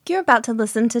You're about to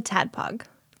listen to Tadpog.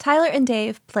 Tyler and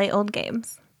Dave play old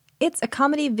games. It's a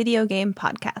comedy video game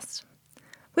podcast.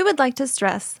 We would like to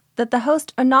stress that the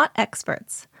hosts are not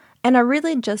experts and are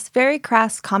really just very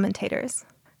crass commentators.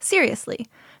 Seriously,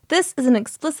 this is an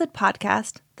explicit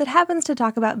podcast that happens to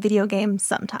talk about video games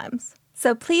sometimes.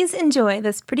 So please enjoy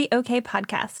this pretty okay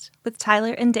podcast with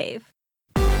Tyler and Dave.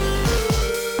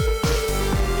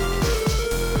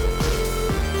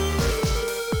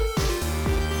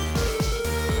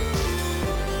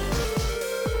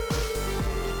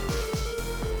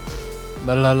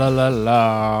 La la la la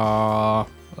la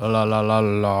la la la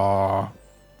la.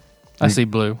 I see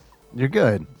blue. You're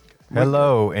good.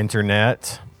 Hello,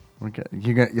 Internet. Okay.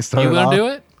 You started You want off? to do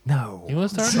it? No. You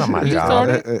want to start? It's not my You job.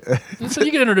 start it? So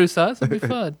you can introduce us. It'd be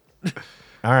fun.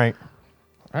 All right.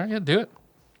 All right, yeah, do it.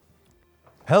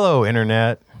 Hello,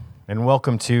 Internet, and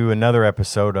welcome to another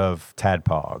episode of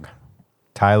Tadpog.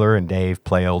 Tyler and Dave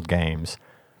play old games.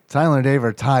 Tyler and Dave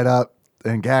are tied up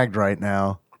and gagged right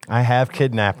now. I have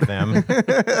kidnapped them,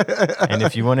 and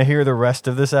if you want to hear the rest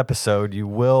of this episode, you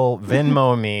will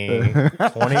Venmo me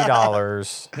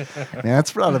 $20. Yeah,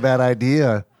 that's not a bad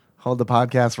idea. Hold the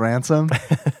podcast ransom.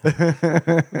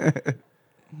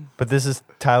 But this is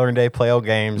Tyler and Dave play old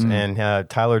games, and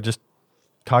Tyler just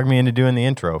talked me into doing the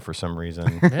intro for some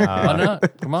reason. Yeah, why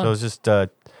not? Come on. So it's just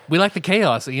We like the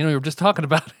chaos. You know, we were just talking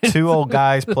about it. two old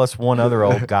guys plus one other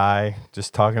old guy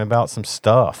just talking about some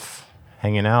stuff,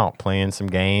 hanging out, playing some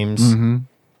games,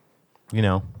 you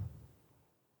know,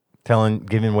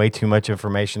 giving way too much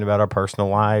information about our personal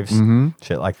lives,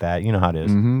 shit like that. You know how it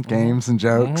is. Games and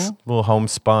jokes. Little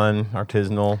homespun,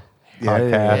 artisanal Yeah,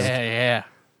 podcast. Yeah.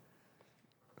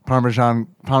 Parmesan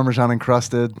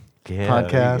encrusted Yeah,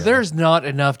 podcast. There's not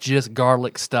enough just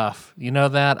garlic stuff. You know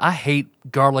that? I hate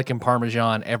garlic and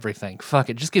Parmesan everything. Fuck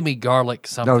it. Just give me garlic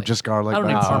something. No, just garlic. I don't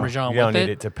need That's all. Parmesan You don't with need it.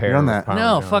 it to pair You're on with that.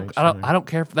 Parmesan, No, fuck. I don't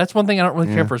care. That's one thing I don't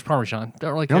really care for is Parmesan.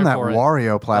 Don't really You're care on that for it.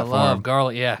 Wario I platform. love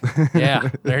garlic. Yeah, yeah.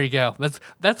 There you go.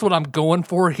 That's what I'm going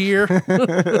for here.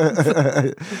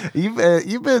 You've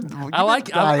been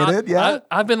dieted, yeah?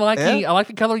 I've been liking. Yeah? I like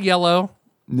the color yellow.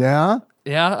 Yeah?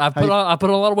 Yeah, I put on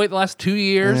a lot of weight the last 2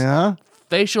 years. Yeah?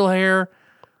 Facial hair.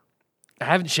 I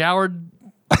haven't showered.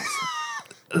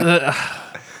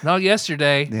 Not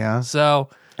yesterday. Yeah. So.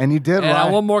 And you did And I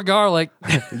ride, want more garlic.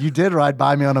 you did ride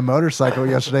by me on a motorcycle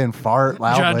yesterday and fart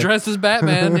loudly. Dressed as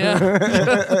Batman. Yeah.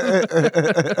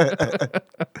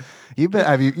 You've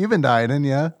been dieting,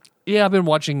 yeah? Yeah, I've been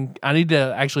watching. I need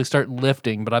to actually start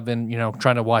lifting, but I've been,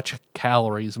 trying to watch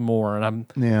calories more, and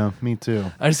Yeah, me too.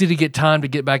 I just need to get time to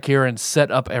get back here and set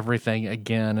up everything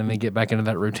again, and then get back into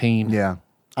that routine. Yeah.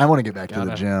 I want to get back to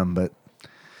the gym, but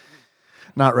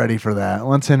not ready for that.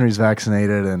 Once Henry's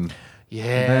vaccinated and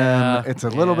Yeah, then it's a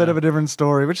little bit of a different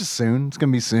story, which is soon. It's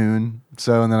going to be soon.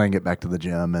 So, and then I can get back to the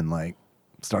gym and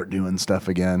start doing stuff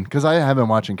again. Because I have been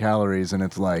watching calories, and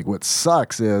it's what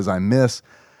sucks is I miss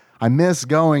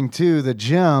going to the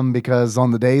gym, because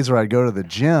on the days where I'd go to the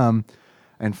gym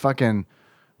and fucking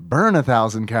burn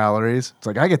 1,000 calories, it's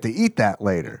I get to eat that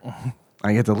later.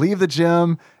 I get to leave the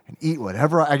gym and eat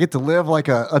whatever. I get to live like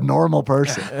a normal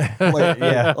person,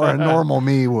 or a normal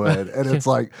me would. And it's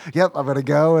yep, I'm going to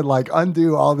go and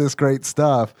undo all this great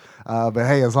stuff. But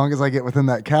hey, as long as I get within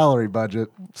that calorie budget,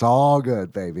 it's all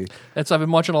good, baby. I've been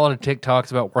watching a lot of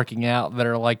TikToks about working out that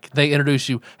are they introduce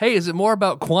you. Hey, is it more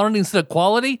about quantity instead of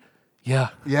quality? Yeah.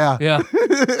 Yeah. Yeah.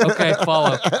 Okay,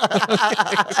 follow.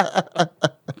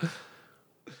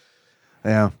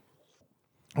 Yeah.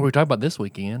 What are we talking about this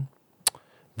weekend?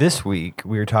 This week,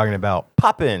 we were talking about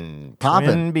Poppin'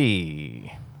 Twin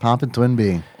B. Poppin' Twin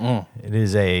B. It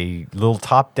is a little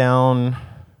top-down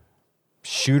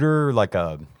shooter, like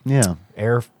a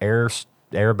air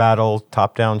battle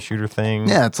top-down shooter thing.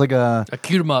 Yeah, it's A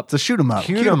cute 'em up. it's a shoot 'em up.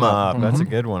 Shoot 'em up. That's a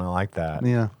good one. I like that.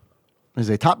 Yeah. There's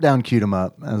a top-down cute 'em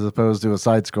up as opposed to a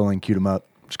side-scrolling cute 'em up.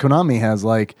 Which Konami has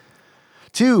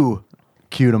two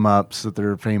cute 'em ups that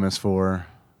they're famous for.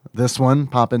 This one,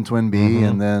 Poppin' Twin B,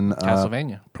 and then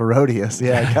Castlevania. Parodius.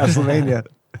 Yeah, Castlevania.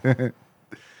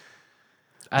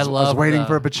 I I was waiting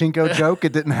for a pachinko joke.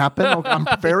 It didn't happen. I'm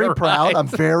very proud. I'm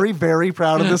very, very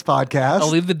proud of this podcast. I'll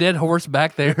leave the dead horse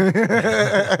back there.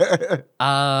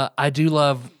 I do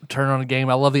love turn on a game.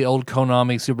 I love the old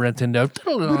Konami Super Nintendo.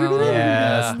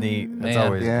 Yeah, that's neat. That's Man.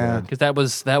 always Yeah. good.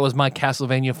 Because that was my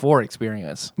Castlevania 4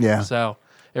 experience. Yeah. So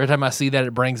every time I see that,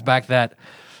 it brings back that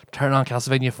turn on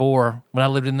Castlevania 4 when I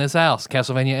lived in this house.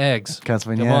 Castlevania eggs.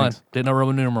 Castlevania Come on. eggs. Didn't know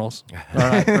Roman numerals. All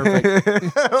right, perfect.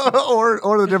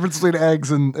 or the difference between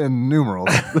eggs and numerals.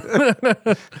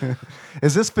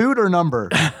 Is this food or number?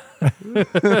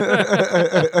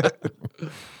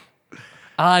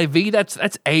 IV, that's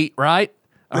 8, right?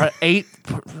 All right, 8.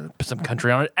 Put some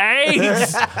country on it.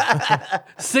 8.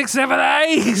 6, 7,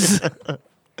 8.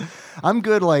 I'm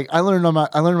good. Like I learned my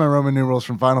Roman numerals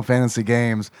from Final Fantasy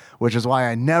games, which is why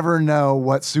I never know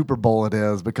what Super Bowl it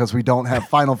is because we don't have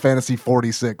Final Fantasy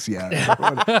 46 yet.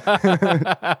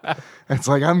 It's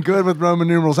like I'm good with Roman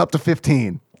numerals up to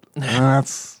 15.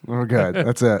 We're good.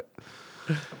 That's it.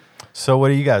 So what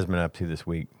have you guys been up to this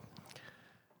week?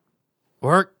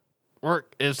 Work.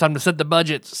 It's time to set the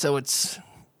budget. So it's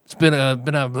been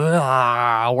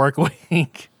a work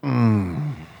week.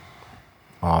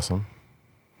 Awesome.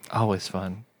 Always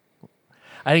fun.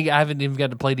 I think I haven't even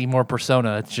got to play any more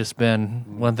Persona. It's just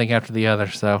been one thing after the other.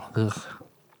 So,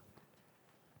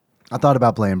 I thought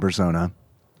about playing Persona,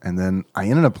 and then I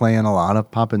ended up playing a lot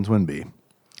of Poppin' Twinbee.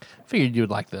 figured you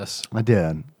would like this. I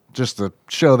did. Just to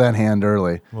show that hand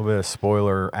early. A little bit of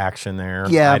spoiler action there.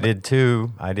 Yeah, I did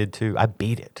too. I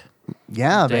beat it.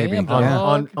 Yeah, Damn, baby. dog.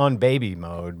 Yeah. On baby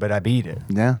mode, but I beat it.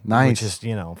 Yeah, nice. Which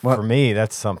is, What? for me,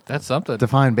 that's something. That's something.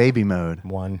 Define baby mode.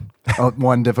 One. Oh,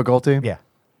 one difficulty? Yeah.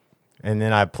 And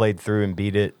then I played through and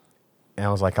beat it. And I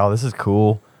was like, oh, this is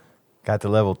cool. Got to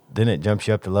level. Then it jumps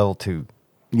you up to level 2.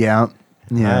 Yeah.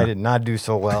 Yeah. I did not do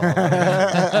so well.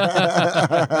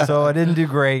 So I didn't do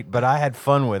great, but I had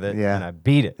fun with it. Yeah. And I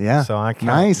beat it. Yeah. So I count.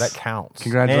 Nice. That counts.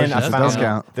 Congratulations. And I That found does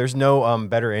count. There's no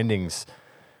better endings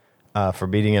for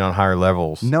beating it on higher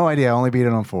levels. No idea. I only beat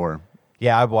it on 4.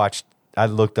 Yeah, I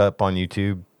looked up on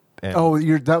YouTube. And Oh,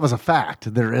 that was a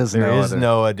fact. There is there no is other.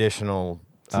 no additional.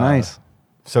 It's nice.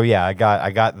 So yeah, I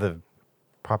got the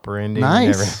proper ending. And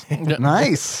Nice. everything.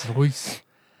 Nice.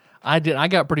 I did. I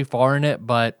got pretty far in it,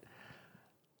 but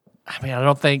I mean, I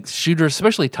don't think shooters,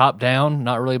 especially top down,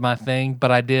 not really my thing. But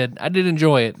I did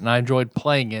enjoy it, and I enjoyed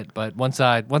playing it. But once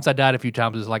I died a few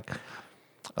times, it was like,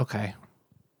 okay,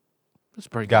 it's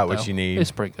pretty Got good. what though. you need.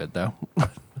 It's pretty good though.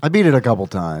 I beat it a couple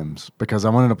times because I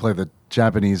wanted to play the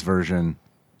Japanese version,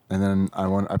 and then I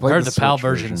I played heard the the PAL Switch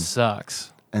version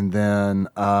sucks. and then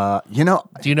Do you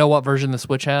know what version the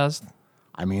Switch has?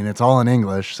 I mean, it's all in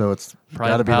English, so it's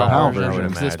Probably got to be the PAL version. would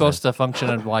Because imagine. it's supposed to function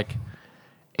at like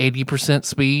 80%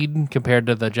 speed compared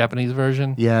to the Japanese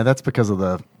version. Yeah, that's because of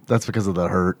the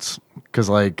hertz. Because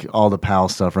like all the PAL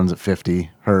stuff runs at 50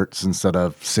 hertz instead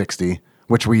of 60,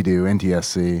 which we do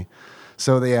NTSC.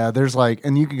 So yeah, there's like,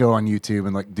 and you can go on YouTube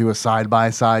and like do a side by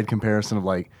side comparison of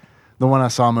like the one I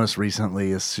saw most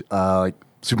recently is like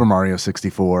Super Mario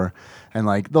 64, and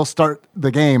like they'll start the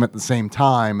game at the same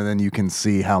time, and then you can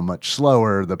see how much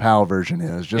slower the PAL version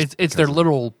is. Just It's their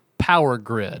little power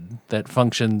grid that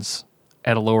functions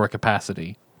at a lower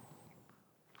capacity.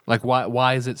 Like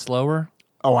why is it slower?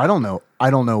 Oh, I don't know.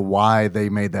 I don't know why they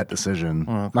made that decision.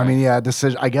 Okay. I mean, yeah,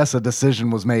 I guess a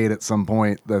decision was made at some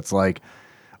point that's like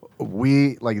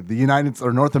we like the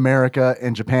North America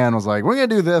and Japan was like, we're gonna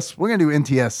do this, we're gonna do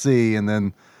NTSC, and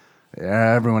then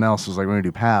everyone else was like, we're gonna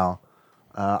do PAL.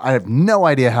 I have no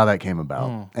idea how that came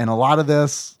about, and a lot of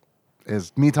this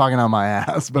is me talking on my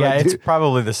ass. But yeah, I do, it's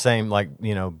probably the same, like,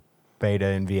 beta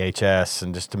and VHS,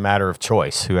 and just a matter of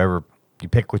choice. Whoever you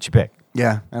pick, what you pick.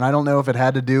 yeah, and I don't know if it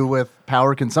had to do with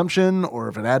power consumption or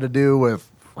if it had to do with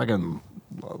fucking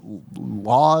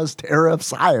laws,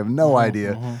 tariffs. I have no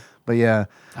idea. But yeah,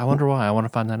 I wonder why. I want to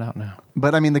find that out now.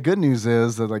 but I mean, the good news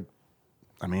is that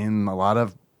a lot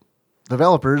of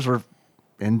developers were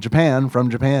from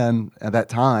Japan at that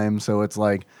time. So it's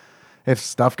like, if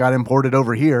stuff got imported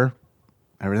over here,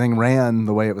 everything ran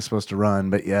the way it was supposed to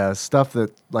run. But yeah, stuff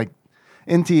that like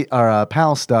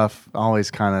PAL stuff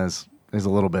always kind of is a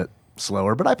little bit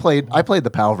slower. But I played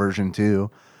the PAL version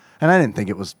too, and I didn't think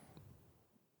it was,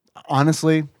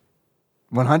 honestly,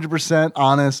 100%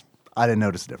 honest. I didn't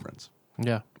notice a difference.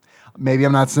 Yeah. Maybe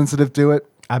I'm not sensitive to it.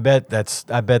 I bet that's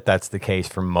the case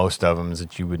for most of them, is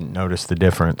that you wouldn't notice the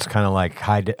difference. Kind of like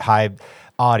high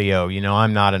audio.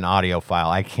 I'm not an audiophile.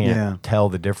 I can't tell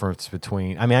the difference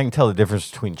between. I mean, I can tell the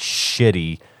difference between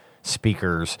shitty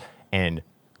speakers and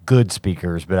good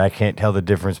speakers, but I can't tell the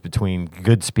difference between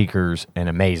good speakers and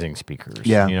amazing speakers.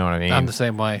 Yeah. You know what I mean? I'm the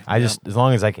same way. As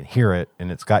long as I can hear it and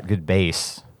it's got good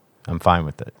bass, I'm fine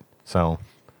with it. So,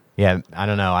 yeah, I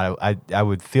don't know. I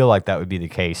would feel like that would be the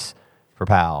case for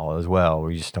PAL as well,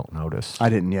 where you just don't notice. I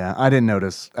didn't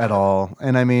notice at all.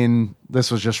 And I mean,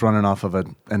 this was just running off of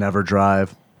an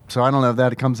EverDrive. So I don't know if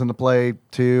that comes into play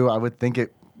too. I would think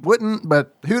it wouldn't,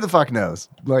 but who the fuck knows?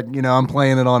 Like, I'm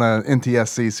playing it on a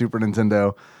NTSC Super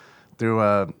Nintendo through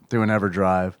an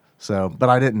EverDrive. So, but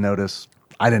I didn't notice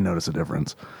a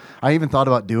difference. I even thought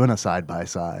about doing a side by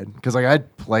side because like I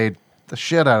played the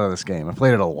shit out of this game. I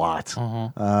played it a lot.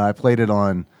 I played it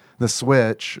on the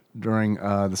Switch during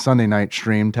the Sunday night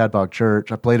stream, Tadpog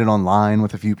Church. I played it online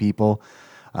with a few people.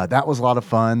 That was a lot of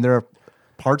fun. There are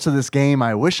parts of this game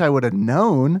I wish I would have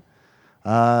known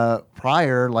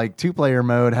prior. Like 2-player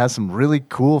mode has some really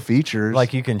cool features.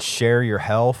 Like you can share your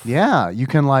health. Yeah, you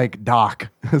can like dock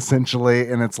essentially,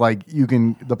 and it's like you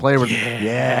can the player with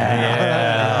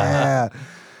yeah.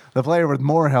 The player with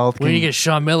more health. We need to get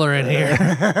Sean Miller in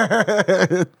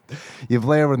here. You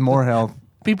player with more health.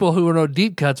 People who know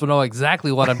deep cuts will know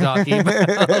exactly what I'm talking about.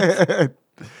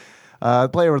 The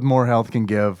player with more health can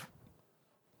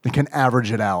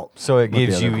average it out. So it with the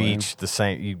gives other you player. each the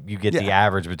same. You get the Yeah.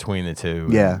 average between the two.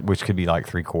 Yeah. Which could be like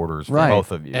 3/4 for Right.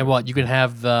 both of you. And what you can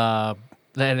have the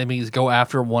enemies go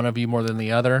after one of you more than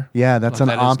the other. Yeah, that's Like,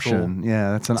 an that is option.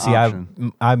 Yeah, that's an See,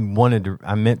 option. I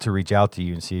meant to reach out to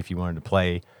you and see if you wanted to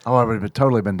play, I would have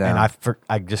totally been down. and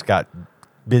I just got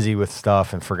busy with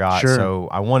stuff and forgot. Sure. So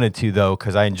I wanted to though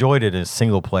because I enjoyed it as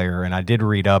single player, and I did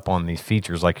read up on these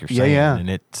features like you're Yeah, saying, yeah. and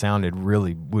it sounded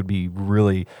would be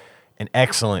an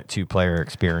excellent 2-player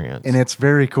experience. And it's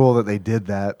very cool that they did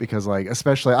that because, like,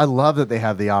 especially I love that they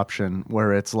have the option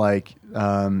where it's like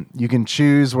you can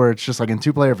choose where it's just like in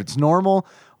 2-player if it's normal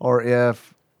or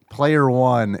if player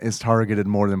 1 is targeted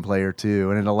more than player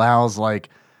 2, and it allows like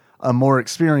a more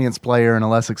experienced player and a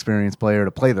less experienced player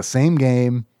to play the same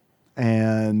game,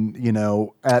 and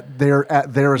at their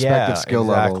respective skill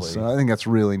levels. exactly. So I think that's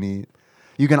really neat.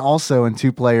 You can also in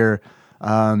 2-player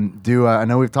do. I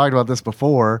know we've talked about this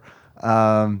before.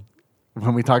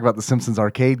 When we talk about the Simpsons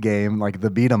arcade game, like the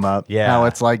beat 'em up, Yeah. how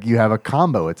it's like you have a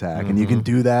combo attack, and you can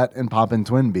do that in Pop and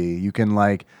Twin Bee. You can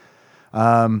like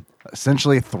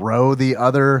essentially throw the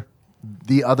other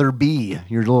bee.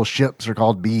 Your little ships are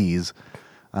called bees,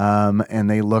 and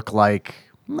they look like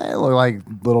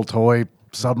little toy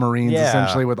submarines, Yeah.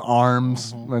 essentially with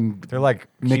arms and They're like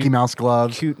Mickey cute- Mouse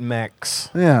gloves. cute mechs.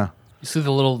 Yeah, You see the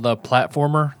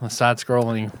platformer, the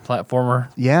side-scrolling platformer.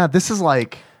 yeah. This is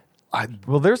like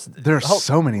Well, there's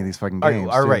so many of these fucking games.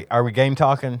 All too. right, are we game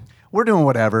talking? We're doing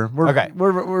whatever. Okay.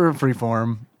 We're in free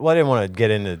form. Well, I didn't want to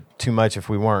get into too much if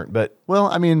we weren't, but Well,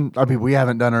 I mean, we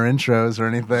haven't done our intros or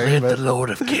anything. But, Lord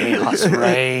of Chaos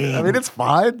reign. I mean, it's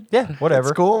fine. yeah, whatever.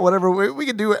 It's cool. Whatever we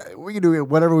can do. We can do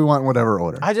whatever we want in whatever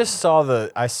order. I just saw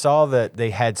that they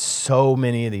had so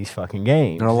many of these fucking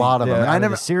games. There are a lot of them. I I never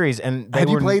never- the series, and they Have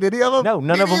you were, played any of them? No,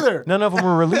 none Me of them. neither. None of them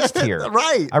were released here.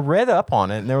 Right. I read up on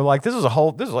it, and they were like, "This is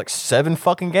like 7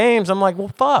 fucking games." I'm like,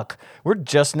 "Well, fuck, we're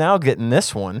just now getting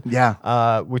this one."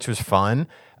 Yeah. which was fun.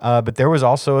 But there was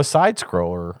also a side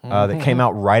scroller that came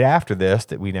out right after this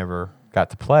that we never got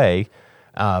to play.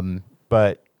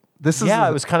 But This is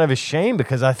it was kind of a shame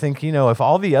because I think if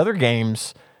all the other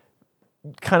games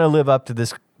kind of live up to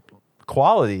this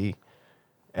quality,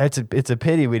 it's a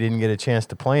pity we didn't get a chance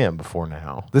to play them before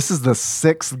now. This is the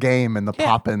 6th game in the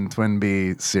Poppin' Twin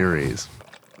Bee series,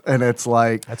 and it's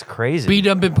like That's crazy. Beat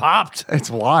up and popped. it's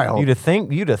wild.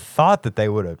 You'd have thought that they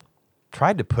would have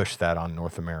tried to push that on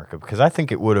North America because I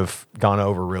think it would have gone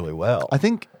over really well. I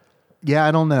think, yeah,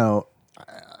 I don't know.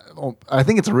 I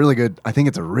think it's a really good. I think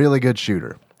it's a really good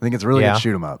shooter. I think it's a really Yeah. good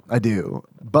shoot 'em up. I do,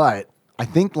 but I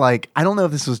think I don't know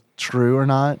if this was true or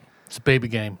not. It's a baby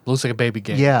game. Looks like a baby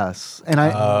game. Yes, and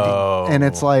and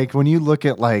it's like when you look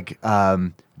at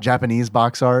Japanese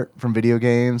box art from video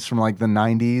games from like the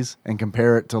 90s and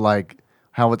compare it to like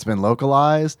how it's been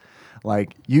localized,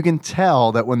 like you can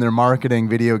tell that when they're marketing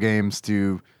video games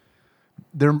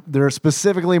they're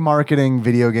specifically marketing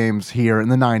video games here in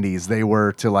the 90s, they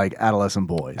were to like adolescent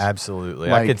boys. Absolutely,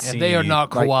 Like- I could And see. And they are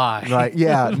not Like, kawaii. right,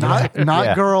 yeah, not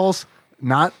Yeah. girls,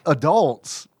 not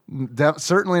adults.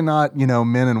 Certainly not,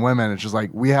 men and women. It's just like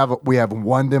we have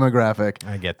one demographic.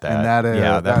 I get that. and that is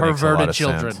Yeah, that makes a lot Perverted of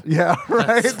children. sense. yeah,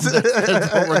 right.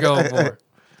 That's what we're going for.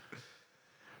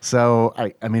 So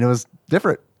I mean, it was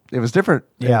different. It was different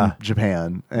Yeah. in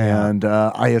Japan, and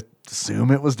I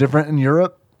assume it was different in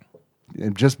Europe,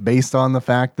 just based on the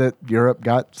fact that Europe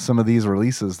got some of these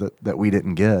releases that we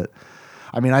didn't get.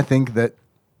 I mean, I think that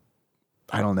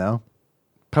I don't know.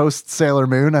 Post Sailor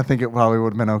Moon, I think it probably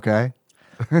would have been okay.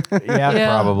 Yeah,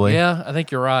 probably. Yeah, I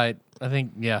think you're right. I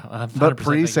think, yeah. I 100% But think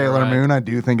pre you're Sailor right. Moon, I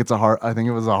do think it's a hard. I think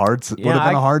it was a hard. Would have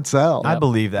been a hard sell. I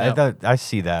believe that. Yep. I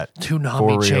see that. For Toonami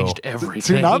real. changed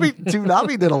everything.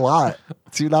 Toonami did a lot.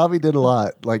 Toonami did a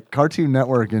lot. Like Cartoon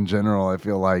Network in general, I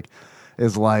feel like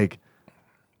is like.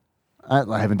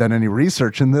 I haven't done any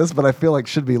research in this, but I feel like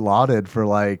should be lauded for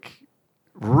like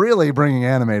really bringing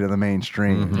anime to the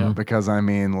mainstream. Because I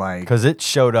mean, like, Because it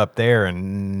showed up there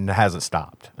and hasn't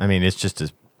stopped. I mean, it's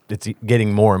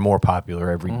getting more and more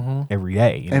popular every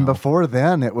day. you and know? before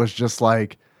then, it was just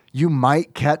like you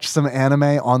might catch some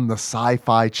anime on the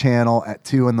Sci-Fi Channel at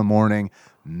 2 a.m,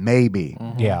 maybe.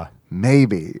 yeah,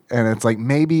 maybe. And it's like,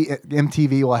 maybe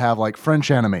MTV will have like French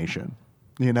animation,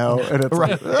 you know? And it's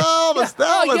like,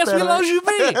 I guess we lost you,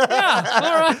 me. Yeah,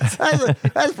 all right.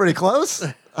 that's pretty close.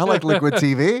 I like Liquid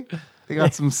TV. They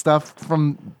got some stuff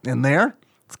from in there.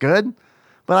 It's good.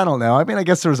 But I don't know. I mean, I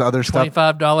guess there was other stuff.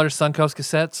 $25 Suncoast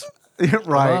cassettes.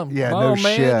 Right. Yeah, no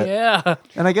man, shit. Yeah.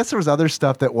 And I guess there was other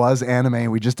stuff that was anime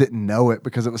and we just didn't know it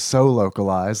because it was so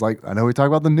localized. Like, I know we talk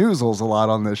about the Noozles a lot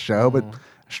on this show, but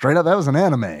straight up, that was an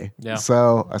anime. Yeah.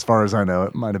 So as far as I know,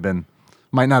 it might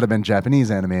not have been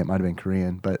Japanese anime. It might have been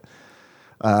Korean, but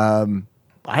I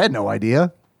had no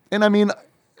idea. And I mean,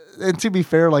 and to be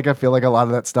fair, like I feel like a lot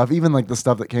of that stuff, even like the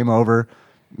stuff that came over,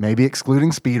 maybe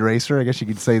excluding Speed Racer, I guess you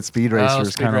could say it's Speed Racer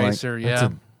is kind of like. Yeah.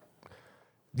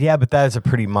 Yeah, but that is a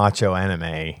pretty macho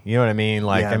anime. You know what I mean?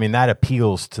 Like, Yeah. I mean, that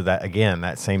appeals to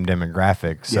that same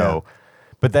demographic. So,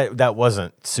 but that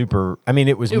wasn't super. I mean,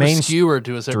 it was skewered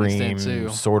to a certain extent too.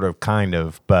 Sort of, kind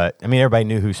of. But I mean, everybody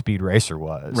knew who Speed Racer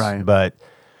was, Right. But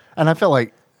And I felt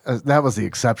like that was the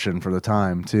exception for the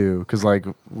time too, because like,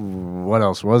 what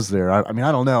else was there? I mean,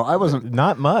 I don't know. I wasn't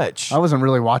much.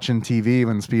 really watching TV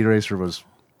when Speed Racer was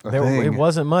a thing. It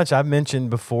wasn't much. I've mentioned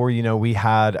before. You know, we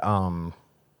had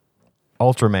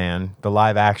Ultraman, the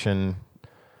live action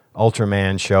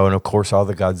Ultraman show, and of course all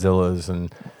the Godzillas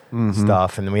and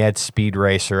stuff. And then we had Speed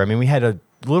Racer. I mean, we had a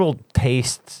little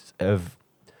taste of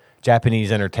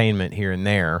Japanese entertainment here and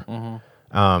there,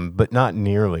 but not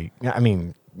nearly. I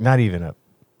mean, not even a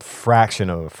fraction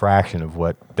of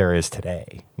what there is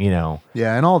today. You know?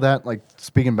 Yeah, and all that. Like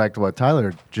speaking back to what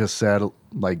Tyler just said,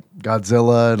 like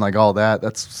Godzilla and like all that.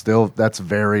 That's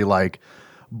very like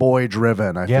boy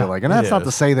driven. I feel like, and that's not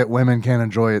to say that women can't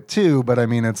enjoy it too, but I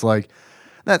mean, it's like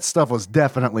that stuff was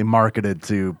definitely marketed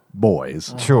to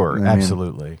boys. Sure, I mean,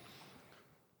 absolutely.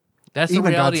 That's the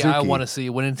Even reality I Gotsuki. want to see.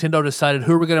 When Nintendo decided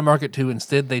who we're going to market to,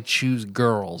 instead they choose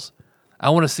girls. I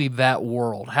want to see that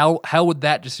world. How would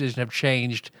that decision have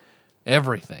changed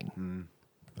everything?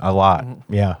 A lot.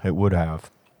 Yeah, it would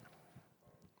have.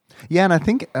 Yeah, and I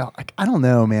think I don't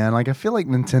know, man. Like I feel like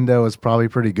Nintendo is probably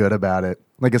pretty good about it.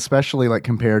 Like especially like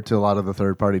compared to a lot of the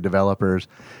third-party developers,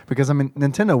 because I mean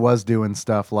Nintendo was doing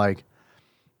stuff like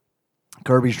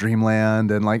Kirby's Dream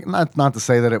Land, and like not to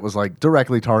say that it was like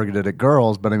directly targeted at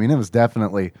girls, but I mean that's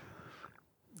definitely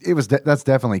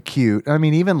cute. I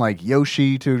mean even like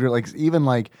Yoshi too, like even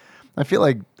like I feel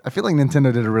like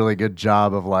Nintendo did a really good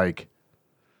job of like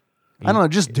I don't know,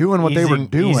 just doing what they were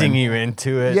doing. Easing you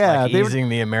into it. Yeah, like easing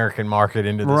the American market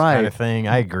into this Right. kind of thing.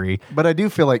 I agree. But I do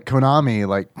feel like Konami,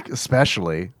 like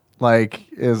especially,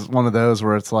 like is one of those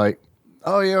where it's like,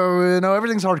 oh yeah, you know,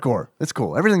 everything's hardcore. It's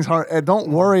cool. Everything's hard. And don't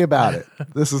worry about it.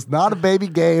 This is not a baby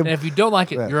game. And if you don't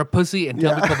like it, you're a pussy, and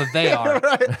tell people that they are.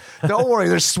 Right? Don't worry.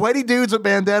 There's sweaty dudes with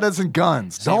bandettas and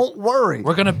guns. Don't worry.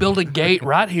 We're going to build a gate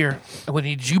right here, and we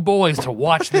need you boys to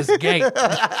watch this gate.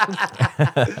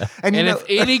 And you And know, if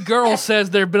any girl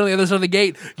says they're been on the other side of the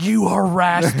gate, you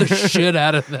harass the shit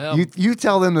out of them. you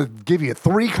tell them to give you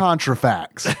 3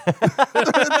 contrafacts.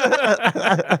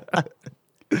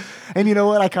 And you know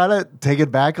what? I kind of take it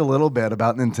back a little bit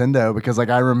about Nintendo because, like,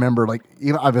 I remember, like,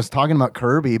 even I was talking about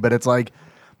Kirby, but it's like,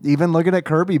 even looking at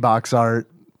Kirby box art,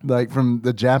 like from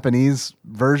the Japanese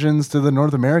versions to the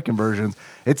North American versions,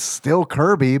 it's still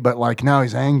Kirby, but like now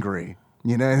he's angry.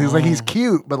 You know, he's like he's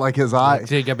cute, but like his eyes,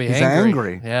 You gotta be he's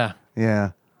angry. angry. Yeah.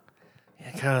 Yeah.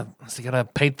 You gotta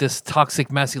paint this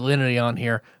toxic masculinity on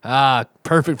here. Ah,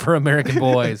 perfect for American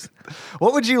boys.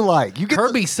 What would you like? You get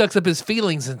Kirby sucks up his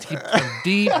feelings and keeps them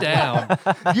deep down.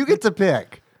 you get to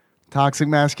pick toxic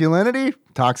masculinity,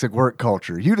 toxic work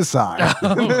culture. You decide.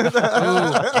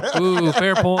 Ooh,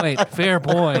 fair point. Fair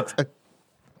point.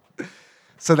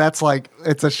 So that's like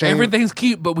it's a shame. Everything's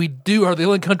cute, but we are the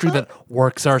only country that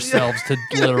works ourselves to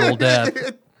literal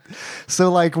death. So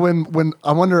like when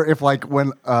I wonder if like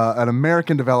when an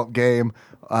American developed game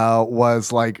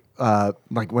was like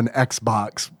when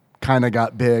Xbox kind of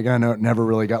got big. I know it never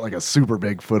really got like a super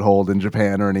big foothold in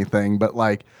Japan or anything, but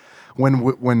like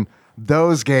when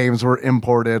those games were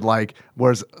imported, like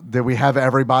did we have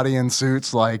everybody in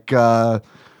suits like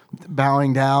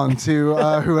bowing down to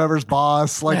whoever's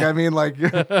boss? Like I mean like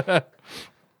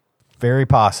Very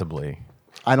possibly.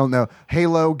 I don't know.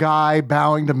 Halo guy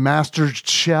bowing to Master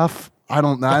Chef. I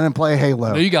don't know. I didn't play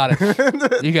Halo. No, you got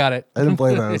it. You got it. I didn't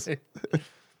play those.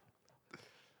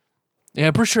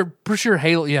 Yeah, pretty sure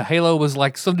Halo. Yeah, Halo was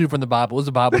like some dude from the Bible. It was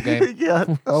a Bible game.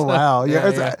 Yeah. Oh wow. Yeah.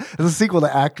 Yeah, It's a sequel to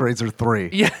ActRaiser 3.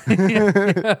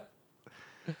 Yeah.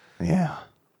 Yeah.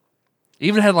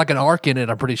 Even had like an arc in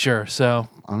it. I'm pretty sure. So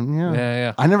Yeah.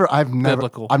 yeah. I've never.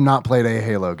 Biblical. I've not played a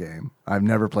Halo game. I've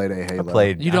never played a Halo. I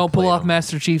played. You don't pull played off them.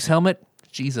 Master Chief's helmet.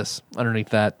 Jesus, underneath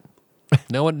that.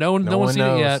 No one's one seen it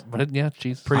knows. yet, but yeah,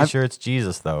 Jesus. Pretty sure it's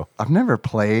Jesus though. I've never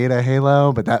played a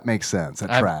Halo, but that makes sense.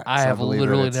 That tracks. I have believe that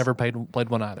literally it's- never played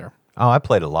one either. Oh, I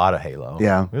played a lot of Halo.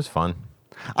 Yeah. It was fun.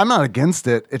 I'm not against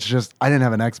it. It's just I didn't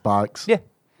have an Xbox. Yeah.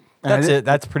 And I That's did- it.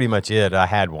 That's pretty much it. I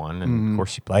had one, and of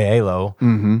course you play Halo.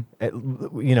 At,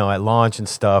 at launch and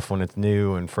stuff when it's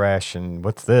new and fresh. And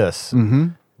what's this?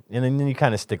 And then you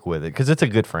kind of stick with it because it's a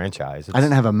good franchise. I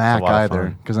didn't have a Mac lot of either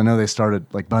fun. because I know they started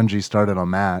like Bungie started on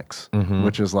Macs,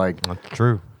 which is like That's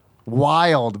true.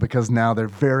 wild because now they're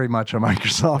very much a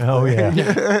Microsoft. Oh thing.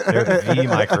 yeah, they're the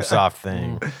Microsoft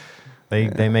thing.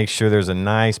 They make sure there's a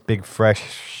nice big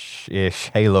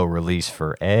fresh-ish Halo release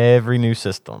for every new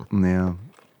system. Yeah.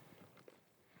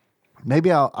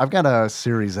 Maybe I've got a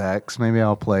Series X. Maybe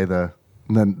I'll play the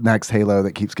next Halo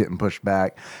that keeps getting pushed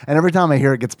back. And every time I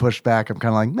hear it gets pushed back, I'm kind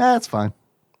of like, nah, it's fine.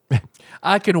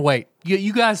 I can wait.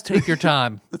 You guys take your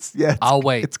time. I'll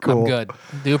wait. It's cool. I'm good.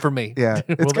 Do it for me. Yeah,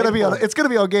 it's gonna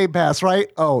be on Game Pass,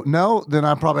 right? Oh no, then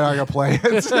I'm probably not gonna play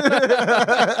it.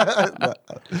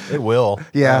 It will.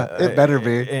 Yeah, it better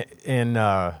be. And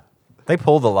they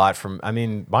pulled a lot from. I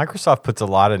mean, Microsoft puts a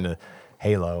lot into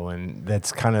Halo, and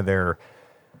that's kind of their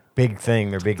big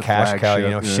thing, their big cash cow. You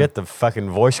know, flagship, yeah. shit. The fucking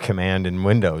voice command in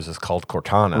Windows is called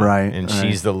Cortana, Right, And right.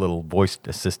 she's the little voice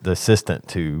assistant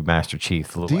to Master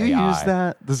Chief. The little Do you AI. use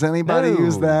that? Does anybody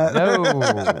use that?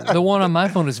 No. The one on my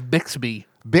phone is Bixby.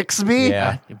 Bixby?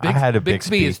 Yeah, I had a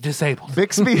Bixby Bixby. is disabled.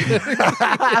 Bixby.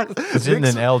 Is it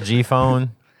an LG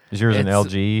phone? Is yours an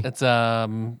LG? It's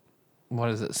what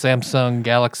is it? Samsung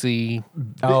Galaxy.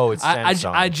 Oh, it's I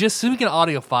Samsung. just speaking of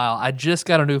audiophile, I just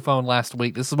got a new phone last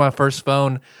week. This is my first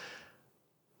phone.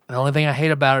 The only thing I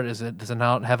hate about it is it does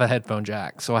not have a headphone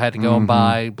jack. So I had to go and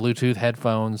buy Bluetooth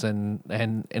headphones and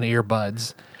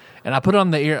earbuds. And I put it on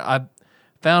the ear. I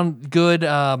found good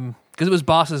because it was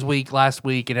Boss's Week last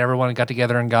week, and everyone got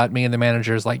together and got me and the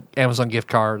managers like Amazon gift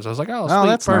cards. I was like, oh, sweet,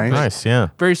 that's perfect. Nice, yeah.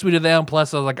 Very sweet of them.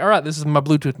 Plus, I was like, all right, this is my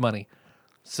Bluetooth money.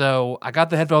 So I got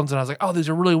the headphones and I was like, oh, these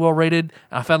are really well rated.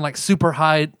 And I found like super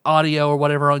high audio or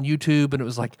whatever on YouTube, and it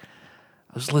was like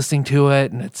I was listening to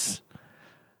it, and it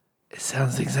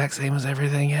sounds the exact same as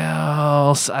everything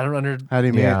else. I don't under. How do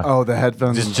you mean? Yeah. Oh, the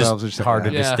headphones Just themselves are just hard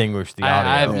to Yeah. distinguish the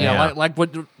I audio. have, like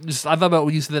what just I thought about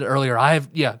what you said earlier. I have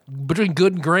between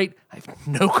good and great, I have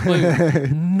no clue,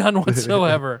 none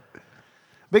whatsoever.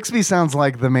 Bixby sounds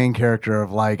like the main character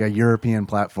of like a European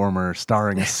platformer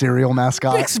starring a cereal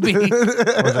mascot. Bixby, or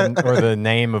the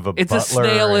name of a it's butler a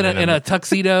snail in a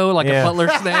tuxedo, like Yeah. a butler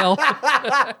snail.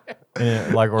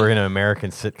 or in an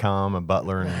American sitcom, a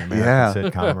butler in an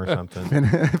American sitcom or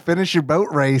something. Finish your boat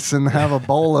race and have a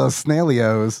bowl of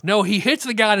Snailios. No, he hits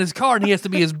the guy in his car, and he has to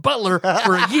be his butler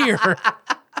for a year.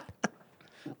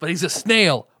 But he's a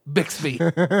snail, Bixby.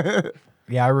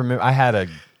 Yeah, I remember I had a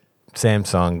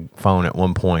Samsung phone at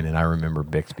one point, and I remember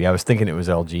Bixby. I was thinking it was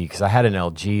LG because I had an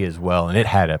LG as well, and it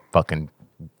had a fucking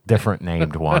different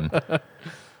named one.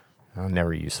 I'll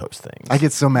never use those things. I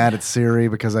get so mad at Siri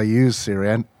because I use Siri.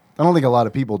 I don't think a lot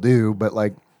of people do, but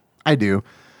like I do.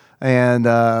 And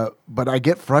but I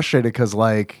get frustrated because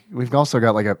like we've also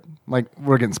got like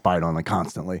we're getting spied on like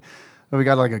constantly. But we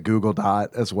got like a Google Dot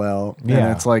as well. Yeah.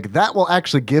 And it's like that'll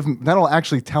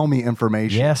actually tell me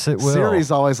information. Yes, it will.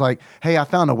 Siri's always like, hey, I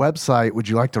found a website. Would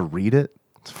you like to read it?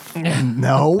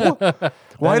 No.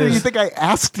 Why do you think I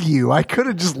asked you? I could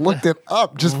have just looked it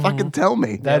up. Just fucking tell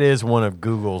me. That is one of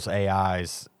Google's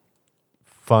AI's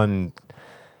fun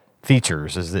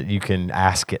features is that you can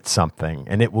ask it something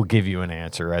and it will give you an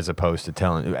answer as opposed to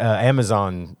telling.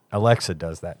 Amazon Alexa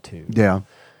does that too. Yeah.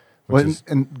 Well, is-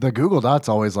 and the Google Dot's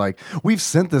always like, we've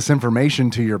sent this information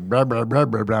to your blah, blah, blah,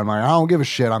 blah, blah. I'm like, I don't give a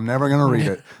shit. I'm never going to read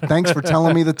it. Thanks for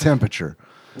telling me the temperature.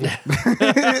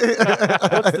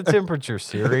 What's the temperature,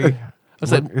 Siri?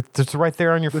 It's right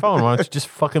there on your phone. Why don't you just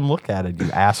fucking look at it,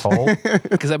 you asshole?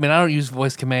 Because I don't use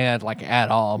voice command like at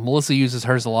all. Melissa uses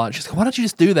hers a lot. She's like, why don't you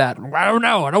just do that? I don't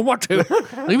know. I don't want to.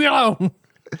 Leave me alone.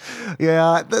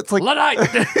 Yeah, that's like Luddite.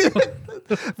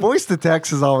 voice to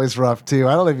text is always rough too.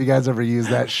 I don't know if you guys ever use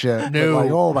that shit. but No.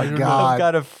 like, oh my No, no, no. I've God.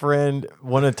 got a friend,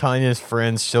 one of Tanya's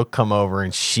friends, she'll come over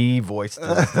and she voices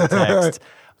the text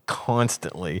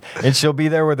constantly. And she'll be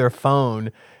there with her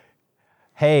phone.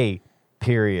 Hey,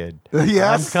 period.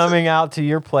 Yes. I'm coming out to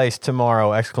your place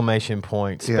tomorrow, exclamation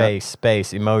point, space,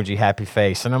 emoji, happy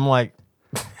face. And I'm like,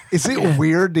 Is it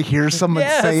weird to hear someone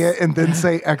Yes. say it and then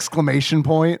say exclamation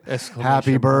point? Exclamation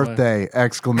Happy point. birthday,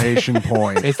 exclamation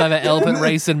point. It's like the elephant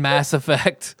race in Mass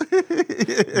Effect.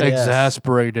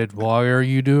 Exasperated. Why are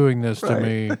you doing this to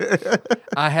me?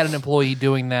 I had an employee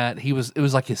doing that. It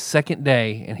was like his second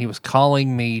day, and he was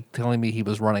calling me, telling me he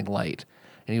was running late.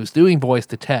 And he was doing voice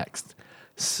to text.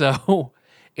 So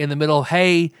in the middle,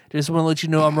 hey, just want to let you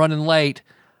know I'm running late.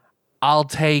 I'll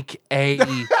take a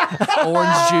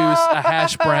orange juice, a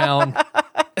hash brown.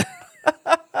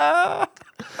 I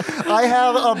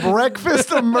have a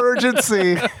breakfast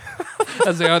emergency. I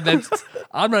was like,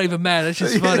 I'm not even mad. It's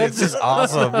just funny. It's just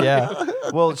awesome. Yeah.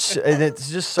 Well, and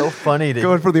it's just so funny to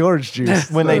Going for the orange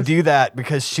juice. when they do that,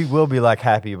 because she will be like,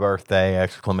 "Happy birthday!"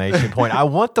 exclamation point. I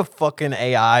want the fucking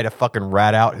AI to fucking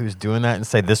rat out who's doing that and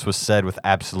say this was said with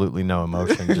absolutely no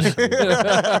emotion. Just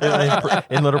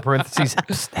in little parentheses,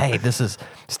 hey, this is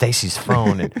Stacy's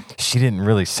phone, and she didn't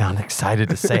really sound excited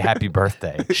to say happy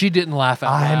birthday. She didn't laugh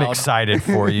out I'm loud. excited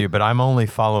for you, but I'm only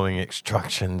following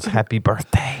instructions. Happy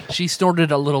birthday. She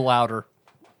snorted a little louder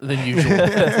than usual.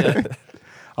 That's it.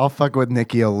 I'll fuck with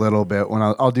Nikki a little bit when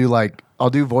I'll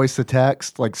do voice to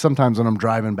text, like sometimes when I'm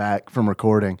driving back from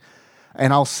recording,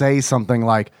 and I'll say something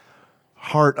like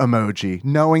heart emoji,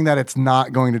 knowing that it's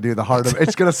not going to do the heart.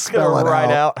 It's going to spell it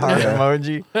Write out. out heart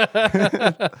emoji.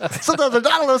 Sometimes I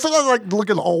don't know. Sometimes I'm like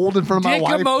looking old in front of my Dick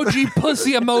wife. emoji,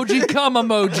 pussy emoji, cum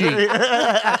emoji.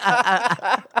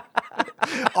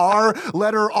 R,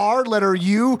 letter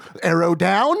U, arrow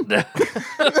down.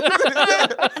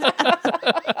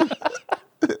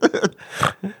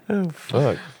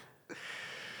 Fuck.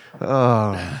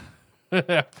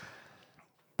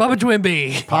 Papa Twin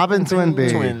B. Poppin' Twin B.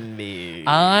 Twin B.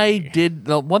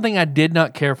 The one thing I did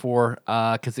not care for,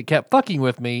 because it kept fucking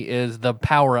with me, is the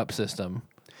power-up system.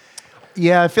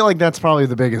 Yeah, I feel like that's probably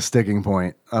the biggest sticking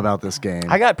point about this game.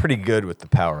 I got pretty good with the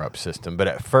power up system, but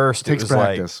at first Takes it was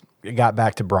practice. like it got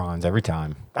back to bronze every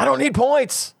time. I don't need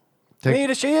points. I need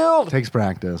a shield. Takes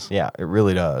practice. Yeah, it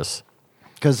really does.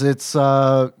 Because it's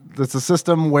a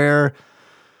system where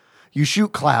you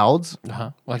shoot clouds,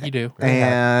 Like you do.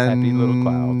 and happy little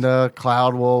clouds. the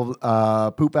cloud will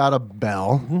poop out a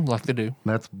bell. Like they do.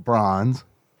 That's bronze.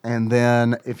 And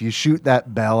then if you shoot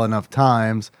that bell enough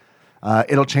times,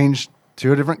 it'll change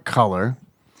to a different color.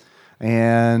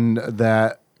 And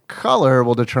that color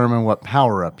will determine what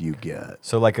power up you get.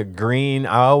 So like a green,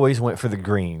 I always went for the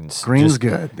greens. Green's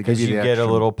good. They give because you you the get a extra-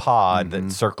 little pod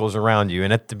that circles around you.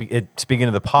 And speaking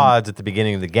of the pods, at the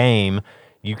beginning of the game,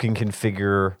 you can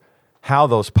configure how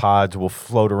those pods will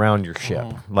float around your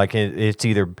ship. Like it's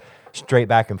either straight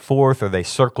back and forth, or they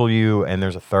circle you. And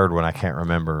there's a third one I can't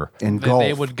remember. Engulf.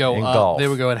 They would go up. Engulf. They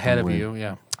would go ahead of you.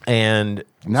 Yeah. And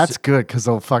And that's good because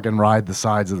they'll fucking ride the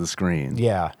sides of the screen.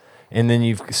 yeah. And then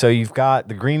you've got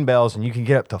the green bells, and you can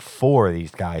get up to 4 of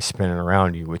these guys spinning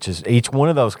around you, which is each one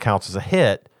of those counts as a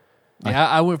hit. Yeah,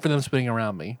 I went for them spinning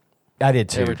around me. I did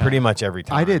too, Every time. pretty much every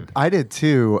time. I did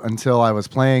too until I was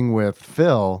playing with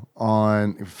Phil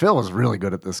Phil is really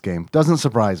good at this game. Doesn't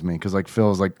surprise me because like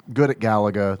Phil's like good at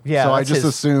Galaga. Yeah, so I that's just his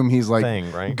assume he's like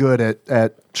thing, right? good at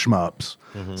shmups.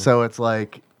 So it's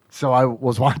like I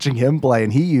was watching him play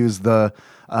and he used the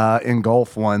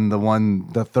engulf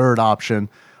the third option,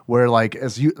 where like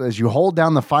as you hold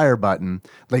down the fire button,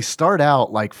 they start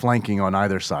out like flanking on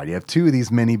either side. You have 2 of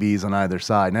these mini bees on either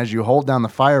side, and as you hold down the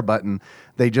fire button,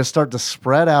 they just start to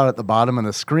spread out at the bottom of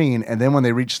the screen, and then when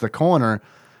they reach the corner,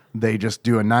 they just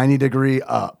do a 90-degree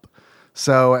up.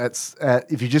 So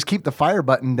if you just keep the fire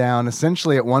button down,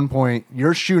 essentially at one point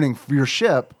your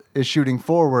ship is shooting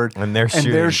forward, And they're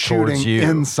shooting towards you.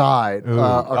 inside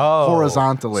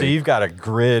horizontally. So you've got a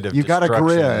grid of You got a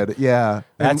destruction. grid, yeah.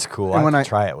 That's cool. I have to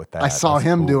try it with that. I saw That's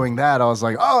him cool. doing that. I was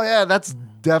like, oh yeah, that's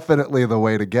definitely the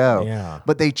way to go. Yeah.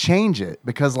 But they change it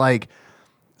because like,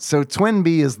 so Twin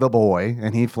Bee is the boy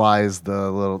and he flies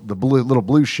the little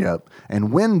blue ship,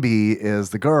 and Win Bee is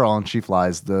the girl and she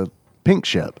flies the pink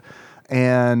ship,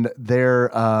 and their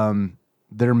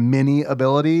mini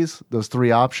abilities, those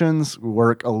 3 options,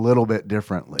 work a little bit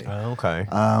differently. Oh, okay.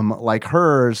 Like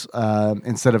hers,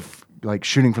 instead of like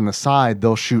shooting from the side,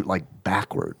 they'll shoot like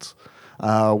backwards,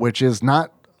 which is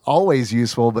not always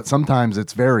useful, but sometimes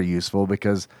it's very useful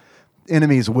because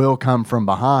enemies will come from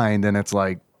behind, and it's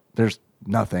like there's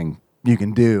nothing you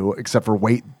can do except for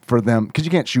wait for them, because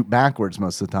you can't shoot backwards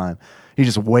most of the time. You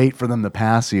just wait for them to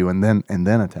pass you and then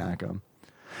attack them.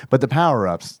 But the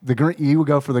power-ups, you would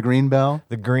go for the green bell?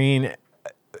 The green,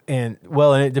 and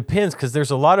it depends, because there's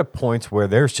a lot of points where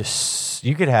there's just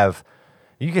you could have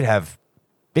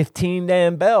 15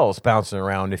 damn bells bouncing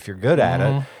around if you're good at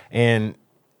it, and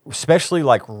especially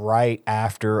like right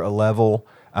after a level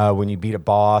when you beat a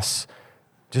boss,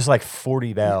 just like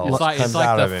 40 bells. It's like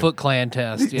the Foot Clan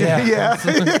test. Yeah.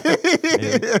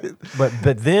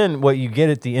 But then what you get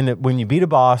at the end when you beat a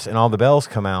boss and all the bells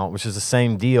come out, which is the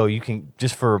same deal, you can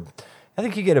I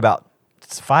think you get about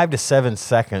 5 to 7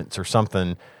 seconds or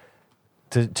something.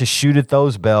 to shoot at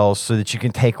those bells so that you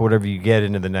can take whatever you get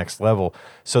into the next level.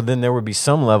 So then there would be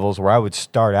some levels where I would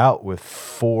start out with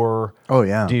 4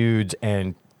 dudes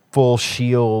and full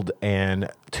shield and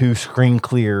 2 screen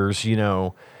clears, you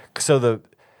know. So the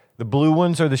blue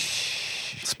ones are the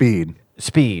speed.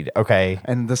 Speed, okay.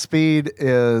 And the speed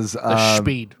is The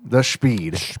speed. The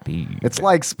speed. It's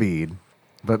like speed,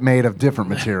 but made of different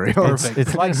material.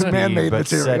 It's like Speed, man-made but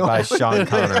said material. by Sean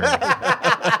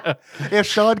Connery. If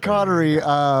Sean Connery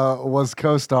was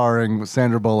co-starring with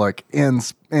Sandra Bullock in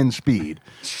Speed,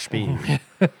 Speed.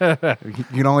 you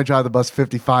can only drive the bus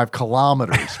 55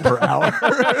 kilometers per hour.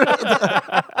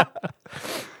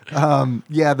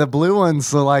 Yeah, the blue ones.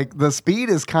 So like the speed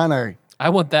is kind of. I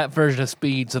want that version of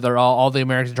Speed, so they're all the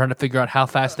Americans trying to figure out how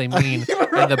fast they mean,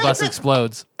 and the bus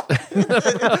explodes.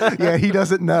 Yeah, he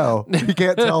doesn't know. He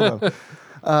can't tell them.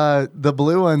 The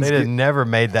blue ones. They'd have never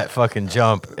made that fucking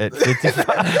jump at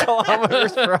 55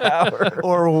 kilometers per hour.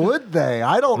 Or would they?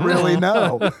 I don't really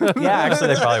know. Yeah, actually,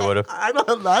 they probably would have. I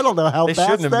don't know how They fast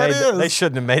shouldn't have that made is. they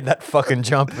shouldn't have made that fucking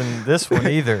jump in this one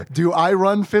either. Do I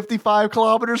run 55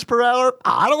 kilometers per hour?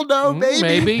 I don't know.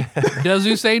 Maybe. Does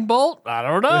Usain Bolt? I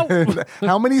don't know.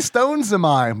 How many stones am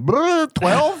I? 12?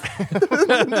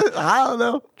 I don't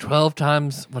know. 12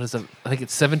 times, what is it? I think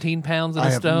it's 17 pounds in a I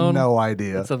have stone. no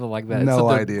idea. Something like that. No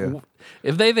Something- idea.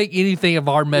 If they think anything of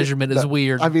our measurement is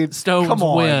weird, I mean, stones come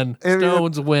on. win.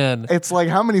 Stones win. It's like,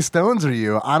 how many stones are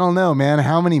you? I don't know, man.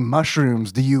 How many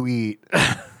mushrooms do you eat?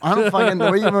 I don't fucking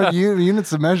know.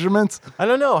 Units of measurements? I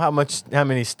don't know how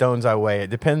many stones I weigh.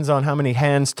 It depends on how many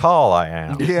hands tall I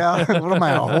am. Yeah. What am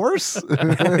I, a horse?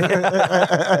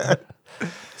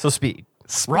 So speed.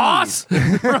 Ross!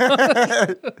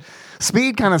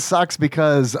 Speed kind of sucks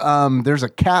because there's a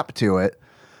cap to it.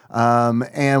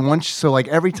 And like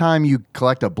every time you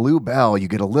collect a blue bell, you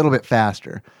get a little bit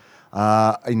faster.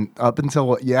 And up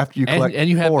until after you collect, and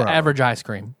you have 4 hours. average ice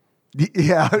cream.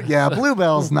 Yeah. Blue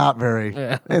bell's not very.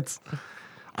 It's.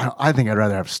 I think I'd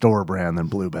rather have store brand than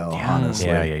Blue Bell. Honestly.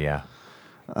 Yeah.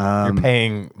 You're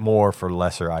paying more for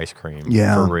lesser ice cream.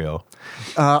 Yeah. For real.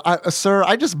 Sir,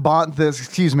 I just bought this.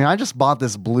 Excuse me. I just bought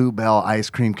this Blue Bell ice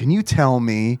cream. Can you tell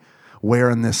me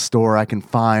where in this store I can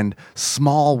find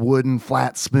small wooden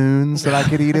flat spoons that I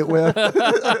could eat it with?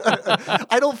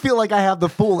 I don't feel like I have the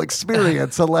full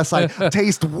experience unless I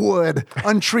taste wood,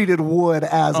 untreated wood,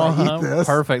 as I eat this.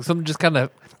 Perfect. Something just kind of.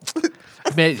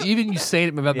 Man, even you saying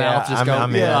it in my mouth just I'm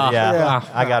going. in.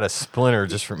 I got a splinter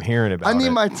just from hearing about it. I need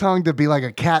my tongue to be like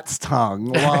a cat's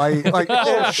tongue. While I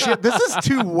oh shit, this is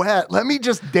too wet. Let me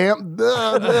just stamp this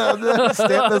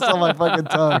on my fucking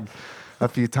tongue a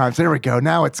few times. There we go.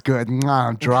 Now it's good.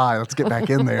 I'm dry. Let's get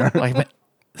back in there. Like,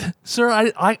 man, sir,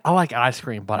 I like ice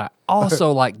cream, but I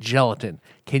also like gelatin.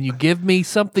 Can you give me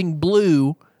something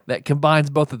blue that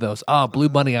combines both of those? Blue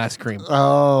bunny ice cream.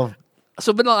 Oh,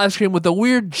 So vanilla ice cream with a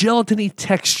weird gelatiny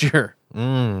texture.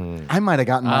 I might have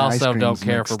gotten my I ice also creams don't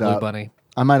care mixed for Blue up. Bunny.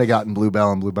 I might have gotten Blue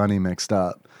Bell and Blue Bunny mixed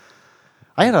up.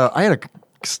 I had a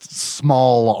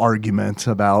small argument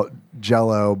about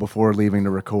Jell-O before leaving to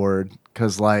record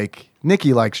because like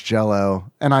Nikki likes Jell-O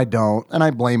and I don't, and I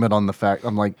blame it on the fact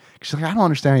I'm like, she's like, I don't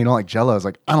understand how you don't like Jell-O. I was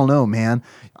like, I don't know, man.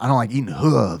 I don't like eating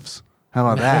hooves. How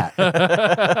about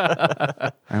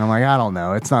that? And I'm like, I don't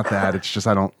know. It's not that. It's just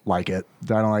I don't like it.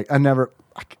 I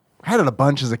had it a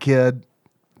bunch as a kid.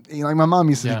 You know, like my mom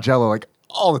used to do Jell-O like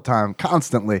all the time,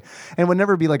 constantly, and it would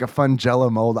never be like a fun Jell-O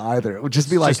mold either. It would just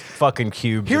be like just fucking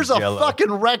cubes. here's of a Jell-O.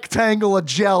 fucking rectangle of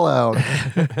Jell-O.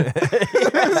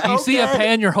 You see a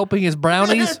pan you're hoping is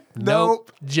brownies?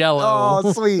 Nope. Jello.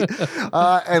 Oh, sweet.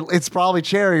 And it's probably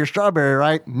cherry or strawberry,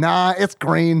 right? Nah, it's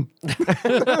green.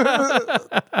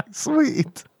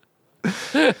 Sweet.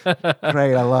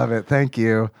 Great. I love it. Thank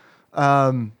you.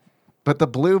 But the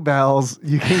Blue Bells,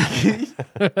 you can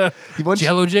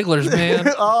Jello Jigglers, man.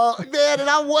 Oh man, and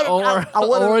I wanted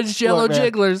Orange Jello look, man,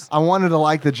 Jigglers. I wanted to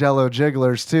like the Jello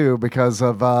Jigglers too because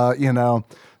of Cosby.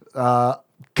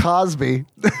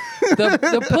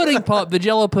 The pudding pop, the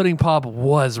Jello pudding pop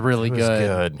was really It was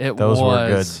good. It Those were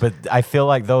good. was. But I feel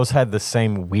like those had the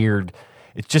same weird.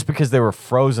 It's just because they were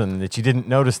frozen that you didn't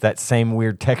notice that same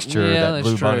weird texture Yeah, that that's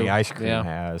Blue Bunny true. ice cream Yeah.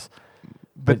 has.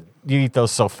 But you eat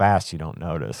those so fast you don't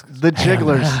notice. The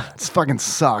Jigglers fucking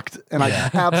sucked, and I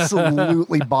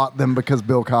absolutely bought them because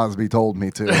Bill Cosby told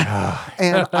me to.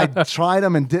 And I tried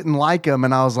them and didn't like them,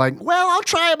 and I was like, "Well, I'll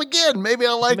try them again. Maybe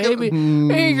I'll like Maybe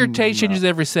your taste changes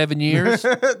every 7 years.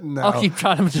 No. I'll keep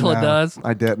trying them until it No, does.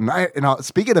 I didn't.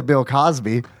 Speaking of Bill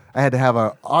Cosby, I had to have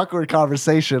an awkward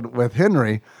conversation with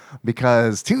Henry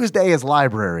because Tuesday is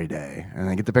library day, and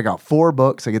I get to pick out 4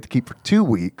 books I get to keep for 2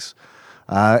 weeks.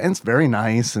 And it's very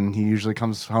nice. And he usually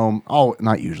comes home. Oh,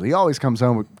 not usually. He always comes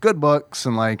home with good books.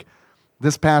 And like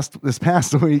this past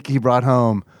week, he brought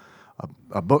home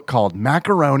a book called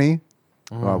Macaroni,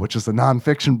 which is a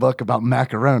nonfiction book about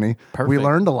macaroni. Perfect. We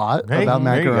learned a lot Hey, about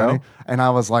there you macaroni. go. And I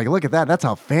was like, look at that. That's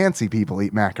how fancy people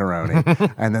eat macaroni.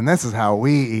 And then this is how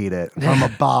we eat it from a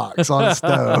box on a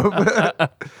stove.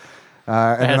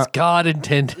 And then As God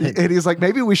intended. and he's like,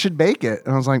 maybe we should bake it.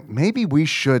 And I was like, maybe we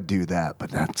should do that.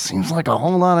 But that seems like a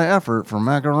whole lot of effort for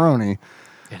macaroni.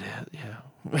 It is,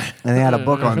 yeah. And he had a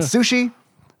book on sushi.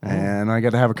 And I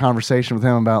got to have a conversation with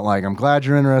him about, like, I'm glad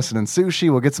you're interested in sushi.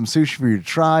 We'll get some sushi for you to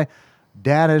try.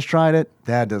 Dad has tried it.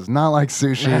 Dad does not like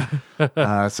sushi.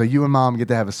 So you and Mom get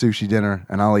to have a sushi dinner,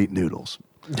 and I'll eat noodles.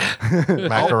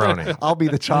 Macaroni. I'll be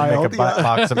the child. Make a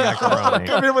box of macaroni.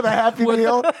 Come in with a Happy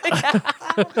Meal.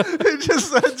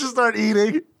 just start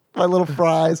eating my little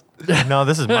fries. No,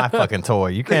 this is my fucking toy.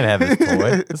 You can't have this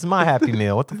toy. This is my Happy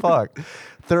Meal. What the fuck?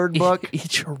 Third book.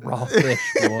 Eat your raw fish,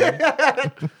 boy.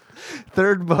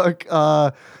 Third book,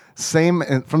 same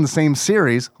from the same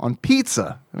series on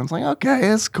pizza. And I was like, okay,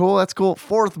 that's cool. That's cool.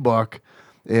 Fourth book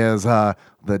is The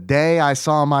Day I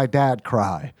Saw My Dad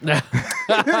Cry. And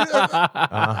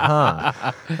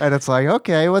it's like,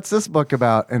 okay, what's this book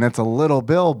about? And it's a Little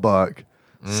Bill book.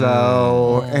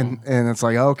 So and it's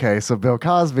like, okay, so Bill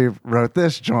Cosby wrote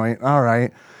this joint. All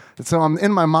right. So I'm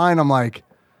in my mind, I'm like,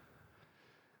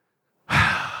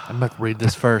 I'm going to read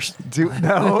this first.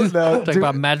 no. Talk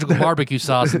about magical barbecue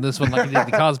sauce in this one, like you did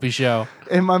the Cosby Show.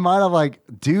 In my mind, I'm like,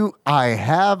 do I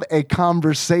have a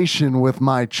conversation with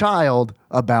my child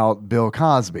about Bill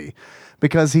Cosby?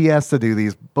 Because he has to do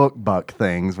these book buck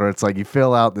things where it's like you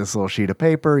fill out this little sheet of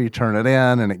paper, you turn it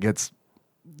in, and it gets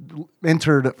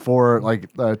entered for like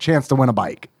a chance to win a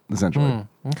bike, essentially.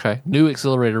 Okay. New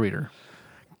accelerator reader.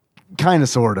 Kind of,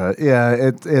 sort of. Yeah,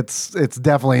 it's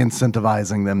definitely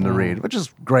incentivizing them to read, which is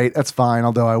great. That's fine.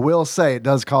 Although I will say it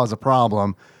does cause a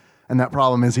problem. And that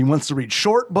problem is he wants to read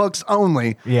short books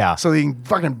only. Yeah. So he can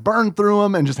fucking burn through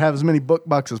them and just have as many book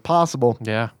bucks as possible.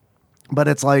 Yeah. But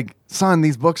it's like, son,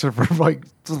 these books are for like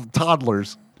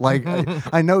toddlers. Like,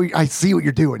 I know, I see what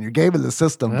you're doing. You're gaming the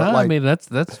system. But I like, mean, that's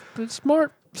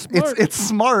smart. Smart. it's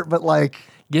smart, but like,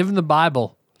 Give him the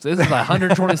Bible. So this is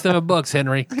 127 books,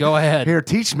 Henry. Go ahead. here,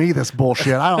 teach me this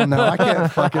bullshit. I don't know. I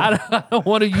can't fucking. I don't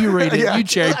want to you read it. Yeah, You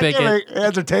cherry pick I can't it. make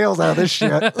heads or tails out of this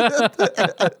shit.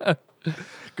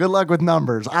 Good luck with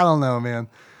numbers. I don't know, man.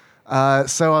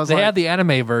 So I was They like, have the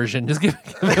anime version. Just give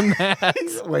them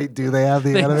that. wait, do they have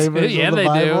the anime version Yeah, of the they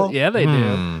Bible? do. Yeah, they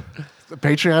do. The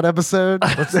Patreon episode?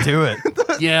 Let's do it.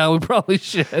 Yeah, we probably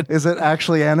should. Is it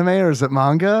actually anime or is it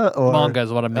manga? Or? Manga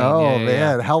is what I mean. Oh, Yeah, yeah,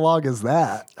 man. yeah. How long is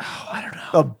that? Oh, I don't know.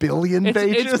 A billion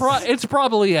pages? It's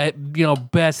probably a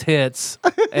best hits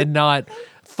and not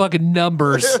fucking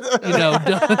numbers. Done.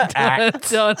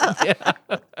 Yeah.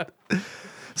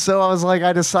 So I was like,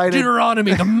 I decided.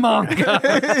 Deuteronomy, the manga.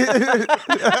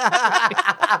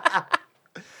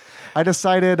 I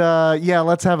decided,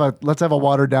 let's have a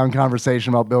watered down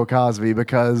conversation about Bill Cosby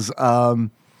because I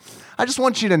just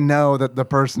want you to know that the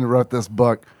person who wrote this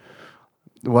book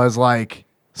was like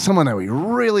someone that we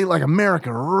really like.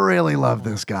 America really loved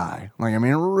this guy. Like, I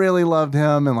mean, really loved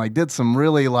him and like did some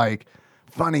really like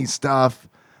funny stuff.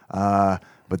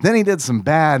 But then he did some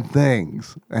bad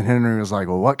things. And Henry was like,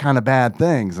 well, what kind of bad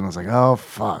things? And I was like, oh,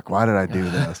 fuck, why did I do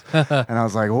this? And I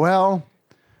was like, well,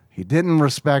 he didn't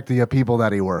respect the people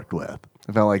that he worked with.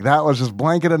 I felt like that was just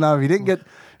blanket enough. I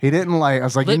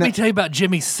was like, Let me tell you about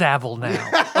Jimmy Savile now.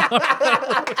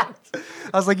 I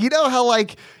was like, you know how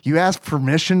like you ask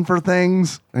permission for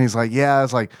things? And he's like, yeah. I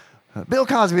was like, Bill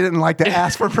Cosby didn't like to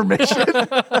ask for permission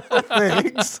for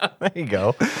things. There you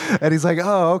go. And he's like,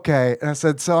 oh, okay. And I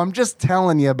said, so I'm just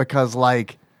telling you because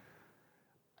like,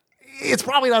 it's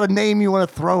probably not a name you want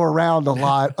to throw around a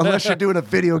lot unless you're doing a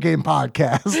video game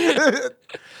podcast.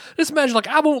 Just imagine, like,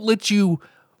 I won't let you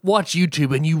watch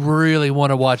YouTube and you really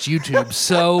want to watch YouTube.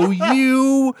 So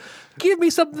you give me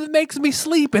something that makes me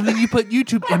sleep and then you put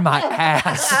YouTube in my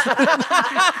ass.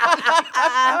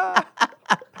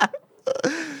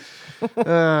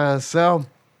 So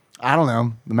I don't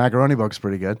know. The macaroni book's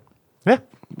pretty good. Yeah.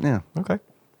 Yeah. Okay.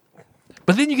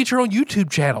 But then you get your own YouTube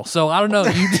channel. So I don't know.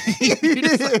 You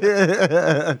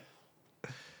just,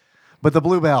 But the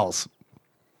bluebells,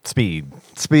 Speed.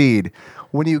 speed.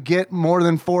 When you get more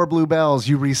than 4 bluebells,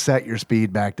 you reset your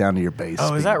speed back down to your base. Oh,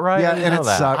 speed. is that right? Yeah, I didn't and know it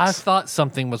that. sucks. I thought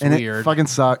something was and weird. it fucking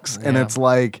sucks. And Yeah. it's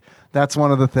like, that's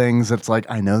one of the things that's like,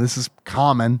 I know this is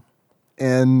common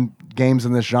in games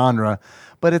in this genre,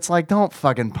 but it's like, don't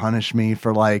fucking punish me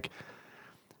for like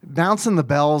bouncing the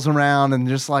bells around and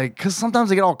just like, because sometimes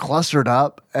they get all clustered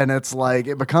up and it's like,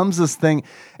 it becomes this thing.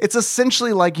 It's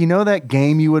essentially like, that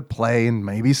game you would play and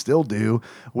maybe still do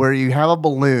where you have a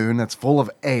balloon that's full of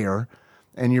air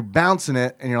and you're bouncing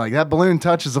it and you're like, that balloon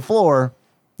touches the floor,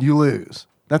 you lose.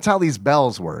 That's how these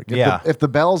bells work. If the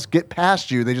bells get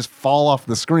past you, they just fall off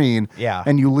the screen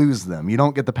and you lose them. You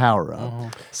don't get the power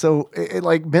up. So it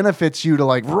like benefits you to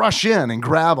like rush in and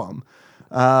grab them.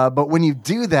 But when you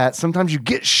do that, sometimes you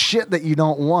get shit that you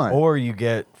don't want. Or you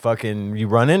get you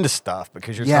run into stuff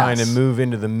because you're trying to move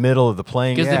into the middle of the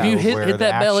playing Because if you hit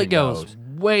that bell, it goes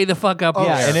way the fuck up.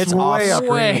 Yeah, there. and it's off way up.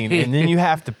 screen. And then you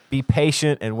have to be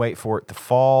patient and wait for it to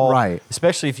fall. Right.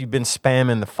 Especially if you've been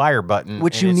spamming the fire button.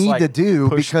 Which and you it's need like to do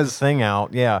push because the thing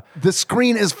out. Yeah. the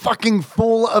screen is fucking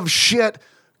full of shit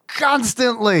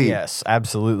constantly. Yes,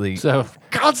 absolutely. So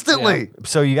Constantly.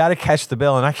 So you got to catch the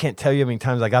bell, and I can't tell you how many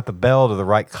times I got the bell to the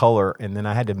right color, and then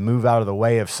I had to move out of the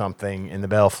way of something, and the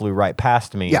bell flew right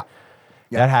past me. Yeah.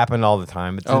 That happened all the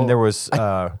time. But then there was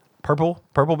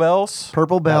purple bells.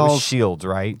 Purple That was bells. shields,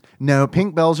 right? No,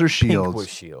 pink bells are Pink shields. was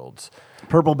shields.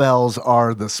 Purple bells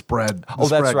are the spread. Oh,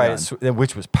 that's spread right. gun.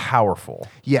 Which was powerful.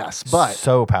 Yes, but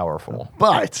So powerful.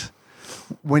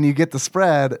 when you get the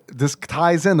spread, this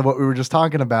ties into what we were just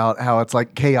talking about, how it's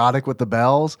like chaotic with the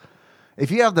bells. If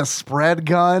you have the spread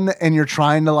gun and you're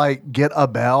trying to like get a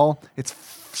bell, it's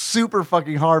super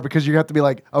fucking hard because you have to be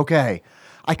like, okay,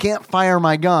 I can't fire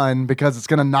my gun because it's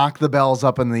going to knock the bells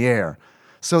up in the air.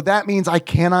 So that means I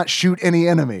cannot shoot any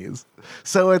enemies.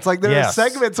 So it's like there are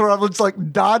segments where I'm just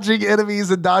like dodging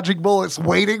enemies and dodging bullets,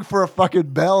 waiting for a fucking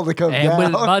bell to come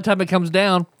down. by the time it comes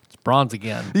down, it's bronze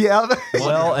again. Yeah.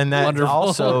 Well, and that Wonderful.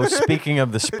 also, speaking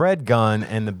of the spread gun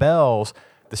and the bells,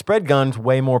 the spread gun's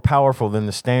way more powerful than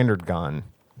the standard gun.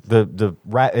 But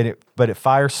it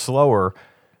fires slower.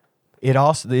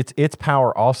 Its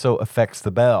power also affects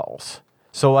the bells.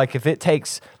 So like if it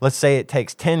takes, let's say it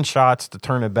takes 10 shots to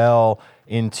turn a bell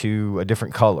into a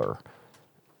different color,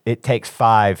 it takes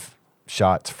 5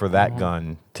 shots for that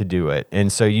gun to do it.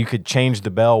 And so you could change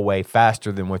the bell way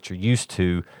faster than what you're used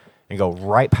to and go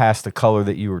right past the color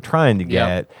that you were trying to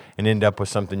get and end up with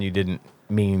something you didn't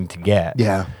mean to get.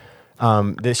 Yeah.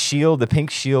 The pink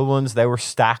shield ones, they were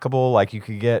stackable. Like you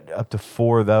could get up to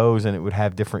 4 of those and it would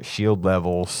have different shield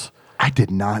levels. I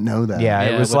did not know that. Yeah,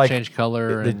 it was would like change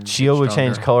color. the and shield would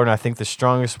stronger. change color, and I think the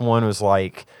strongest one was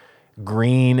like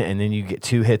green, and then you get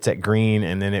 2 hits at green,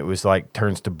 and then it was like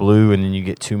turns to blue, and then you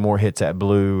get 2 more hits at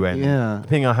blue, and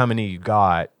depending on how many you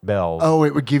got bells. Oh,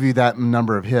 it would give you that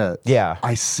number of hits. Yeah.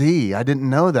 I see. I didn't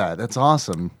know that. That's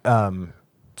awesome.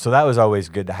 So that was always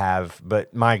good to have.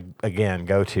 But my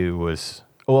go-to was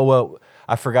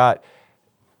I forgot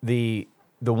the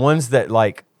ones that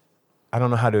like. I don't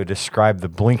know how to describe the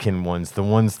blinking ones, the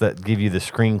ones that give you the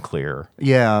screen clear.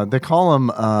 Yeah, they call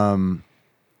them.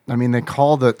 They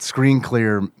call the screen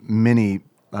clear mini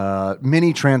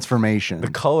transformation. The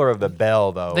color of the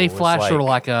bell, though, They was flash sort of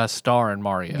like a star in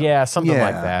Mario. yeah, something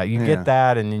like Yeah, that. You yeah. get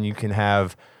that, and then you can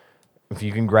have. If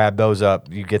you can grab those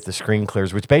up, you get the screen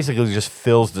clears, which basically just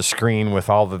fills the screen with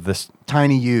all of this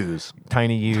Tiny U's,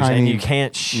 tiny U's, Tiny- and you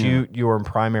can't shoot your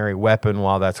primary weapon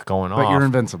while that's going but off. you're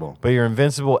invincible. But you're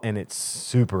invincible, and it's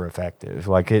super effective.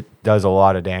 Like it does a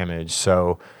lot of damage.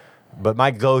 So, but my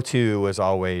go-to was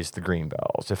always the green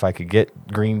bells. If I could get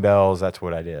green bells, that's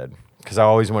what I did because I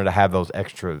always wanted to have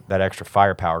that extra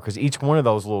firepower. Because each one of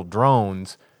those little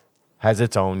drones has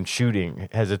its own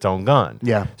gun.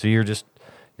 Yeah. So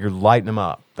you're lighting them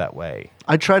up that way.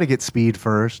 I try to get speed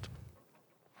first.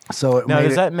 So it Now, made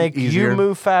does it that make easier. you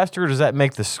move faster, or does that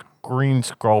make the screen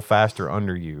scroll faster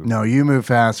under you? No, you move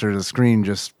faster. The screen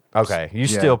just. Okay, you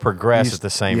Yeah. still progress You at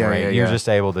the same yeah, rate. yeah, You're yeah. just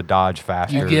able to dodge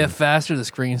faster. You get faster, the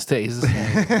screen stays the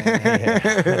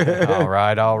same. all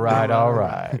right.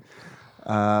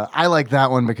 I like that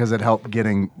one because it helped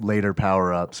getting later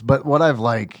power ups. But what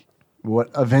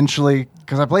eventually,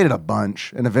 because I played it a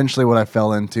bunch, and eventually what I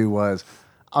fell into was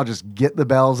I'll just get the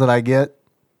bells that I get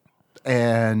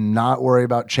and not worry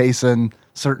about chasing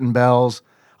certain bells.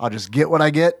 I'll just get what I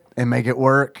get and make it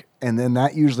work. And then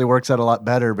that usually works out a lot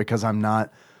better because I'm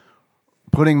not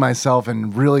putting myself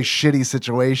in really shitty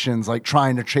situations like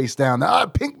trying to chase down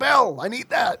pink bell. I need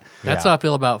that. That's Yeah. how I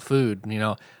feel about food. I'm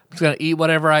just going to eat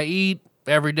whatever I eat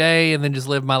every day and then just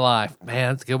live my life.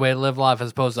 Man, it's a good way to live life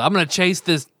as opposed to I'm going to chase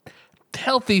this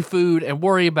healthy food and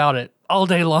worry about it all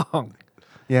day long.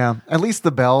 Yeah, at least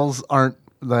the bells aren't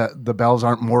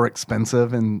more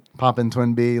expensive in Poppin'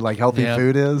 Twin B like healthy Yeah.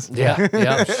 food is. Yeah.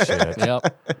 Yep. Shit.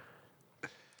 Yep.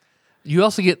 You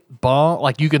also get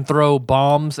like you can throw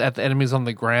bombs at the enemies on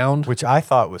the ground. Which I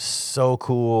thought was so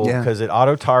cool Yeah. because it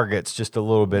auto targets just a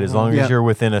little bit. As long Yeah. as you're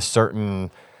within a certain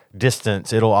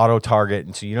distance, it'll auto target,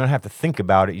 and so you don't have to think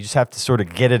about it. You just have to sort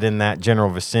of get it in that general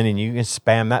vicinity. And you can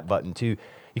spam that button too.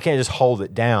 You can't just hold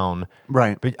it down.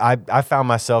 Right. But I found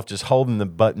myself just holding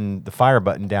the fire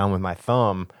button down with my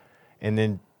thumb, and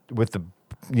then with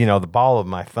the ball of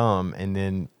my thumb, and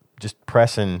then just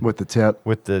pressing With the tip.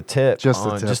 with the tip, Just the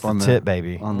on, tip just on the the- tip,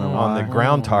 baby, on the on the Y.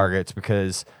 ground targets,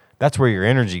 because that's where your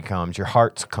energy comes, your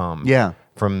hearts come, Yeah.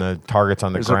 from the targets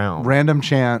on the There's ground. a random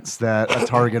chance that a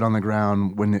target on the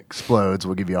ground, when it explodes,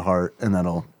 will give you a heart, and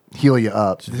that'll heal you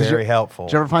up. It's very helpful.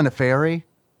 Did you ever find a fairy?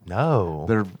 No,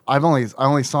 I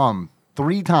only saw them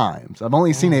 3 times. I've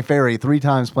only seen a fairy 3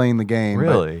 times playing the game. but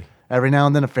Really? every now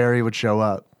and then a fairy would show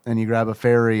up, and you grab a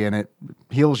fairy, and it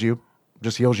heals you.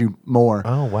 Just heals you more.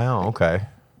 oh wow, okay.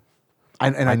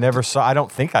 I never saw. I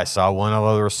don't think I saw one,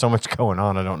 although there was so much going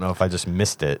on. I don't know if I just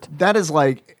missed it. That is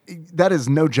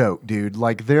no joke, dude.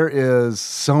 Like, there is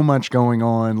so much going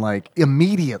on, like,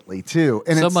 immediately too,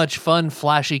 and So it's, much fun,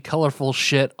 flashy, colorful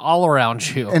shit all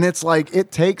around you. and it's like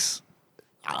it takes.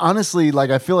 Honestly, like,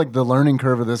 I feel like the learning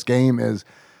curve of this game is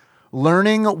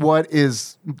learning what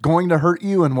is going to hurt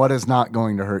you and what is not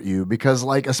going to hurt you, because,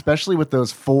 like, especially with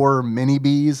those 4 mini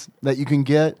bees that you can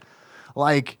get,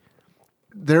 like,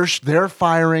 they're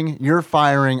firing, you're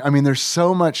firing. I mean, there's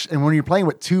so much, and when you're playing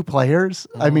with 2 players,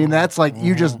 I mean, that's like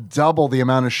you just double the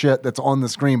amount of shit that's on the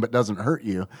screen but doesn't hurt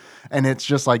you. And it's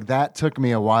just like that took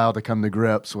me a while to come to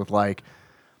grips with, like,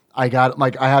 I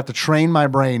have to train my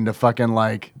brain to fucking,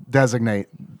 like, designate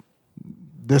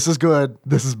this is good,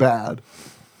 this is bad.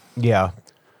 Yeah,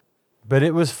 but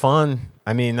it was fun.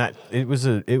 I mean, it was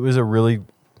a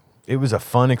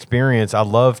fun experience. I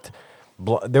loved.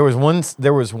 There was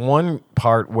one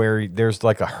part where there's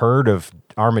like a herd of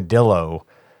armadillo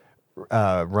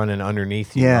running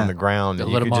underneath you Yeah. on the ground, The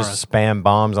and you could Litamara. just spam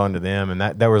bombs onto them, and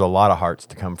there was a lot of hearts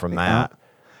to come from that.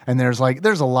 And there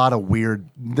are a lot of weird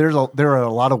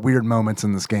moments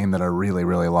in this game that I really,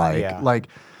 really like. Yeah. Like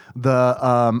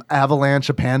the avalanche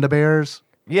of panda bears.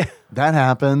 Yeah, That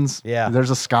happens. Yeah.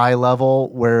 There's a sky level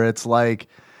where it's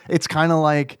kind of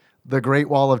like the Great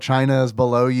Wall of China is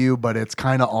below you, but it's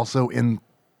kind of also in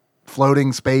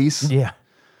floating space. yeah.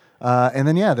 And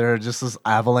then, there are just this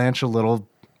avalanche of little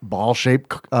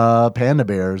ball-shaped panda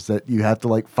bears that you have to,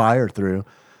 like, fire through.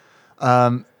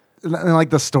 And,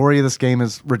 like, the story of this game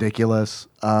is ridiculous.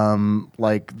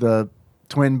 Like, the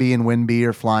twin bee and wind bee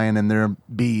are flying in their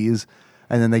bees,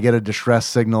 and then they get a distress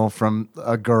signal from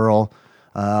a girl,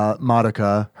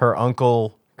 Madoka. Her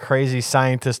uncle, crazy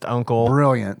scientist uncle,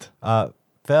 Brilliant.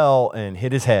 fell and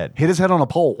hit his head Hit his head on a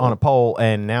pole. on a pole,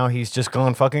 and now he's just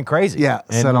gone fucking crazy. Yeah,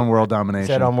 And set on world domination.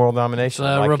 Set on world domination.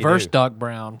 like you Reverse do. Doc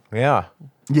Brown. Yeah.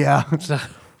 Yeah.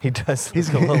 He does. He's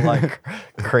a little like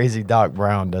crazy Doc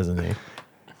Brown, doesn't he?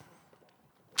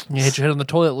 You hit your head on the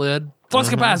toilet lid. Flux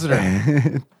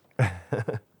capacitor.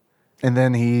 And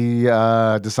then he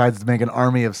decides to make an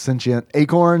army of sentient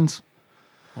acorns.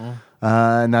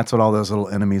 And that's what all those little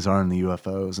enemies are in the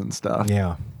UFOs and stuff.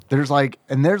 Yeah. This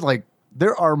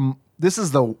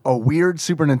is a weird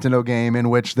Super Nintendo game in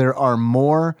which there are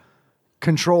more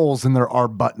controls than there are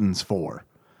buttons for.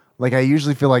 Like, I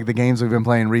usually feel like the games we've been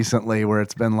playing recently where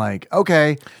it's been like,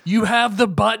 okay, You have the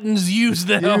buttons. Use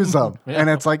them. use them. Yeah. And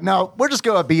it's like, no, we're just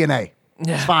go at B and A.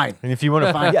 Yeah. It's fine. And if you want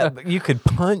to find, but you could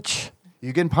punch.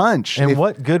 You can punch. And If-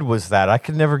 what good was that? I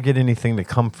could never get anything to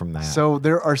come from that. So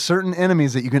there are certain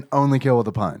enemies that you can only kill with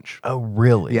a punch. oh,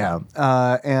 really? Yeah.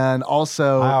 And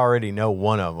also, I already know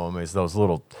one of them is those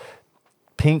little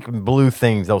pink and blue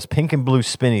things, those pink and blue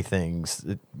spinny things.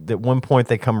 At one point,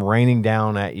 they come raining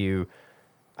down at you.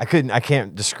 I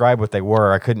can't describe what they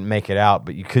were. I couldn't make it out,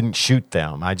 but you couldn't shoot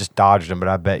them. I just dodged them, but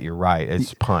I bet you're right.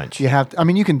 It's punch. you have to, I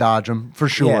mean, you can dodge them for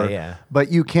sure. Yeah.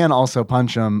 But you can also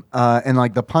punch them. And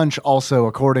like the punch also,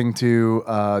 according to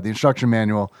the instruction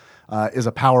manual, is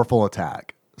a powerful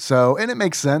attack. So, and it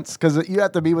makes sense because you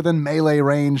have to be within melee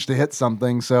range to hit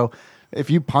something. So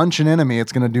if you punch an enemy,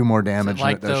 it's going to do more damage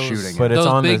Like than it does those, shooting. But it. it's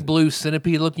those on big the- blue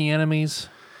centipede-looking enemies.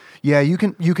 Yeah, you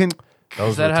can.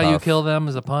 Those Is that were how you tough. kill them?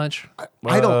 As a punch?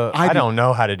 I don't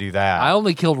know how to do that. I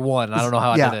only killed one. I don't know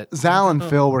how I did it. Zal and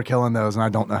Phil were killing those, and I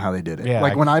don't know how they did it. Yeah,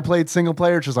 like when I played single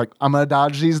player, it's just like, I'm going to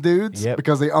dodge these dudes Yep.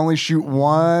 because they only shoot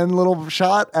one little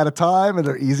shot at a time, and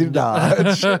they're easy to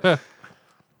dodge.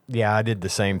 Yeah, I did the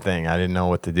same thing. I didn't know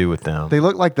what to do with them. They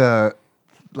look like the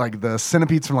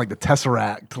centipedes from like the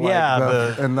Tesseract. Like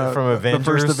Yeah, and from the Avengers.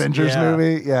 first Avengers Yeah.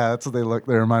 movie. Yeah, that's what they look.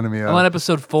 They reminded me of. I'm on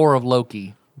episode 4 of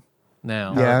Loki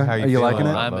now. Yeah, How are you feeling liking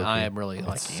it? about I Loki? am really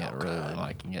liking so it. Really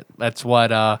liking it. That's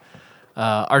what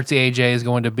Artsy AJ is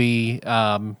going to be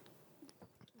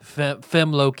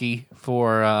Fem Loki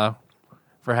for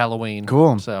Halloween.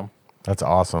 Cool. So That's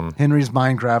awesome. Henry's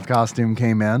Minecraft costume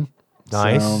came in.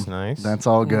 Nice, So nice. That's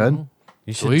all good.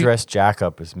 You should Sweet. dress Jack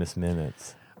up as Miss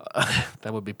Minutes.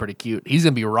 that would be pretty cute. He's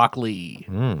gonna be Rock Lee.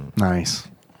 Nice.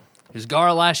 He was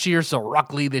Gara last year, so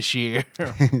Rock Lee this year.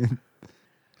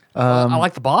 I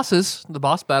like the bosses, the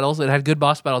boss battles. It had good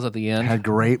boss battles at the end. Had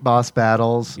great boss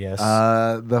battles. Yes.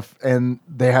 And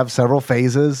they have several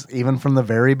phases, even from the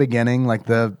very beginning. Like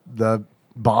the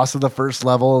boss of the first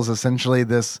level is essentially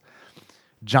this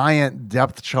giant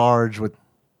depth charge with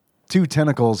 2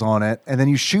 tentacles on it, and then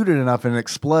you shoot it enough and it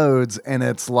explodes, and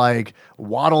it's like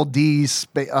Waddle Dee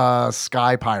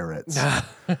Sky Pirates.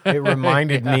 It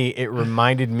reminded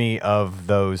me of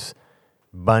those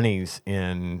bunnies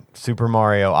in Super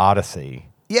Mario Odyssey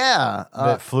Yeah,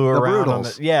 that flew the around.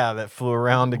 Broodals. That flew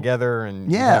around together,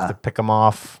 and you Yeah. have to pick them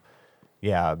off.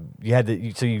 Yeah, you had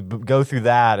to. So you go through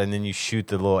that, and then you shoot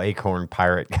the little acorn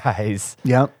pirate guys.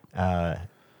 Yep.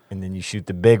 And then you shoot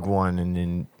the big one, and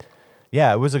then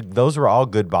those were all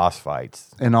good boss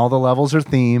fights. And all the levels are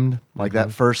themed. Like Mm-hmm.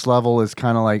 that first level is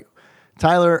kind of like,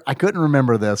 Tyler, I couldn't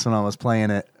remember this when I was playing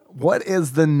it. What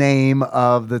is the name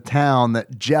of the town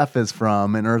that Jeff is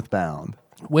from in Earthbound?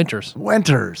 Winters.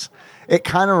 Winters. It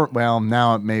kind of, well,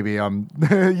 now maybe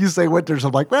you say Winters,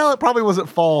 I'm like, well, it probably wasn't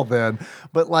fall then.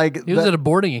 But like He was at a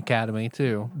boarding academy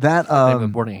too. that They have a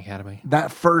boarding academy.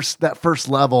 that first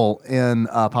level in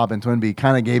Pop and Twinbee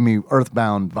kind of gave me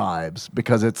Earthbound vibes,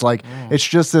 because it's like it's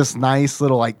just this nice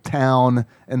little like town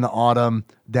in the autumn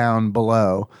down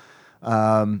below,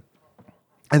 and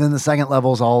then the second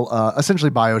level is all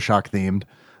essentially BioShock themed.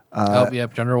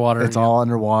 Yep, underwater. It's all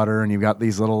underwater, and you've got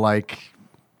these little like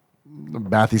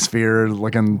bathysphere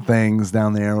looking things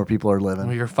down there where people are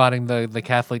living. You're fighting the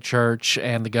Catholic Church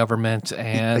and the government,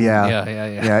 and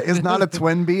Yeah. Is not a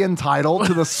Twinbee entitled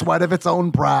to the sweat of its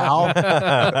own brow?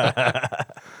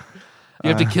 You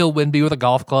have to kill Winby with a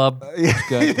golf club. It's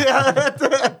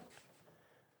good.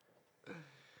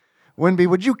 Winby,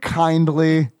 would you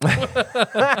kindly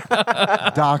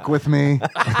dock with me?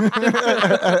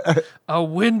 A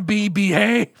Winby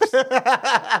behaves.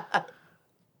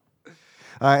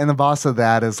 And the boss of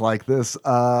that is like this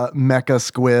mecha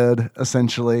squid,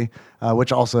 essentially,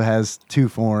 which also has 2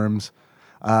 forms,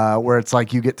 where it's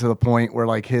like you get to the point where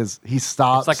like he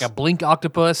stops. It's like a blink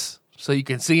octopus, so you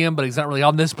can see him, but he's not really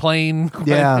on this plane.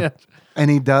 Yeah. And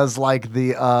he does like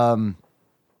the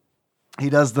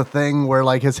thing where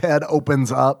like his head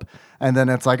opens up, and then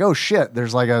it's like, oh shit,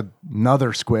 there's like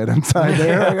another squid inside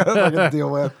there I gotta deal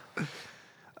with.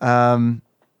 And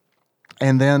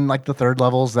then like the third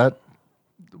level's that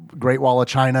Great Wall of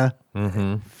China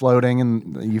floating,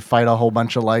 and you fight a whole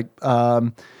bunch of like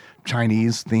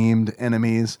Chinese themed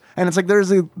enemies, and it's like they're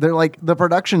like the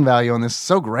production value on this is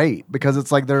so great, because it's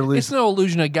like It's no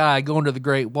illusion of a guy going to the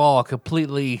Great Wall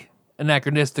completely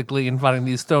anachronistically and fighting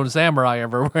these stone samurai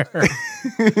everywhere.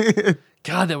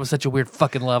 God, that was such a weird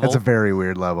fucking level. It's a very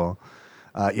weird level.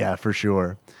 Yeah, for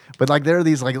sure. But like there are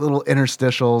these like little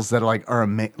interstitials that are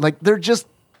amazing. Like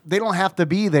they don't have to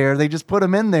be there. They just put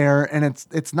them in there, and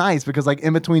it's nice, because like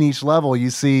in between each level you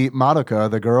see Madoka,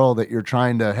 the girl that you're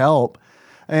trying to help,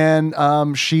 and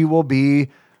she will be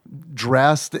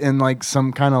dressed in like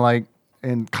some kind of like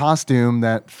in costume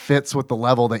that fits with the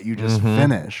level that you just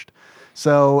finished.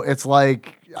 So it's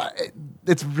like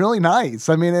it's really nice.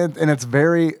 I mean,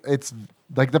 it's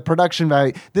like the production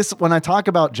value. When I talk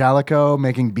about Jalico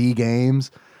making B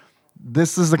games,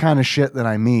 this is the kind of shit that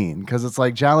I mean, because it's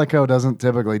like Jalico doesn't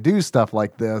typically do stuff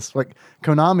like this. Like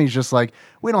Konami's just like,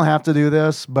 we don't have to do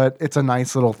this, but it's a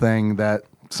nice little thing that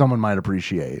someone might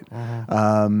appreciate.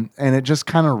 And it just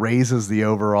kind of raises the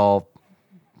overall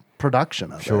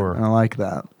production of it. Sure. And I like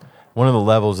that. One of the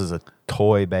levels is a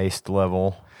toy-based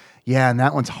level. Yeah, and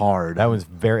that one's hard. That one's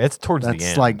it's towards the That's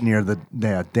end. like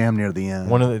damn near the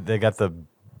end. They got the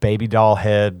baby doll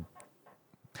head.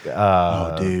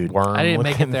 Oh, dude. Worm I didn't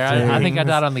make it looking there. I think I things.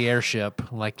 died on the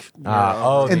airship. Like, In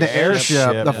the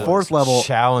airship, the fourth was level,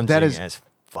 challenging that is as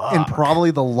fuck. and probably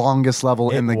the longest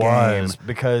level in the game.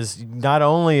 Because not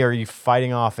only are you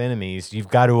fighting off enemies, you've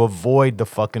got to avoid the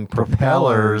fucking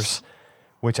propellers,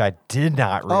 which I did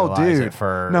not realize dude. at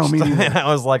first. No, me neither. And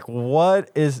I was like, what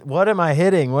am I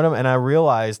hitting? And I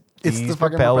realized It's these the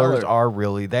fucking propellers propeller. are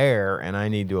really there, and I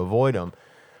need to avoid them.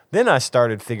 Then I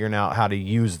started figuring out how to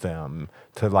use them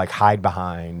to like hide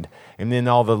behind, and then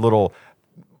all the little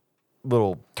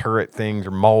turret things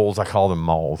or moles, I call them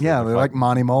moles. Yeah, they're like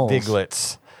Monty Moles.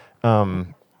 Diglets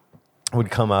would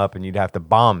come up, and you'd have to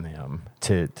bomb them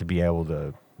to be able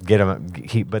to get them.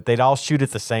 But they'd all shoot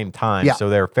at the same time, Yeah. so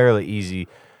they're fairly easy.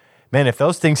 Man, if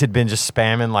those things had been just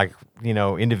spamming like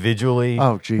individually,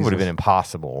 Oh, it Jesus. would have been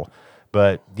impossible.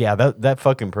 But yeah, that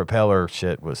fucking propeller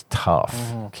shit was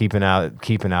tough. Keeping out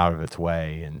of its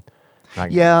way and not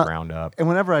getting ground up. And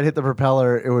whenever I'd hit the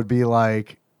propeller, it would be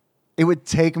like, it would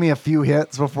take me a few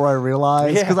hits before I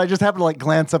realized, because I just happened to like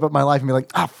glance up at my life and be like,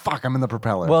 ah, fuck, I'm in the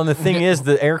propeller. Well, and the thing is,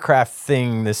 the aircraft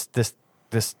thing, this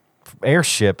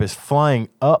airship is flying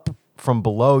up from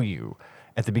below you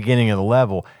at the beginning of the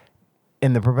level,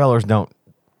 and the propellers don't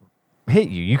hit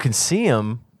you. You can see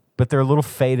them, but they're a little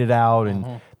faded out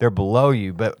and they're below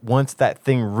you. But once that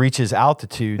thing reaches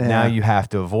altitude, now you have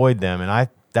to avoid them. And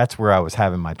that's where I was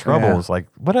having my troubles. Like,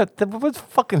 what's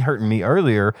fucking hurting me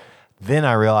earlier? Then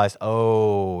I realized,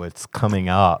 oh, it's coming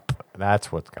up.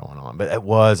 That's what's going on. But it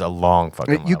was a long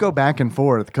fucking You go level. back and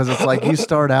forth because it's like you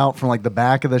start out from like the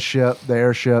back of the ship, the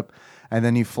airship, and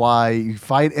then you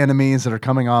fight enemies that are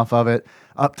coming off of it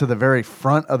up to the very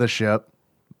front of the ship.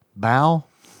 Bow?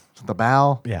 Is it the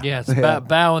bow? Yeah. Yeah, it's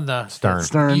bow in the Stern.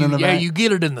 Stern You, in the yeah, back. you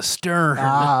get it in the stern.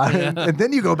 And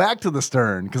then you go back to the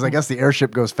stern because I guess the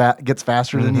airship gets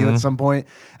faster than you at some point,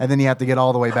 and then you have to get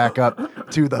all the way back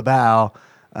up to the bow,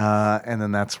 and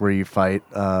then that's where you fight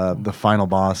the final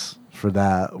boss for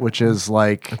that, which is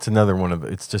like It's another one of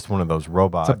it's just one of those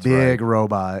robots. it's a big right?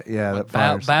 robot. Yeah, that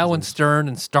bow, fires. bow and stern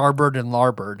and starboard and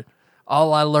larboard.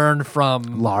 All I learned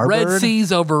from Larboard? Red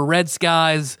Seas over Red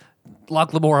Skies,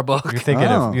 Loch Lamora book. You're thinking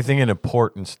Oh. of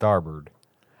port and starboard.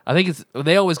 I think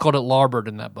they always called it larboard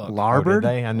in that book. Oh, did Larboard?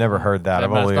 they? I never heard that. That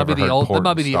I've only might ever be heard the old. port That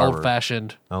might be and the starboard.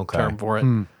 old-fashioned Okay. term for it.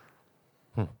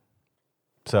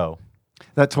 So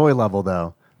That toy level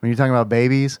though, when you're talking about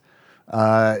babies,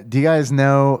 do you guys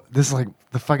know this is like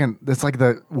it's like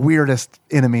the weirdest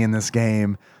enemy in this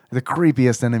game, the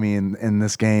creepiest enemy in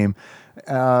this game.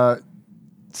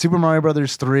 Super Mario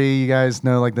Brothers 3, you guys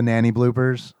know like the nanny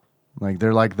bloopers? Like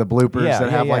they're like the bloopers Yeah, that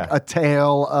yeah, have like yeah. a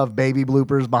tail of baby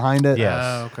bloopers behind it. Yes.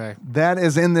 Oh, okay. That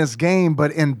is in this game,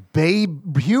 but in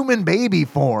human baby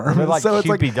form. they're like so it's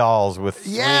Cupid like dolls with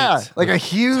like a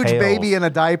huge tails. baby in a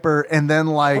diaper, and then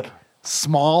like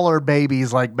smaller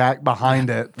babies like back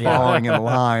behind it following in a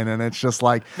line, and it's just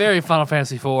like Very Final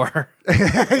Fantasy IV.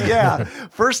 yeah.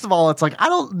 First of all, it's like I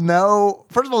don't know.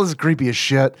 First of all, this is creepy as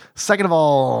shit. Second of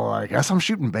all, I guess I'm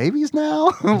shooting babies now.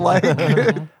 Like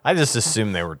I just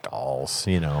assumed they were dolls,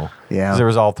 Yeah. 'Cause there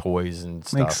was all toys and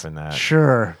stuff makes in that.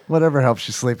 sure whatever helps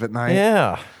you sleep at night.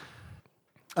 Yeah.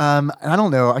 And I don't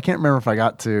know. I can't remember if I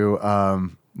got to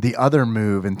the other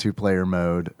move in 2-player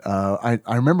mode. I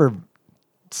remember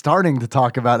starting to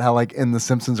talk about how like in the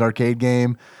Simpsons arcade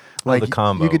game, like the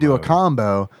combo you could do a mode.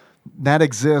 combo that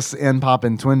exists in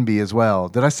Poppin' Twinbee as well.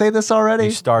 Did I say this already?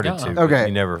 You started Yeah. to. but Okay.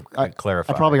 You never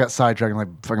clarified. I probably got sidetracked like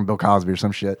fucking Bill Cosby or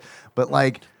some shit. But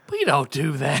like We don't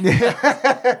do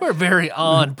that. We're very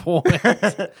on point.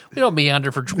 We don't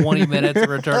meander for 20 minutes and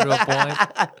return to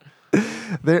a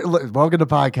point. welcome to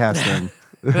podcasting.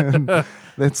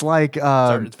 It's like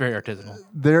It's very artisanal.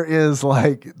 there is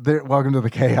like welcome to the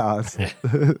chaos.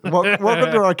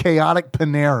 Welcome to our chaotic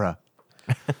Panera.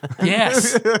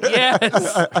 Yes.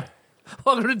 Yes.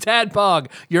 Welcome to Tadpog,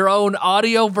 your own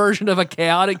audio version of a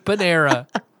chaotic Panera.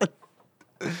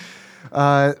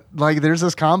 Like there's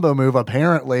this combo move.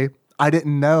 Apparently, I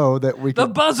didn't know that we The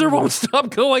could. buzzer won't stop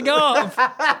going off.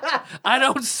 I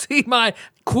don't see my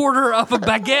quarter of a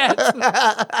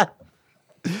baguette.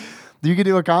 You could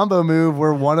do a combo move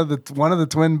where one of the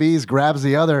twin bees grabs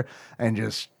the other and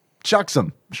just chucks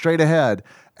them straight ahead,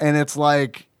 and it's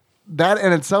like that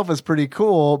in itself is pretty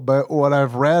cool. But what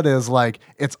I've read is like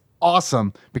it's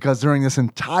awesome because during this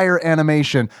entire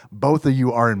animation, both of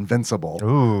you are invincible.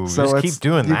 Ooh, just keep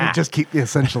doing you that. can just keep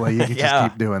essentially you can Yeah.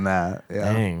 just keep doing that.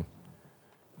 Yeah. Dang.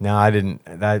 No, I didn't.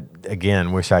 That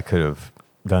again, wish I could have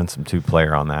done some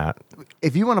 2-player on that.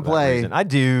 If you want to play, reason. I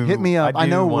do. hit me up. I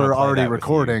do know wanna we're play already that with you.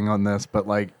 recording on this, but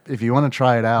like if you want to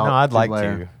try it out, No, I'd like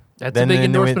 2-player. to. That's a big then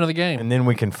endorsement of the game. And then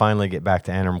we can finally get back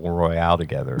to Animal Royale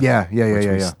together. Yeah, yeah, which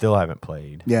we yeah. still haven't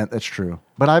played. Yeah, that's true.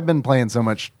 But I've been playing so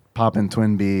much Poppin'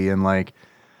 Twinbee, and like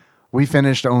we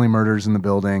finished Only Murders in the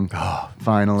Building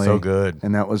finally. So good.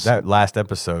 And that was That last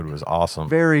episode was awesome.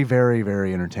 very, very,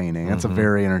 very entertaining. That's a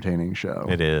very entertaining show.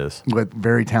 It is. With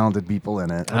very talented people in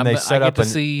it. And they set I up get to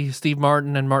an- see Steve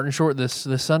Martin and Martin Short this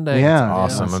Sunday. Yeah.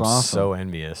 Awesome. that's I'm awesome. so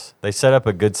envious. They set up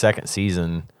a good second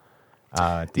season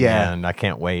at the Yeah. end. I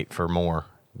can't wait for more.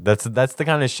 That's the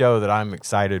kind of show that I'm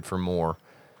excited for more.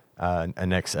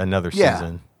 Another Yeah.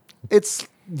 season. It's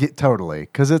totally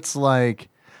because it's like,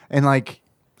 and like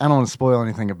I don't want to spoil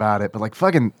anything about it, but like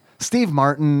fucking Steve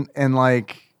Martin and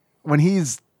like when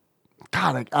he's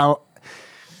God, like,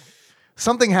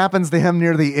 something happens to him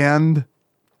near the end.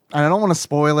 And I don't want to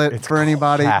spoil it for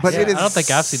anybody, but it is. I don't think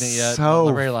I've seen it yet. So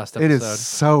The very last episode. it is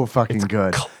so fucking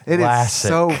good. It is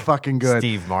so fucking good.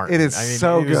 Steve Martin. It is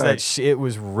so good. It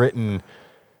was written.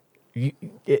 You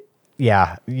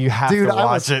have to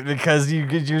watch it because you're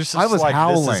just I was like,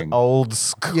 howling. This is old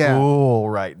school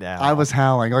right now. I was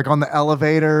howling, like on the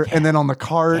elevator and then on the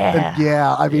cart.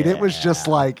 I mean, it was just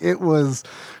like, it was.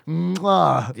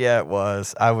 Yeah, it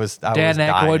was. I was Dan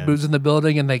Aykroyd dying. moves in the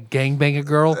building and they gangbang a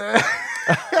girl.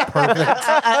 Perfect.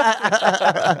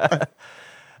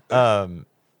 And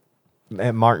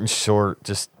Martin Short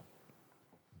just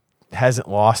hasn't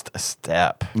lost a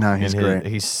step. No, he's great.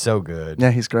 He's so good.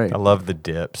 Yeah, he's great. I love the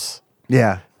dips.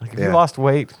 Yeah. Like if you lost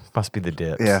weight, must be the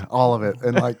dips. Yeah, all of it.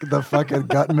 And like the fucking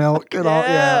gut milk and all.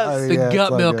 Yeah. I mean, The yeah,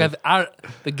 gut it's milk. good.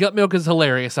 The gut milk is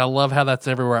hilarious. I love how that's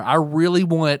everywhere. I really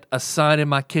want a sign in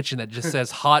my kitchen that just says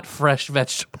hot, fresh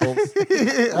vegetables. Like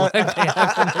they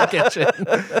have in the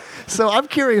kitchen. So I'm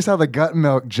curious how the gut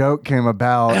milk joke came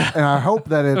about, and I hope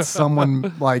that it's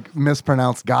someone like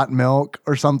mispronounced got milk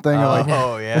or something.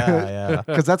 Oh, yeah.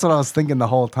 Because that's what I was thinking the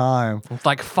whole time. It's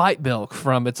like fight milk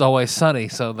from It's Always Sunny.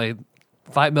 So they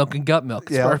fight milk and gut milk.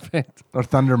 It's perfect. Or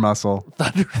Thunder Muscle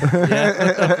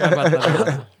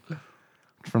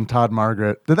from Todd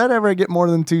Margaret. Did that ever get more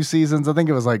than 2 seasons? I think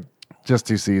it was like just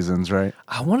 2 seasons, right?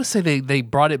 I want to say they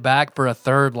brought it back for a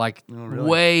third, like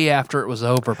way after it was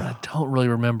over, but I don't really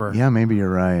remember. Yeah, maybe you're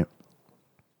right.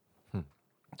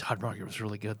 Todd Margaret was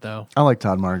really good though. I like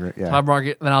Todd Margaret. Yeah. Todd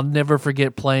Margaret, and I'll never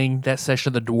forget playing that session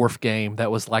of the Dwarf Game. That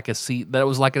was like an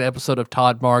episode of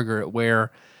Todd Margaret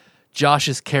where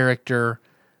Josh's character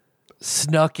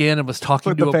snuck in and was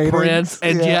talking With to the a paintings? prince,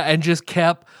 and Yeah. and just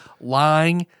kept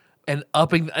lying and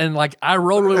upping, and like I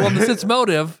wrote really wanted the sense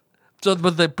motive. So,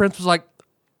 but the prince was like,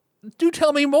 "Do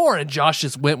tell me more," and Josh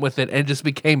just went with it and just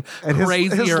became And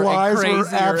crazier his lies and crazier were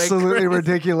absolutely and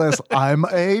ridiculous. I'm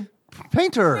a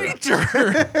painter. crazier.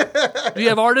 Do you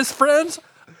have artist friends?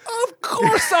 Of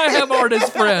course I have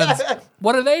artist friends.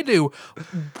 What do they do?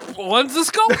 One's a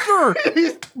sculptor.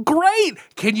 Great.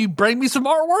 Can you bring me some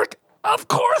artwork? Of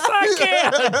course I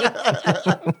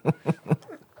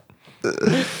can.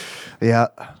 Yeah,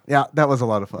 that was a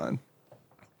lot of fun.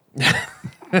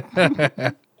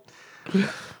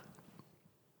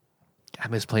 I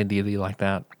miss playing D&D like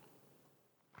that. I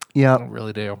Yeah,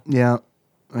 really do. yeah.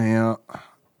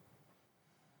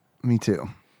 Me too.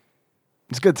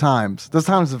 It's good times. Those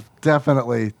times have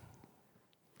definitely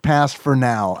passed for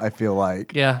now, I feel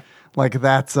like. Yeah. Like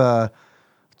that's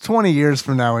 20 years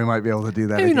from now we might be able to do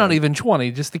that. Maybe again. not even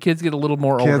 20. Just the kids get a little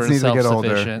more older Kids and need to get older.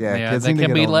 self-sufficient. Yeah, kids they need to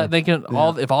can get be. older. They can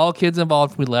all. If all kids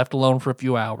involved can be left alone for a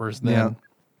few hours, then Yeah.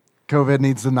 COVID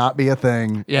needs to not be a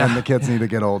thing. Yeah. And the kids need to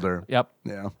get older. Yep.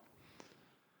 Yeah.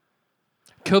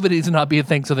 COVID needs to not be a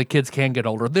thing so the kids can get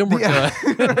older. Then we're good.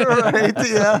 Right.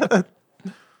 Yeah.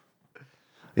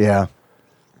 Yeah.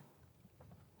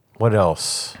 What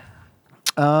else?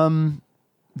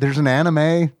 There's an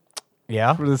anime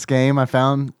Yeah. for this game I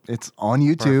found. It's on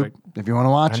YouTube. Perfect. If you want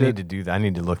to watch I it. need to do that. I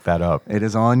need to look that up. It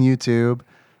is on YouTube.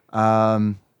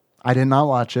 I did not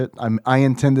watch it. I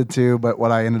intended to, but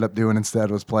what I ended up doing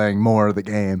instead was playing more of the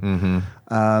game.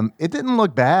 It didn't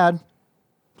look bad.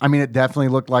 I mean, it definitely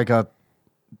looked like a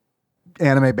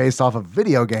anime based off a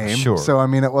video game. Sure. So I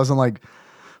mean, it wasn't like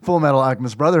Full Metal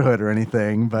Alchemist Brotherhood or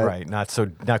anything. But Right. Not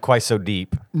quite so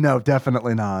deep. no,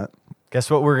 definitely not.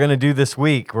 Guess what we're gonna do this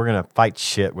week? We're gonna fight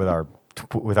shit with our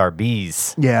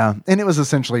bees. Yeah, and it was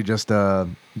essentially just a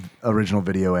original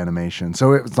video animation.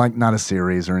 So it was like not a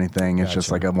series or anything. It's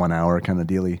just like a 1 hour kind of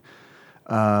dealy.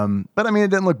 But I mean, it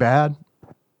didn't look bad.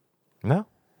 No.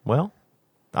 Well,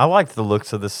 I liked the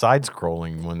looks of the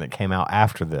side-scrolling one that came out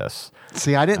after this.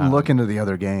 See, I didn't look into the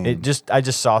other game. I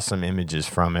just saw some images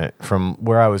from it from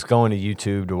where I was going to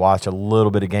YouTube to watch a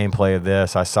little bit of gameplay of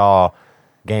this. I saw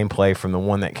gameplay from the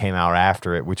one that came out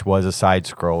after it, which was a side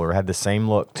scroller, had the same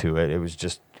look to it. It was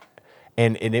just,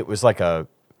 and it was like a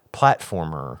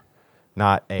platformer,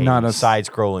 not a side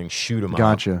scrolling shoot 'em up.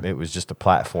 Gotcha. It was just a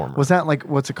platformer. Was that like,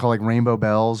 what's it called, like Rainbow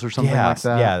Bells or something like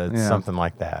that? Yeah, that's something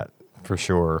like that for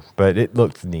sure. But it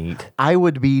looked neat. I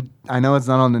know it's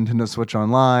not on Nintendo Switch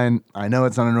Online. I know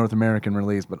it's not a North American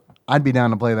release, but I'd be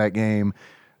down to play that game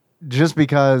just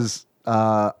because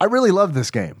I really loved this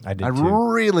game. I did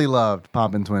too. Really loved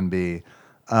Poppin' Twin B.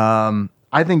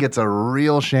 I think it's a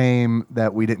real shame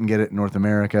that we didn't get it in North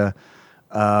America.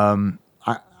 I'm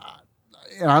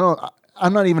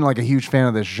not even like a huge fan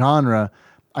of this genre.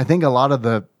 I think a lot of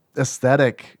the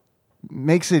aesthetic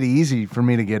makes it easy for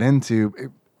me to get into,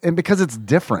 and because it's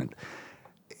different.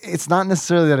 It's not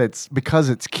necessarily that it's because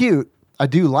it's cute. I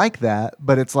do like that,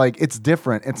 but it's like it's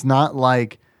different. It's not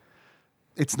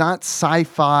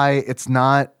sci-fi. It's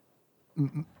not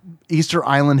Easter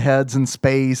Island heads in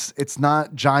space. It's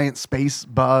not giant space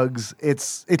bugs.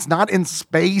 It's not in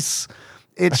space.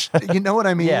 It's you know what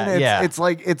I mean? It's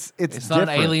like it's not different. an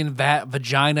alien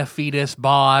vagina fetus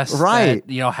boss, right?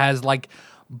 That, has like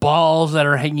balls that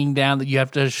are hanging down that you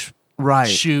have to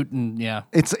shoot and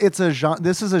It's a genre.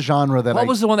 This is a genre that What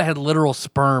was the one that had literal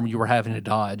sperm you were having to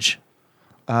dodge?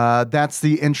 That's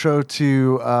the intro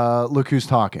to Look Who's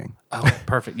Talking. Oh,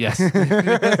 perfect. Yes.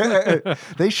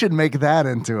 They should make that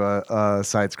into a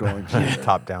side-scrolling shooter.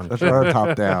 Top down. Or a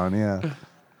top down. Yeah.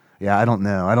 Yeah. I don't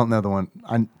know the one.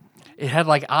 It had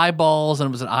like eyeballs, and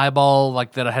it was an eyeball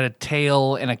like that had a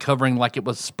tail and a covering like it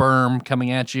was sperm coming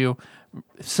at you.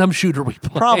 Some shooter we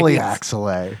played. Probably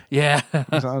Axelay. Yeah.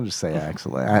 I'll just say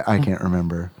Axelay. I can't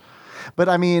remember. But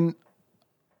I mean,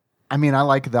 I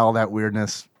like all that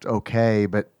weirdness. Okay,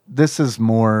 but this is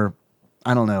more,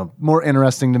 I don't know, more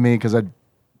interesting to me because I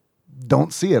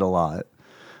don't see it a lot,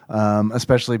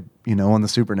 especially on the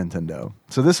Super Nintendo.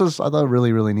 So this was, I thought,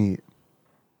 really, really neat.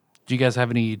 Do you guys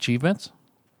have any achievements?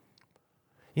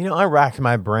 I racked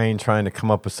my brain trying to come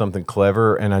up with something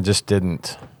clever, and I just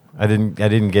didn't. I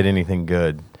didn't get anything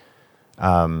good.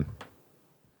 So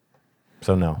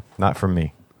no, not from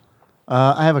me.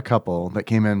 I have a couple that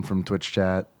came in from Twitch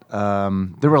chat.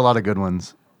 There were a lot of good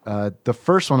ones. The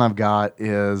first one I've got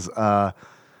is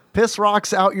Piss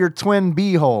Rocks Out Your Twin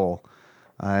B-Hole.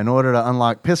 In order to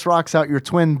unlock Piss Rocks Out Your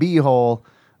Twin B-Hole,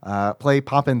 play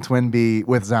Poppin' Twin B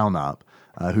with Zalnop,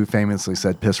 who famously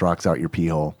said Piss Rocks Out Your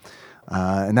Pee-Hole.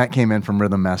 And that came in from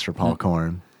Rhythm Master Paul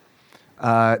Korn.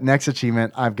 Next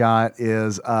achievement I've got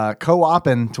is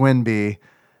Co-Oppin' Twin B.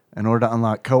 In order to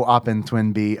unlock Co-Oppin'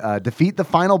 Twin B, defeat the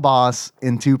final boss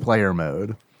in 2-player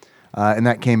mode. And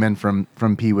that came in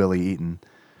from P. Willie Eaton,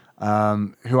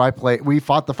 who I play. We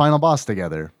fought the final boss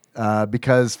together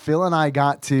because Phil and I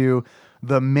got to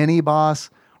the mini boss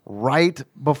right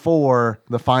before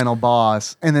the final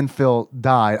boss, and then Phil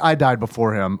died. I died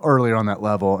before him earlier on that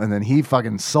level, and then he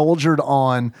fucking soldiered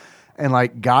on and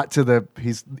like got to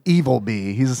he's Evil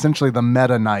B. He's essentially the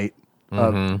Meta Knight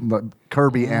of the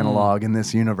Kirby analog in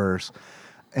this universe,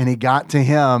 and he got to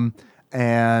him,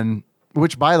 and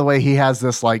which, by the way, he has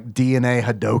this like DNA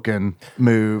Hadoken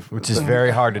move, which is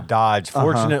very hard to dodge.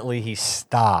 Fortunately, he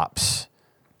stops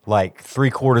like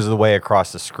 3/4 of the way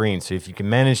across the screen. So if you can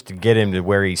manage to get him to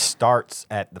where he starts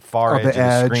at the far edge of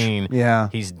the screen,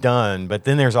 he's done. But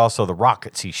then there's also the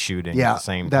rockets he's shooting at the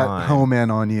same time. That home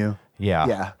in on you.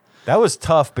 Yeah. That was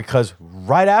tough because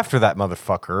right after that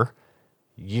motherfucker,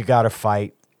 you got to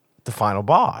fight the final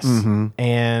boss.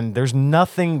 And there's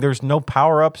no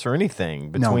power-ups or anything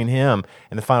between him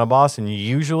and the final boss. And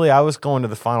usually I was going to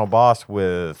the final boss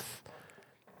with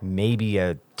maybe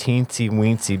a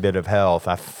teensy-weensy bit of health.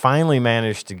 I finally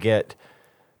managed to get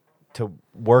to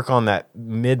work on that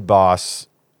mid-boss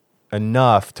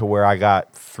enough to where I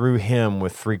got through him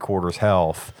with 3/4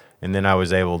 health, and then I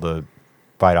was able to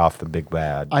fight off the big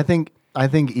bad. I think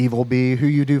Evil B, who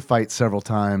you do fight several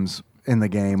times in the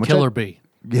game. Killer B.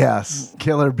 Yes,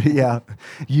 Killer B. Yeah,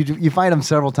 you fight him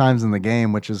several times in the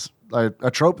game, which is a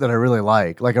trope that I really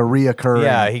like a reoccurring.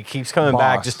 Yeah, he keeps coming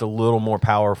back boss. just a little more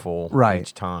powerful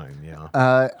each time.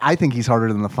 Yeah, I think he's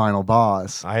harder than the final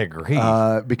boss. I agree.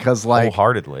 Because like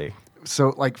wholeheartedly.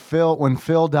 So like when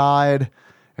Phil died,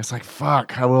 it's like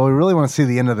fuck. Well, we really want to see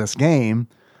the end of this game.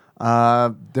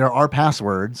 There are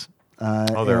passwords.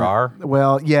 There are?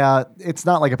 Well, yeah, it's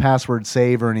not like a password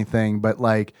save or anything, but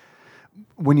like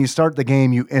when you start the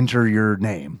game, you enter your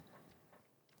name.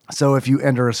 So if you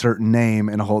enter a certain name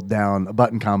and hold down a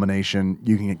button combination,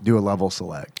 you can do a level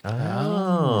select.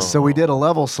 Oh. So we did a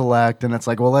level select, and it's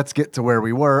like, well, let's get to where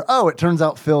we were. Oh, it turns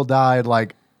out Phil died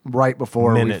like right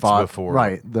before we fought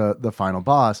the final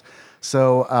boss.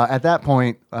 So at that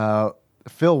point,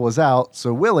 Phil was out,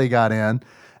 so Willie got in.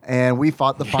 And we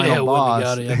fought the final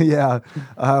boss.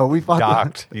 We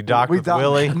fought. You docked with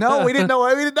Willie? No, we didn't know.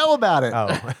 We didn't know about it. Oh,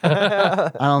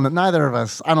 I don't know. Neither of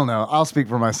us. I don't know. I'll speak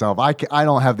for myself. I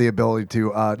don't have the ability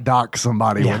to dock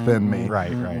somebody within me.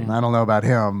 Right. I don't know about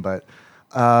him, but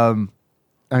I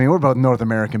mean, we're both North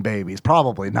American babies.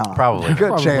 Probably not. Probably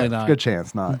Good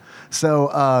chance not.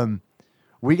 So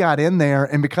we got in there,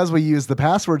 and because we used the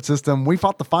password system, we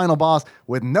fought the final boss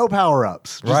with no power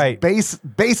ups. Right.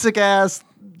 Basic ass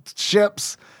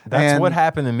ships. That's what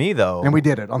happened to me, though. And we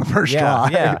did it on the first try.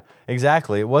 Yeah,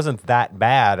 exactly. It wasn't that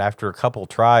bad. After a couple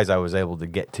tries, I was able to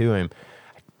get to him.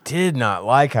 I did not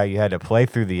like how you had to play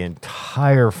through the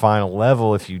entire final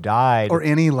level if you died. Or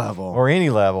any level.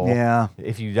 Yeah. Yeah.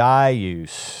 If you die,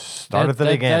 Start at the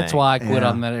beginning. That's why I quit Yeah.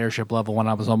 on that airship level when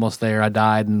I was almost there. I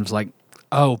died and was like,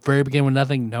 oh, very beginning with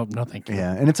nothing? No, thank you.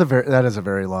 Yeah, and that is a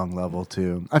very long level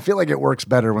too. I feel like it works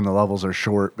better when the levels are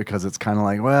short because it's kind of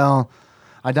like, well,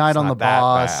 I died on the not that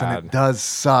boss, and bad. it does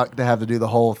suck to have to do the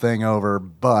whole thing over,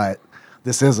 but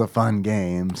this is a fun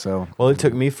game. So Well, it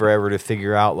took me forever to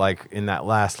figure out, like, in that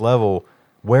last level,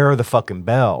 where are the fucking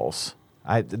bells?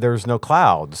 There's no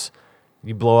clouds.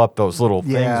 You blow up those little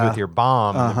things Yeah. with your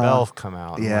bomb, and the bells come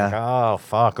out. I'm Yeah. like, oh,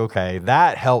 fuck, okay.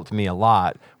 That helped me a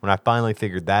lot when I finally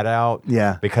figured that out.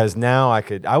 Yeah. Because now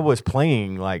I was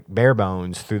playing, like, bare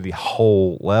bones through the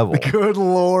whole level. good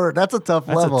lord, that's a tough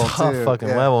That's level. a tough too. fucking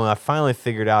Yeah. level, and I finally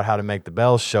figured out how to make the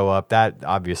bells show up. That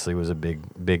obviously was a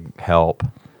big help,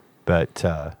 but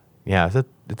yeah,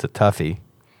 it's a toughie.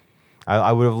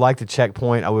 I would have liked a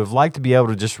checkpoint. I would have liked to be able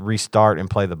to just restart and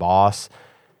play the boss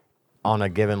on a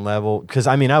given level, because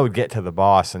I mean I would get to the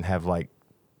boss and have like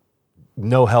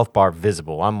no health bar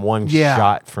visible. I'm one Yeah.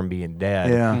 shot from being dead.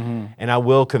 Yeah. And I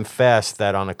will confess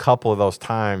that on a couple of those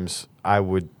times I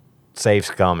would save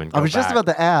scum and go I was just back.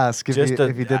 about to ask if, you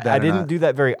did that. I or didn't not. do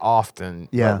that very often.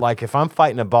 Yeah. But like if I'm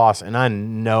fighting a boss and I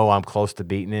know I'm close to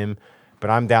beating him,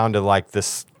 but I'm down to like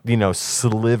this,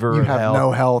 sliver You of have health,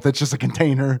 no health. It's just a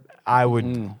container. I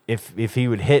would if he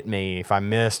would hit me, if I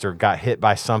missed or got hit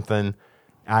by something,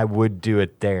 I would do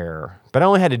it there. But I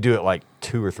only had to do it like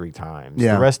 2 or 3 times.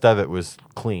 Yeah. The rest of it was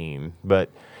clean. But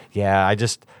yeah, I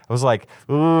was like,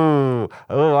 I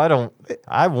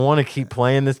want to keep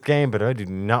playing this game, but I do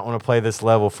not want to play this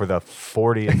level for the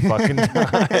 40th fucking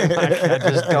time. I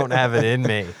just don't have it in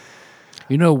me.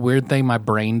 You know a weird thing my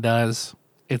brain does?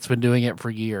 It's been doing it for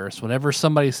years. Whenever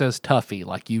somebody says Tuffy,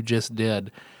 like you just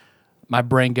did, my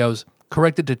brain goes,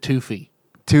 correct it to Toofy.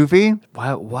 Toofy?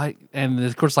 Why? And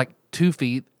of course, like 2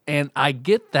 feet. And I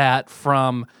get that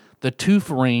from the Tooth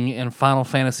Ring in Final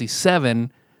Fantasy VII,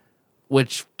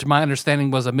 which, to my understanding,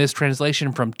 was a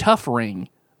mistranslation from Tough Ring.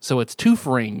 So it's Tooth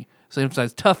Ring. So it's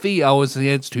Tuffy. I always say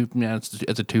it's a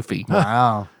Toofy.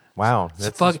 Wow. Wow.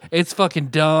 It's fucking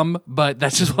dumb, but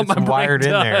that's just what my brain wired does.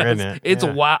 in there, isn't it? It's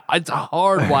Yeah. it's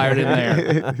hardwired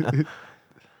in there.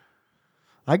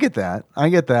 I get that. I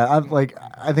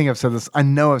think I've said this. I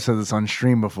know I've said this on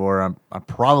stream before. I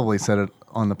probably said it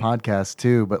on the podcast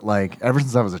too. But like ever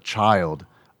since I was a child,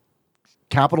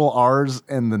 capital R's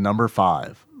and the number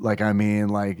 5. Like I mean,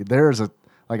 like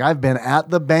I've been at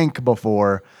the bank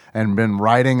before and been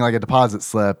writing like a deposit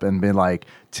slip and been like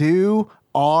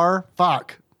 2R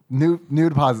fuck new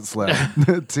deposit slip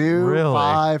 2 Really?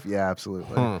 5. Yeah,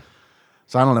 absolutely.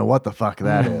 So I don't know what the fuck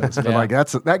that is, but Yeah. like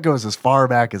that goes as far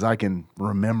back as I can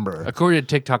remember. According to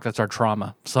TikTok, that's our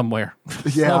trauma somewhere.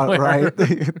 Yeah, Somewhere.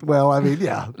 right. Well, I mean,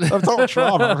 yeah, that's all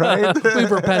trauma, right? We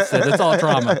repressed it. It's all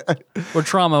trauma. We're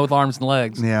trauma with arms and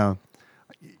legs. Yeah.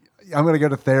 I'm going to go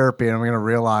to therapy and I'm going to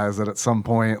realize that at some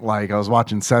point, like I was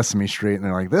watching Sesame Street and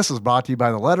they're like, this is brought to you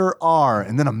by the letter R.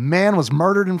 And then a man was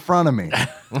murdered in front of me.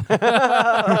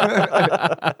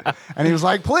 And he was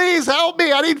like, please help me.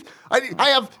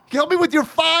 Help me with your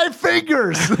 5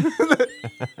 fingers.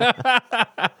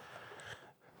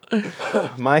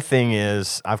 My thing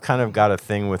is, I've kind of got a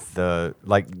thing with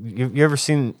you ever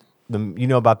seen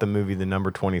about the movie The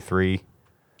Number 23?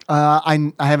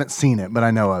 I haven't seen it, but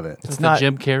I know of it. It's the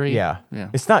Jim Carrey. Yeah. Yeah.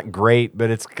 It's not great, but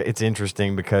it's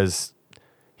interesting because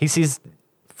he sees,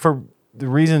 for the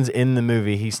reasons in the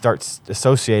movie, he starts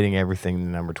associating everything to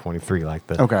number 23, like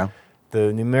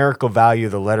the numerical value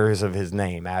of the letters of his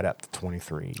name add up to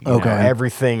 23. You know,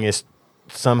 everything is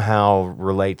somehow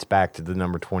relates back to the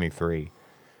number 23.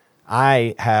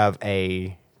 My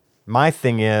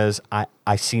thing is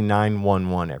I see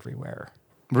 911 everywhere.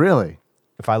 Really?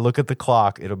 If I look at the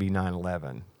clock, it'll be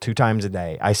 9/11 2 times a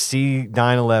day. I see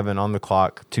 9/11 on the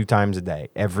clock 2 times a day,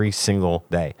 every single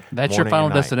day. That's your morning final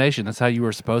and night. destination. That's how you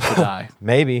were supposed to die.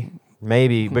 Maybe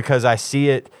because I see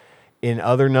it in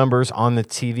other numbers on the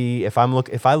TV. If I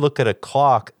look at a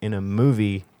clock in a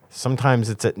movie, sometimes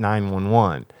it's at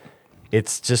 911.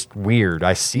 It's just weird.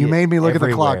 I see. You made me look at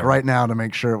the clock everywhere. right now to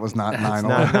make sure it was not 9/11. It's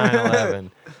not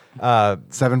 9/11.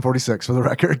 7:46 for the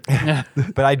record.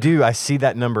 But I see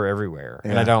that number everywhere,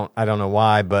 and I don't know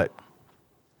why, but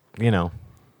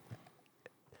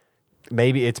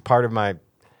maybe it's part of my.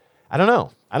 I don't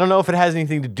know if it has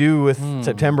anything to do with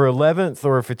September 11th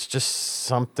or if it's just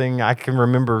something I can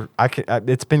remember.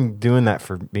 It's been doing that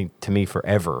to me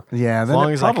forever. Yeah, as then long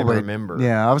it as I can probably- remember.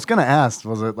 Yeah, I was gonna ask,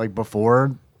 was it like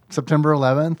before September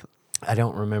 11th? I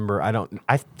don't remember. I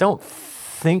don't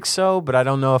think so, but I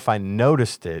don't know if I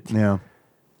noticed it Yeah.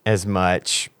 as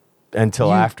much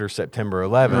until after September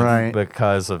 11th Right.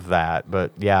 because of that.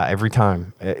 But yeah, every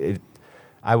time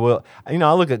I will. I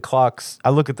look at clocks. I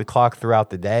look at the clock throughout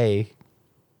the day,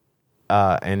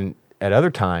 and at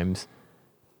other times.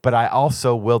 But I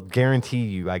also will guarantee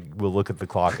you, I will look at the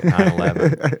clock at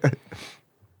 9/11.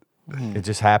 It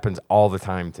just happens all the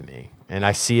time to me, and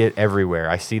I see it everywhere.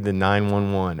 I see the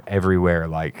 911 everywhere.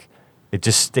 Like, it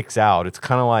just sticks out. It's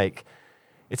something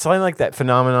like that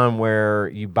phenomenon where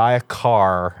you buy a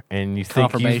car and you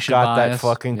think you've got that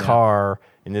fucking car,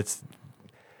 and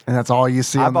that's all you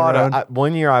see on the road.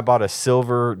 One year I bought a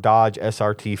silver Dodge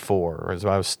SRT4 as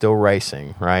I was still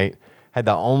racing, right? Had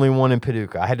the only one in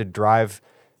Paducah. I had to drive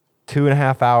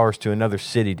 2.5 hours to another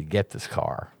city to get this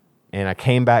car. And I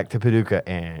came back to Paducah,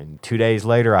 and 2 days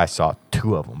later, I saw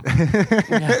 2 of them.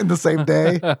 In the same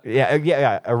day?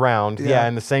 Around. Yeah,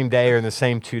 in the same day or in the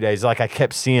same 2 days. Like, I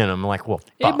kept seeing them. I'm like, well,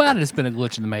 fuck. It might have just been a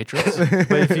glitch in the Matrix.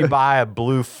 But if you buy a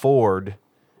blue Ford,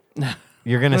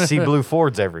 you're going to see blue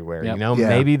Fords everywhere, Yep. you know? Yeah.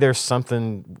 Maybe there's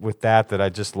something with that I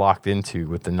just locked into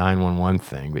with the 911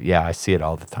 thing. But, yeah, I see it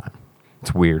all the time.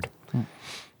 It's weird.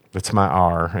 It's my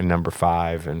R and number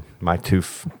 5 and my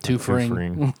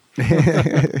two-fring.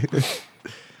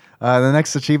 The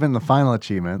next achievement, the final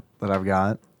achievement that I've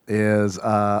got is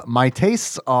my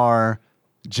tastes are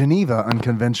Geneva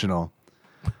unconventional.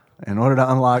 In order to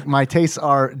unlock my tastes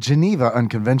are Geneva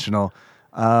unconventional,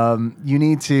 you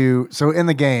need to. So in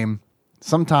the game,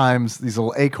 sometimes these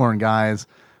little acorn guys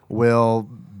will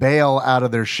bail out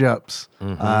of their ships,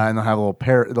 and they'll have a little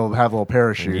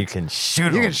parachutes. And you can shoot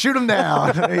them. You can shoot them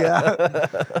down.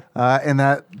 Yeah. And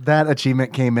that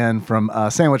achievement came in from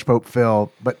Sandwich Pope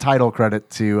Phil, but title credit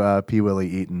to P. Willie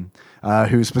Eaton,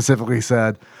 who specifically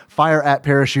said, "Fire at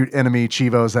parachute enemy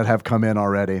Chivos that have come in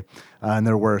already." And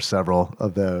there were several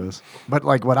of those. But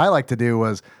like what I like to do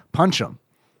was punch them.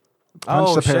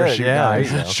 Punch the parachute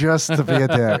guys just to be a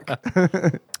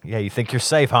dick. Yeah, you think you're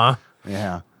safe, huh?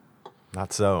 Yeah.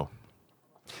 Not so.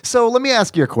 So let me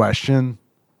ask you a question.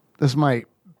 Am I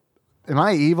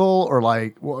evil or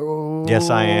like? Yes,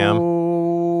 I am.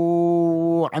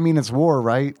 I mean, it's war,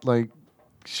 right? Like,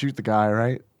 shoot the guy,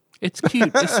 right? It's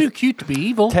cute. It's too cute to be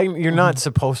evil. You're not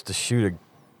supposed to shoot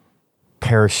a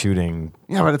parachuting.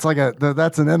 Yeah, but it's like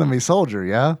that's an enemy soldier,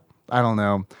 yeah? I don't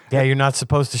know. Yeah, you're not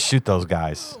supposed to shoot those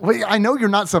guys. Well, I know you're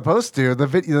not supposed to. The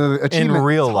achievement In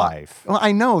real life. Well,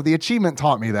 I know the achievement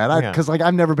taught me that because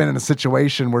I've never been in a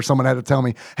situation where someone had to tell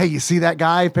me, "Hey, you see that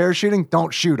guy parachuting?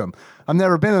 Don't shoot him." I've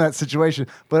never been in that situation,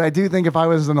 but I do think if I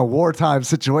was in a wartime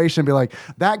situation, be like,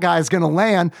 "That guy's gonna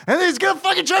land and then he's gonna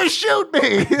fucking try to shoot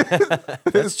me."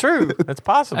 That's true. That's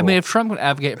possible. I mean, if Trump would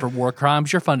advocate for war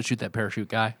crimes, you're fun to shoot that parachute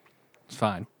guy. It's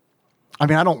fine. I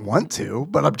mean, I don't want to,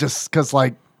 but I'm just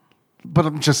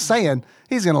saying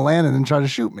he's gonna land and then try to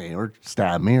shoot me or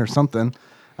stab me or something.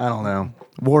 I don't know.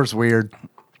 War's weird.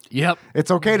 Yep.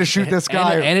 It's okay to shoot this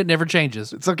guy, and it never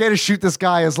changes. It's okay to shoot this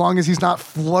guy as long as he's not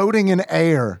floating in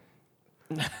air.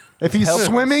 If he's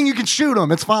swimming, you can shoot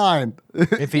him. It's fine.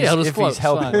 if he's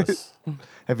helpless,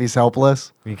 If he's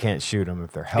helpless, you can't shoot him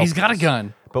if they're helpless. He's got a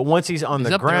gun. But once he's on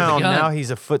the up there with a ground, gun. now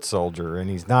he's a foot soldier and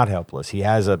he's not helpless. He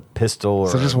has a pistol. Or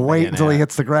so just a wait until he bayonet.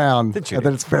 hits the ground, Then shoot and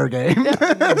then him. it's fair game.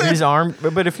 If he's armed.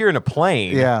 But if you're in a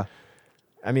plane, Yeah.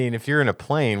 I mean, if you're in a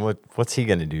plane, what's he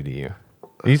going to do to you?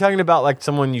 Are you talking about like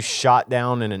someone you shot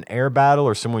down in an air battle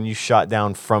or someone you shot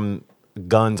down from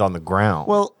guns on the ground?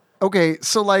 Well, okay,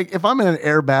 so like if I'm in an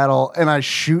air battle and I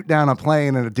shoot down a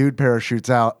plane and a dude parachutes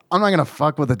out, I'm not gonna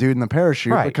fuck with the dude in the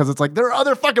parachute Right. because it's like there are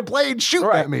other fucking planes shooting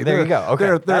Right, at me. there you go. Okay,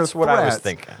 they're that's what I was threats.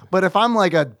 thinking. But if I'm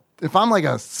like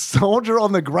a soldier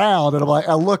on the ground and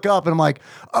I look up and I'm like,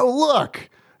 oh look,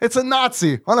 it's a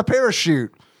Nazi on a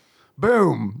parachute.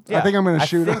 Boom. I think I'm gonna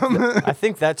shoot him. I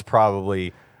think that's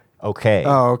probably okay.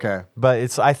 Oh, okay.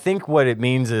 But I think what it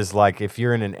means is like if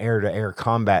you're in an air-to-air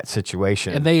combat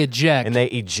situation And they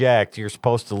eject. you're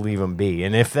supposed to leave them be.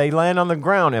 And if they land on the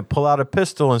ground and pull out a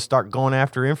pistol and start going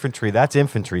after infantry, that's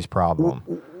infantry's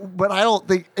problem. But I don't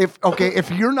think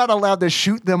if you're not allowed to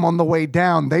shoot them on the way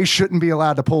down, they shouldn't be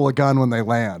allowed to pull a gun when they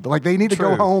land. Like they need to go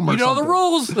True. home or You know something. the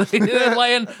rules. They didn't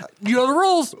land. You know the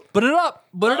rules. Put it up.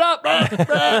 Put it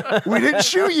up. We didn't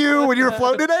shoot you when you were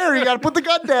floating in air. You got to put the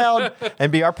gun down.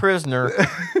 And be our prisoner.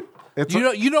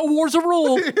 You know war's a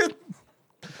rule.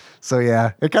 So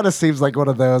yeah, it kind of seems like one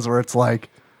of those where it's like,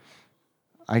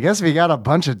 I guess if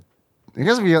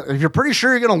you're pretty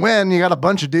sure you're gonna win, you got a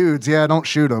bunch of dudes. Yeah, don't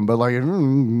shoot them. But like,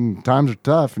 times are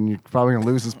tough, and you're probably gonna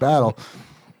lose this battle.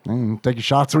 Take your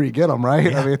shots where you get them,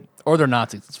 right? I mean, Or they're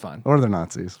Nazis. It's fine. or they're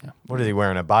Nazis. What is he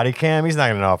wearing? A body cam? He's not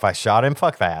going to know if I shot him.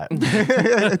 Fuck that.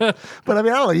 But I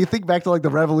mean, I don't know. You think back to like the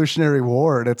Revolutionary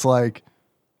War, and it's like,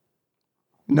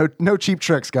 no cheap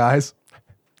tricks, guys.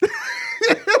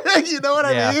 You know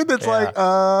what Yeah, I mean? It's yeah. like,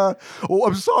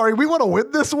 I'm sorry, we want to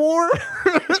win this war?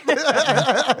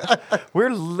 We're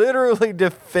literally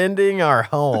defending our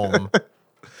home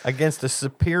against a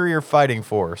superior fighting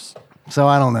force. So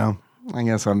I don't know. I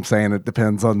guess I'm saying it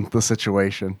depends on the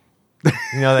situation.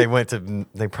 You know,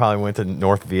 they probably went to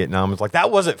North Vietnam. It's like, that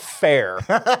wasn't fair.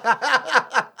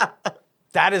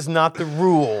 That is not the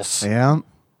rules. Yeah.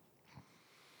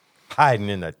 Hiding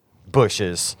in the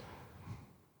bushes.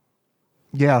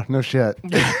 Yeah, no shit.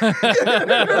 No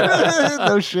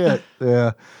shit.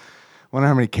 Yeah. Wonder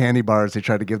how many candy bars they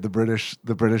tried to give the British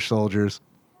soldiers.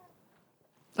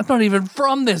 I'm not even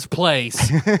from this place.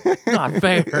 Not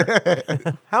fair.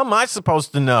 How am I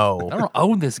supposed to know? I don't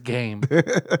own this game.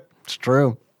 It's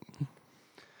true.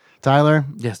 Tyler?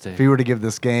 Yes, Dave. If you were to give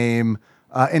this game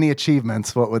any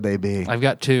achievements, what would they be? I've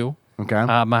got two. Okay.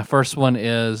 My first one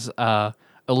is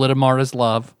Elidamara's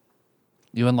Love.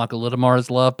 You unlock Elidamara's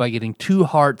Love by getting 2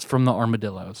 hearts from the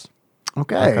armadillos.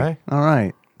 Okay. All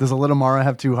right. Does Elidamara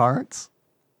have 2 hearts?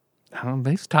 I don't know,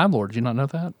 he's Time Lord. Did you not know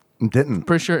that? Didn't.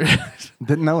 Pretty sure.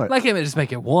 Didn't know it. I can't just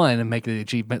make it 1 and make the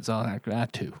achievement, so I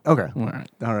have 2. Okay. All right.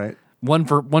 All right. One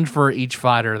for each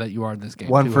fighter that you are in this game.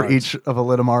 1 2 for hearts. each of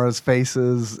Elidamara's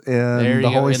faces in There you the go,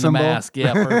 holy in symbol. the mask.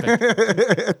 Yeah,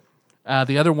 perfect.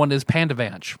 The other one is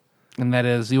Pandavanch, and that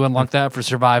is you unlock that for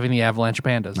surviving the avalanche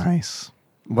pandas. Nice.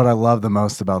 What I love the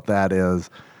most about that is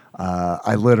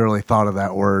I literally thought of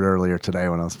that word earlier today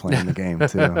when I was playing the game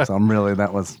too. So I'm really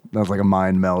that was like a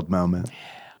mind meld moment. Do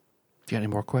you got any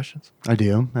more questions? I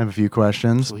do. I have a few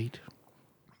questions. Sweet.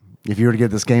 If you were to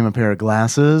give this game a pair of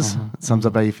glasses, it sums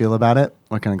up how you feel about it.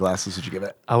 What kind of glasses would you give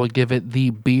it? I would give it the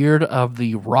beard of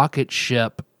the rocket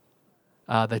ship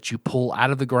that you pull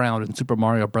out of the ground in Super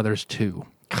Mario Brothers 2.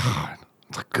 God,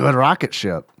 it's a good rocket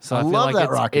ship. So I I feel love like that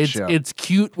rocket ship. It's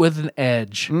cute with an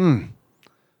edge.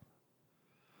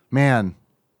 Man,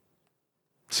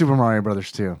 Super Mario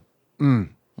Brothers 2.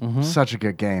 Such a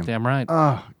good game. Damn right.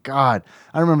 Oh, God.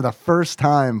 I remember the first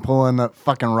time pulling that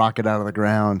fucking rocket out of the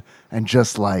ground and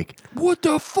just like What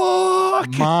the fuck?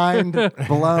 mind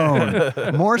blown.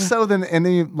 More so than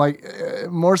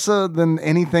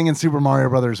anything in Super Mario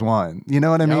Brothers 1. You know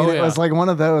what I mean? Oh, It yeah. was like one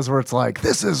of those where it's like,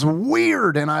 this is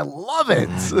weird and I love it.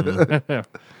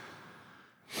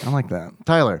 I like that.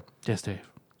 Tyler, Yes, Dave.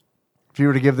 if you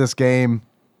were to give this game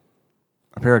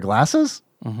a pair of glasses,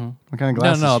 what kind of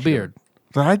glasses? No, a would you give? beard.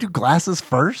 Did I do glasses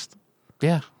first?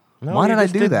 Yeah. No, Why you did I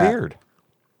just do that? Beard.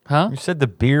 Huh? You said the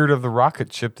beard of the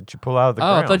rocket ship that you pull out of the Oh,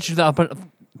 ground. I thought you thought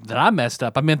that I messed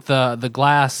up. I meant the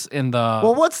glass in the.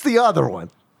 Well, what's the other one?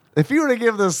 If you were to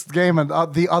give this game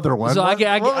the other one, so what would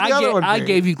the other one I be?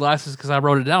 gave you glasses because I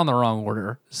wrote it down in the wrong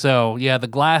order. So yeah, the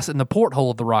glass in the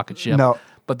porthole of the rocket ship. No.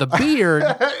 But the beard,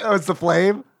 Oh, it's the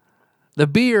flame. the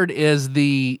beard is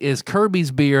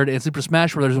Kirby's beard in Super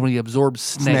Smash Bros. When he absorbs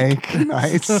Snake.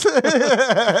 Nice.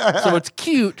 So it's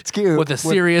cute. It's cute with a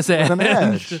serious edge. With an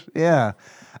edge. Yeah.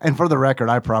 And for the record,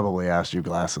 I probably asked you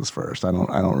glasses first. I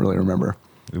don't really remember.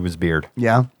 it was beard.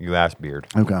 Yeah. You asked beard.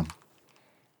 Okay.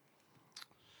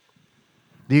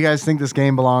 Do you guys think this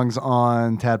game belongs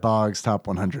on Tadpog's top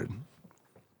 100?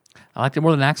 I liked it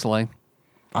more than Axelay.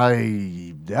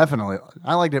 I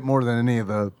liked it more than any of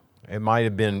the. It might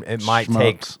have been. It might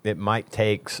Schmucks.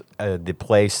 take the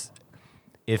place.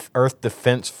 If Earth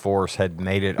Defense Force had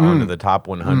made it onto the top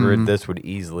 100, this would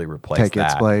easily replace Take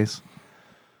that. its place.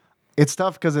 It's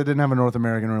tough because it didn't have a North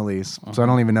American release, so I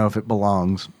don't even know if it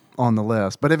belongs on the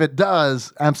list. But if it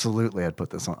does, absolutely, I'd put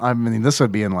this on. I mean, this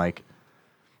would be in like,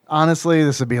 honestly,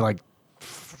 this would be like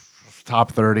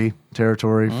top 30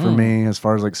 territory for me as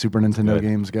far as like Super Nintendo good.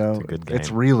 games go. It's a good game. It's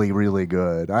really, really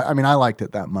good. I mean, I liked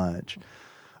it that much.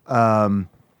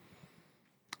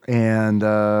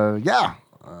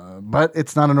 But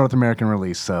it's not a North American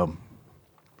release, so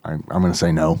I'm going to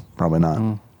say no, probably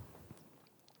not.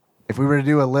 If we were to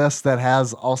do a list that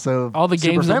has also All the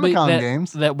Super games that Famicom we,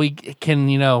 games, that we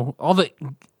can, all the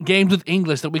games with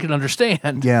English that we can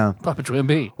understand. yeah. Puppet Twin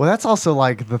B. Well, that's also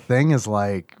like the thing is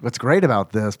like what's great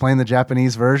about this playing the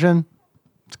Japanese version.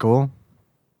 It's cool.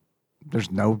 There's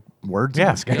no words in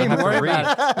this You game. don't have to worry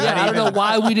about it. Yeah, I don't know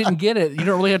why we didn't get it. You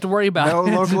don't really have to worry about No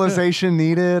it. localization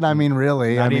needed. I mean,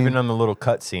 really. Not I mean, even on the little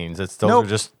cutscenes. Those Nope. are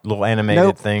just little animated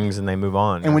Nope. things, and they move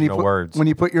on. and when There's you no put words. when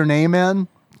you put your name in,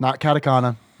 not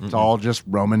katakana. It's all just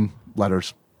Roman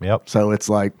letters. Yep. So it's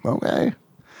like, okay.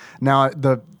 Now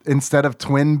instead of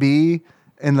Twin B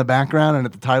in the background and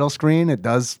at the title screen, it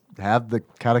does have the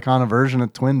katakana version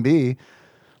of Twin B.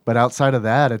 But outside of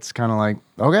that, it's kind of like,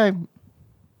 okay,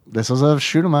 this is a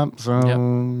shoot 'em up, so Yep.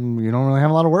 you don't really have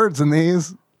a lot of words in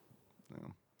these.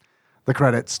 The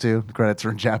credits too. The credits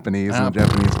are in Japanese in the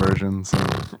Japanese version. So.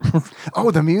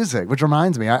 Oh, the music, which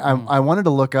reminds me, I wanted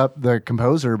to look up the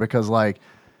composer because, like,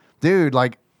 dude,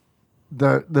 like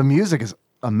the music is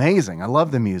amazing. I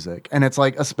love the music, and it's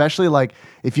like, especially like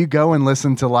if you go and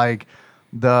listen to like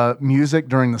the music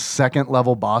during the second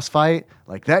level boss fight,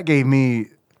 like that gave me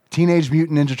Teenage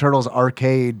Mutant Ninja Turtles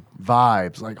arcade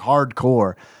vibes, like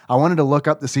hardcore. I wanted to look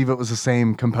up to see if it was the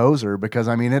same composer because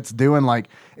I mean it's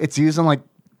using like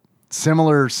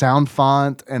similar sound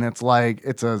font and it's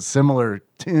a similar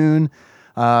tune.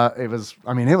 It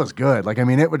was good. Like, I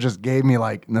mean, it just gave me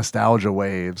like nostalgia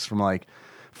waves from like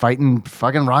fighting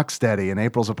fucking Rocksteady in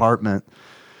April's apartment.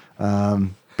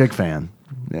 Big fan.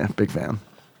 Yeah, big fan.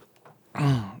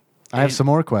 I have some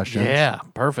more questions. Yeah,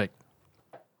 perfect.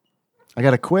 I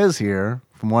got a quiz here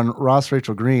from one Ross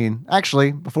Rachel Green.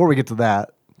 Actually, before we get to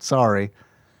that, sorry.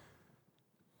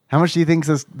 How much do you think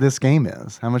this game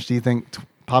is? How much do you think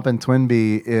Poppin'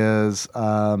 Twinbee is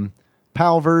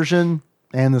PAL version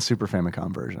and the Super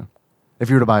Famicom version? If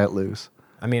you were to buy it loose.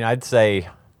 I mean, I'd say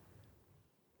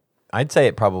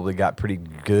it probably got pretty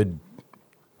good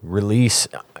release,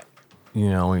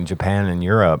 in Japan and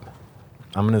Europe.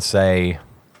 I'm going to say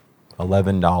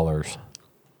 $11.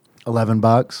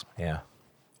 $11? Yeah.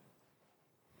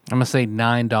 I'm going to say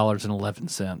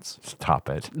 $9.11. Stop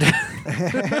it.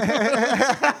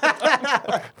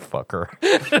 Fucker.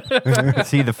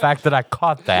 See, the fact that I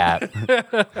caught that.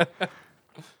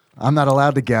 I'm not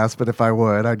allowed to guess, but if I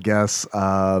would, I'd guess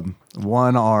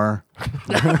 1R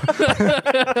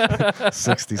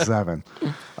 67.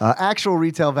 Actual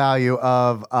retail value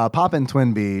of Poppin'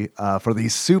 Twinbee for the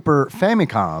Super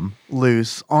Famicom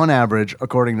loose, on average,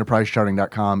 according to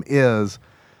PriceCharting.com, is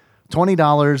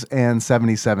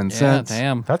 $20.77. Yeah,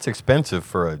 damn. That's expensive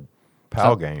for a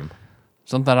PAL game.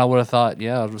 Something I would have thought,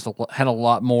 had a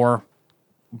lot more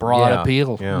broad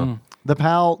appeal. Yeah. The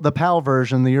PAL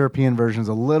version, the European version, is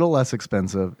a little less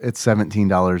expensive. It's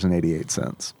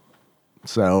 $17.88.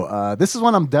 So this is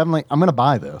one I'm going to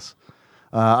buy this.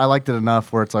 I liked it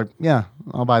enough where it's like, yeah,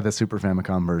 I'll buy the Super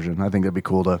Famicom version. I think it'd be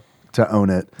cool to own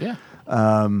it. Yeah.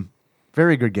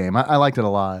 Very good game. I liked it a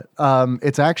lot.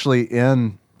 It's actually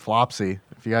in Flopsy.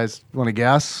 If you guys want to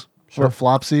guess what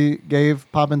Flopsy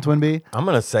gave Poppin' Twinbee. I'm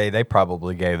going to say they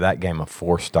probably gave that game a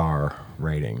 4-star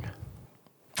rating.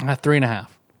 3.5.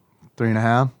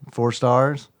 3.5, 4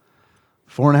 stars,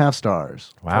 4.5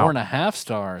 stars. Wow. 4.5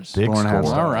 stars. Big 4.5 score.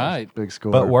 stars. All right. Big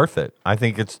score. But worth it. I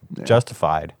think it's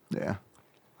justified. Yeah.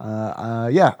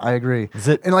 Yeah, I agree. Is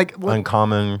it and like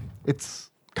uncommon? It's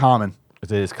common.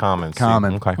 It is common.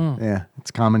 Common. Okay. Yeah,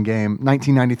 it's a common game.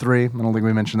 1993. I don't think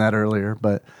we mentioned that earlier,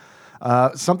 but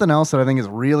something else that I think is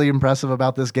really impressive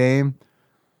about this game: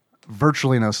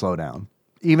 virtually no slowdown,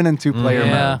 even in 2-player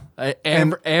mode.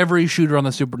 Every shooter on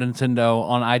the Super Nintendo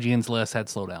on IGN's list had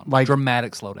slowdown, Like,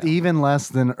 dramatic slowdown. Even less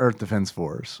than Earth Defense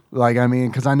Force. Like, I mean,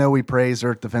 because I know we praised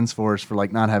Earth Defense Force for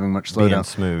like not having much slowdown. Being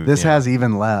smooth, This yeah. has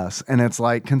even less, and it's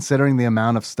like considering the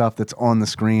amount of stuff that's on the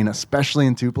screen, especially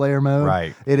in 2-player mode.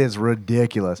 Right. It is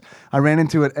ridiculous. I ran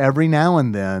into it every now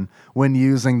and then when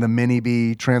using the Mini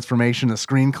B transformation to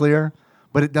screen clear,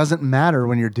 but it doesn't matter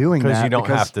when you're doing that Because you don't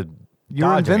have to. you're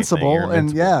dodge anything. invincible, You're and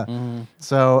invincible. yeah.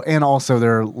 So, and also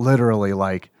they're literally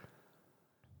like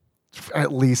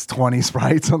at least 20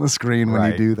 sprites on the screen when you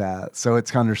Right. do that. So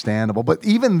it's understandable. But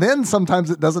even then, sometimes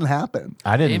it doesn't happen.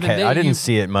 I didn't. Even then, I didn't you-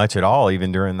 see it much at all,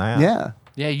 even during that. Yeah.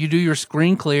 Yeah, you do your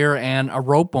screen clear and a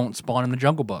rope won't spawn in the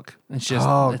Jungle Book. It's just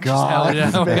Oh, it's just how God. it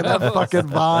how it that goes. fucking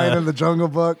vine in the Jungle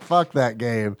Book. Fuck that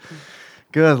game.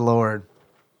 Good Lord.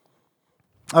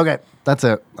 Okay. That's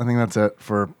it. I think that's it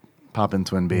for Poppin'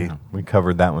 Twinbee. We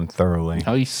covered that one thoroughly.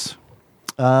 Nice.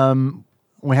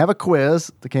 We have a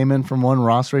quiz that came in from one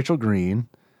Ross Rachel Green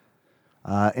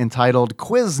entitled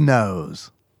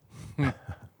Quiznos.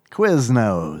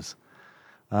 Quiznos.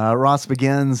 Ross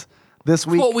begins this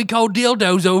week. What we call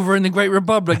dildos over in the Great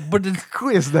Republic, but it's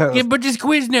Quiznos. yeah, but just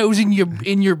Quiznos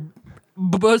in your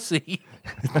bussy.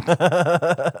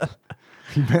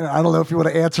 I don't know if you want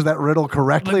to answer that riddle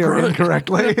correctly or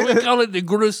incorrectly. We call it the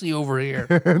grussy over here.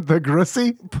 The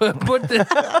Grussy?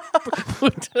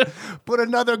 Put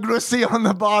another Grussy on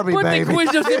the Barbie, Put the baby.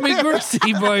 Quiznos in me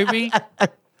grussy, baby.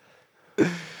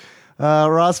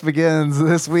 Ross begins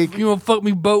this week. You want to fuck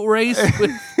me boat race?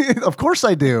 Of course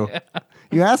I do.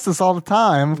 You ask this all the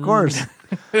time, of course.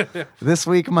 This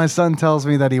week, my son tells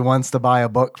me that he wants to buy a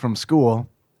book from school.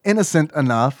 Innocent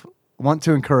enough, want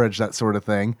to encourage that sort of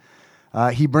thing.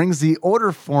 He brings the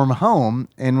order form home,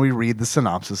 and we read the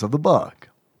synopsis of the book.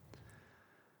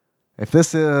 If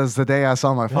this is The Day I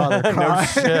Saw My Father Cry,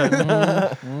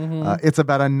 it's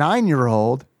about a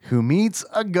 9-year-old who meets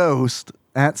a ghost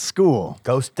at school,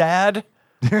 Ghost Dad,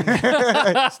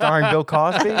 starring Bill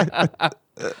Cosby.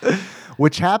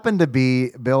 which happened to be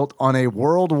built on a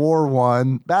World War I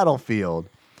battlefield,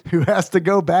 who has to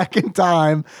go back in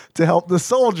time to help the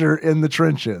soldier in the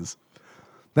trenches.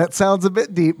 That sounds a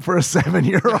bit deep for a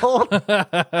 7-year-old.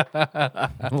 A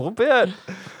little bit.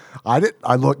 I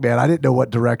didn't know what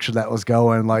direction that was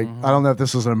going. Like, I don't know if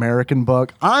this was an American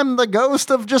book. I'm the ghost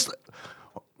of just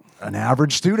an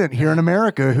average student here in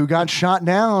America who got shot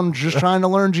down just trying to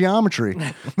learn geometry.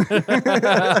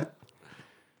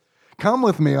 Come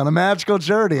with me on a magical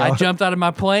journey. I jumped out of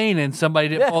my plane and somebody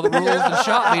didn't follow the rules and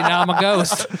shot me. Now I'm a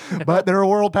ghost. But they're a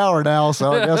world power now,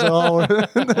 so I guess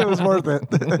it was worth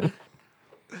it.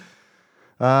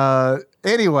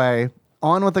 Anyway,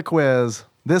 on with the quiz.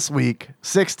 This week,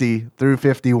 60 through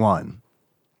 51.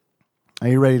 Are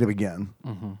you ready to begin?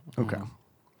 Okay.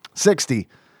 60.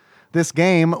 This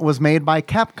game was made by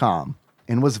Capcom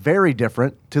and was very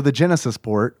different to the Genesis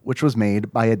port, which was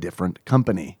made by a different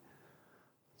company.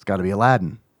 It's got to be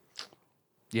Aladdin,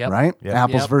 Yep. right? Yep.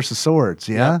 Apples Yep. versus swords,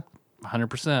 yeah? Yep.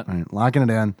 100%. All right, locking it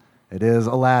in. It is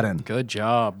Aladdin. Good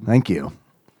job. Thank you.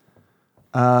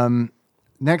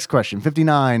 Next question,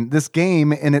 59. This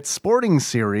game in its sporting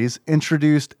series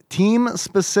introduced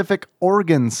team-specific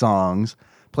organ songs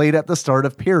played at the start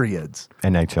of periods.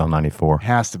 NHL 94.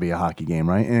 Has to be a hockey game,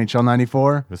 right? NHL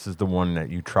 94? This is the one that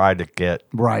you tried to get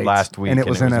Right. last week. And it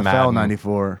was NFL Madden.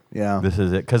 94. Yeah. This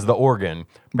is it. Because the organ.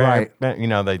 Right. You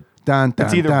know, they. Dun, dun,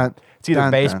 It's either, dun, it's either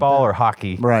dun, baseball dun, or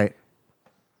hockey. Right.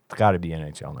 It's got to be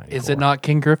NHL 94. Is it not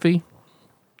King Griffey?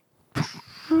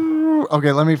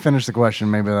 Okay, let me finish the question.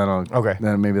 Maybe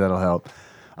that'll help.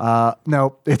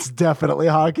 No, it's definitely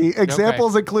hockey.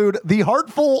 Examples include the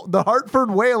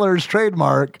Hartford Whalers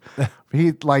trademark.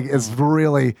 He's like these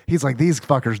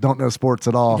fuckers don't know sports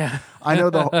at all. Yeah. I know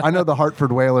the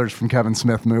Hartford Whalers from Kevin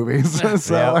Smith movies,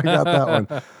 so Yeah. I got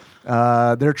that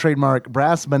one. Their trademark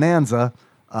Brass Bonanza,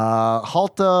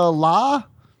 Halta La,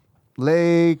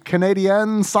 Les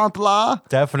Canadiens Saint La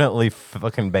Definitely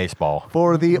fucking baseball.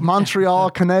 for the Montreal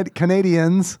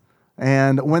Canadiens,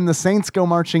 and When the Saints Go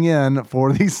Marching In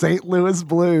for the St. Louis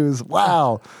Blues.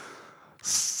 Wow.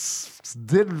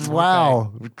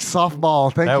 Wow.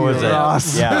 Softball. Thank That you, was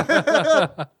Ross. it. Yeah.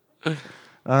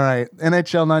 All right.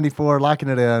 NHL 94, locking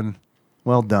it in.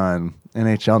 Well done.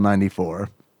 NHL 94.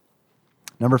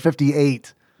 Number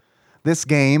 58. This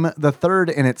game, the third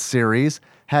in its series,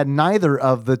 had neither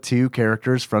of the two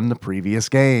characters from the previous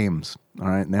games. All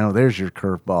right. Now there's your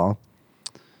curveball.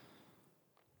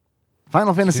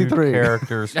 Final Fantasy Two III.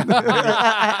 characters. Read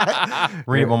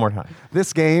it one more time.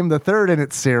 This game, the third in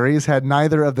its series, had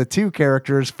neither of the two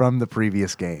characters from the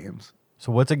previous games.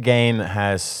 So what's a game that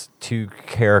has two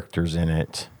characters in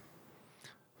it,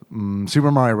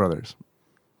 Super Mario Brothers.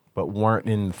 but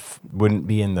wouldn't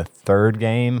be in the third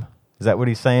game? Is that what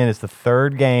he's saying? It's the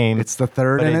third game. It's the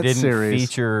third but in it its didn't series.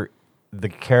 feature the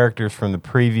characters from the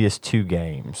previous two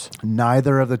games.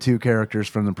 Neither of the two characters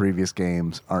from the previous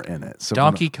games are in it. So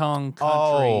Donkey Kong Country.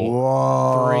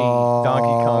 Whoa. Donkey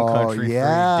Kong Country 3.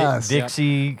 Yes.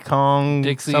 Dixie Kong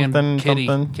Dixie something, and Kitty.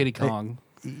 something. Kitty Kong.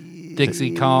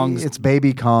 Dixie Kong's It's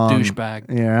Baby Kong. douchebag.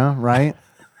 Yeah, right?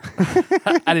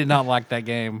 I did not like that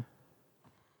game.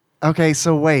 Okay,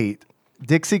 so wait.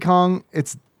 Dixie Kong,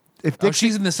 it's... If Oh, Dixie,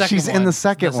 she's in the second one. She's in the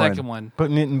second one.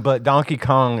 But Donkey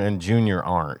Kong and Junior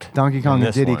aren't. Donkey Kong in and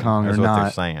this Diddy one, Kong is are what not.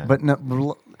 they're saying. But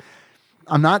no,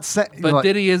 I'm not saying... But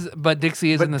Dixie is in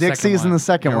the Dixie second one. is in the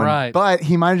second You're one. right. But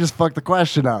he might have just fucked the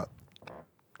question up.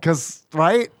 Because,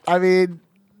 right? I mean,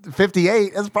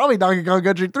 58 is probably Donkey Kong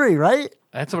Country 3, right?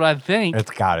 That's what I think. It's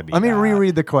got to be. Let me that.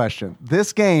 reread the question.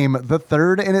 This game, the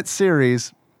third in its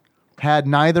series, had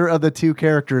neither of the two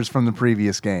characters from the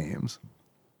previous games.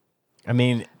 I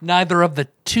mean, Neither of the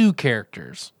two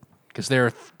characters. Because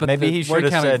they're... But maybe he should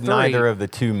have said three. neither of the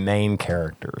two main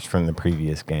characters from the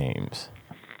previous games.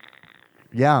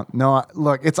 Yeah, no,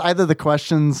 look, it's either the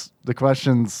question's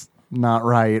not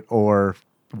right or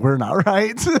we're not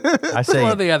right. I say,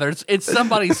 One or the others. It's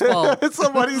somebody's fault.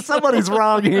 Somebody's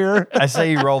wrong here. I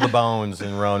say you roll the bones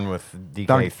and run with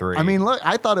DK3. I mean, look,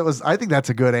 I think that's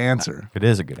a good answer. it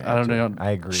is a good answer. I don't know.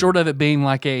 I agree. Short of it being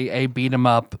like a beat 'em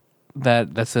up,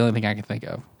 that's the only thing I can think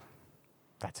of.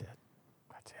 That's it.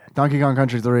 Donkey Kong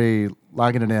Country 3,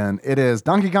 locking it in. It is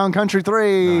Donkey Kong Country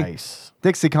 3. Nice.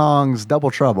 Dixie Kong's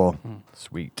Double Trouble.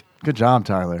 Sweet. Good job,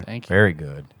 Tyler. Thank you. Very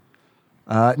good.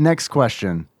 Next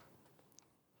question.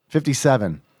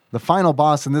 57. The final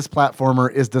boss in this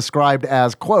platformer is described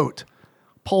as, quote,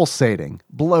 pulsating,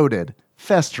 bloated,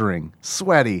 festering,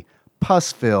 sweaty,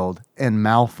 pus-filled, and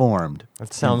malformed.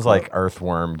 That sounds like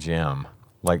Earthworm Jim.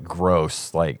 Like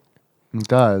gross. Like It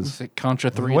does. Is it Contra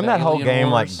 3? Wasn't the that whole Alien game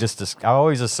like Wars? just? I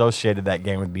always associated that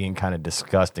game with being kind of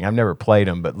disgusting. I've never played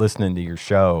them, but listening to your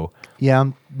show, Yeah.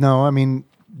 No, I mean,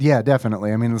 yeah,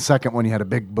 definitely. I mean, the second one, you had a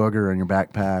big booger in your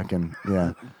backpack, and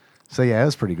yeah. So yeah, it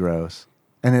was pretty gross.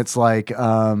 And it's like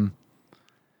the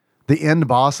end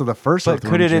boss of the first. but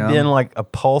Earthworm could it have Jim, been like a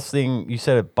pulsing? You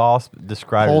said a boss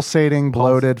described. it as- pulsating,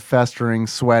 bloated, festering,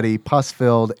 sweaty,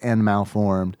 pus-filled, and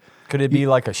malformed? Could it be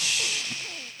like a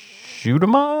shoot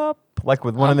 'em up, like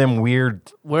with one of them weird?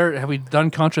 Where have we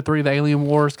done Contra 3, the Alien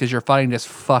Wars? Because you're fighting just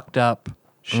fucked up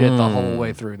shit the Hmm. whole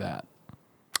way through that.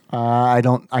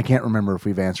 I can't remember if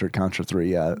we've answered Contra 3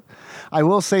 yet. I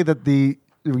will say that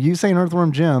you saying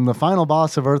Earthworm Jim, the final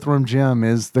boss of Earthworm Jim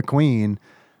is the queen,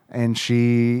 and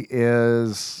she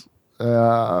has like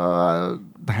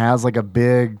a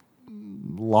big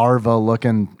larva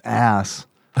looking ass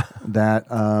that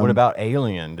What about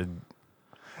Alien? Did,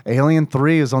 Alien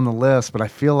 3 is on the list, but I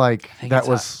feel like that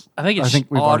was I think it's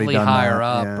we've already oddly done higher that,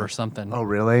 up yeah. or something. Oh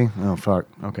really? Oh fuck.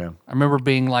 Okay. I remember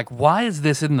being like, why is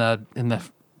this in the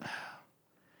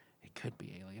it could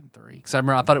be Alien 3. Because I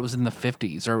thought it was in the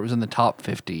 50s or it was in the top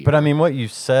 50. but I mean, what you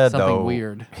said Something though,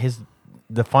 weird.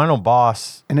 the final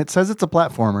boss. And it says it's a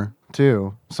platformer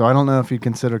too. So I don't know if you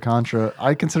consider Contra.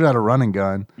 I consider that a run and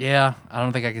gun, yeah, I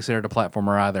don't think I consider it a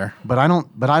platformer either. but I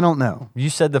don't know. You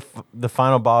said the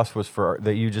final boss was for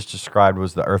that you just described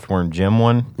was the Earthworm Jim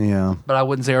one. Yeah. But I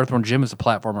wouldn't say Earthworm Jim is a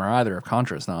platformer either if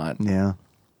Contra's not. Yeah.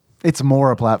 It's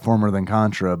more a platformer than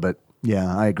Contra, but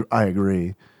yeah, I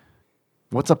agree.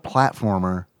 What's a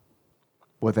platformer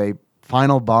with a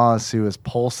final boss who is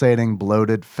pulsating,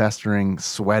 bloated, festering,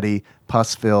 sweaty,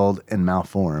 pus-filled, and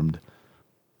malformed?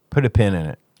 Put a pin in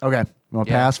it. Okay. You want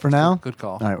to Yeah, pass for now? good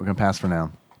call. All right, we're going to pass for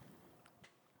now.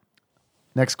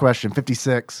 Next question,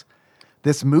 56.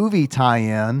 This movie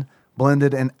tie-in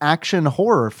blended an action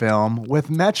horror film with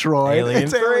Metroid. Alien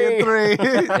It's Alien 3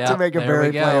 Yeah, to make a there very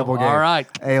we go. playable game. All right.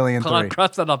 Alien Come on, 3.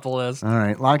 cross that off the list. All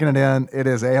right, locking it in. It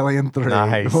is Alien 3.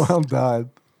 Nice. Well done.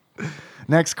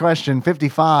 Next question,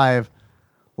 55.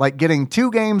 Like getting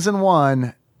two games in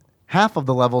one, half of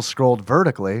the level scrolled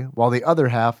vertically, while the other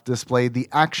half displayed the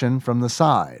action from the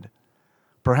side.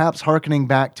 Perhaps hearkening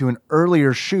back to an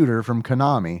earlier shooter from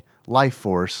Konami, Life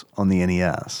Force on the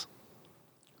NES.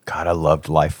 God, I loved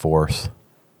Life Force.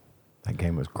 That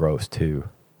game was gross too.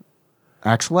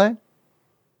 Axelay?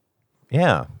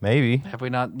 Yeah, maybe. Have we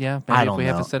not? Yeah, maybe I if don't we know.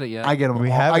 haven't said it yet. I get them.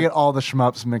 We all, haven't- I get all the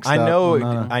shmups mixed I up. know.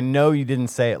 No. I know you didn't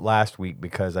say it last week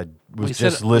because I was We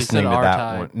just said listening to that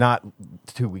R-Type. one. Not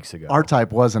 2 weeks ago.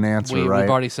 R-Type was an answer, right? We've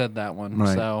already said that one.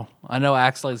 Right. So I know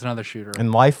Axelay's another shooter.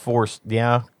 And Life Force,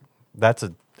 yeah,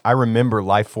 I remember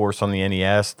Life Force on the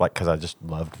NES, like because I just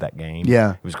loved that game.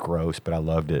 Yeah. it was gross, but I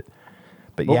loved it.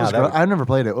 But What yeah, was I never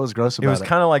played it. What was gross it about was it?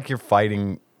 kind of like you're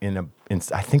fighting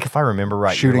I think if I remember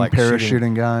right, you're Shooting like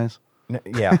parachuting guys.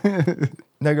 Yeah,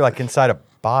 no, you're like inside a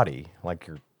body, like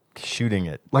you're shooting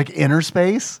at Like Inner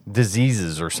Space?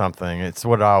 diseases or something. It's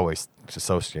what I always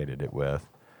associated it with.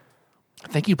 I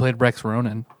think you played Rex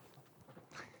Ronan.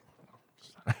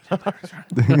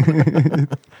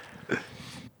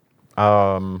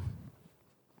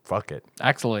 Fuck it.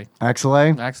 Axelay.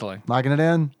 Axelay? Axelay. Locking it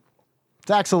in?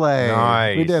 It's Axelay.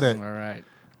 Nice. We did it. All right.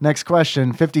 Next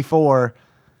question, 54.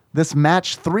 This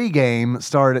match 3 game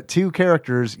starred at 2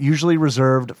 characters usually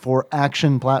reserved for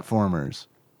action platformers.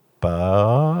 Bust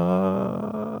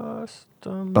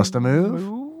Bust a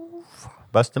move?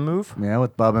 Bust a move? Yeah,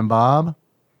 with Bub and Bob.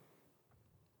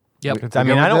 Yep. I mean, good I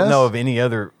with don't this? know of any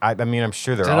other. I mean, I'm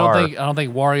sure there I are. don't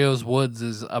think Wario's Woods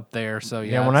is up there. So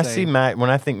yeah. yeah, when I'd I say- see when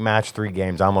I think match 3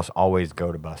 games, I almost always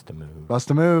go to bust a move.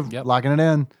 Bust a move. Yep. Locking it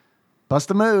in.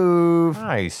 Bust a move.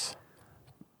 Nice,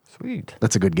 sweet.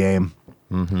 That's a good game.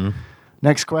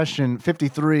 Next question,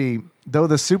 53. Though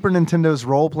the Super Nintendo's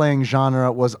role-playing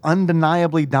genre was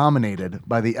undeniably dominated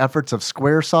by the efforts of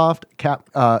Squaresoft,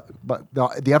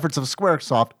 the efforts of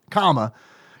Squaresoft,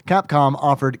 Capcom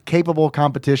offered capable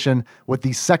competition with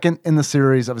the second in the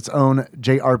series of its own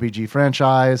JRPG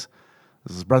franchise.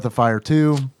 This is Breath of Fire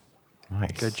 2.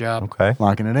 Nice, Good job. Okay,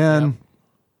 Locking it in.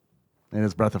 It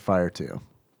is Breath of Fire 2.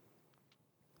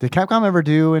 Did Capcom ever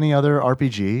do any other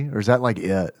RPG, or is that like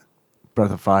it?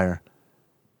 Breath of Fire.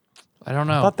 I don't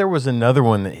I know. thought there was another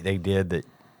one that they did that.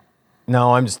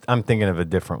 No, I'm thinking of a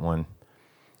different one.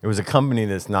 It was a company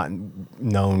that's not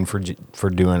known for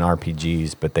doing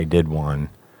RPGs, but they did one,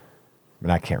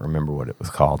 and I can't remember what it was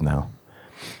called now.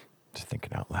 Just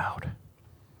thinking out loud.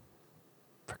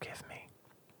 Forgive me.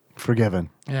 Forgiven.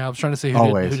 Yeah, I was trying to see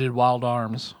Always. who did Wild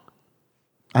Arms.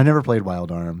 I never played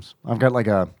Wild Arms. I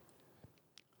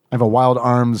have a Wild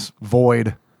Arms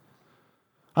Void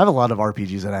I have a lot of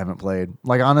RPGs that I haven't played.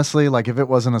 Like, honestly, like if it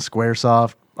wasn't a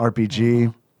Squaresoft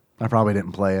RPG, I probably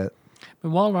didn't play it. But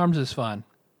Wild Arms is fun.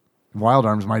 Wild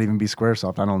Arms might even be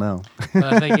Squaresoft. I don't know. But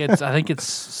I think it's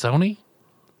Sony.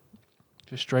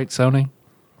 Just straight Sony.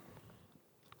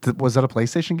 Was that a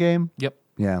PlayStation game? Yep.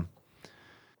 Yeah.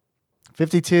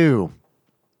 52.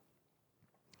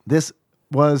 This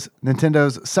was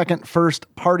Nintendo's second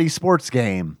first-party sports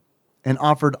game and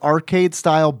offered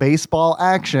arcade-style baseball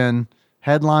action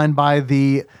headlined by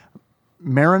the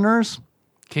Mariners,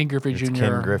 King Griffey Jr.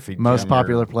 Ken Griffey most Jr.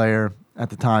 popular player at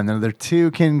the time. Now, there are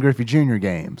two Ken Griffey Jr.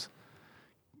 games.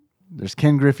 There's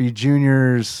Ken Griffey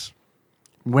Jr.'s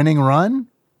Winning Run.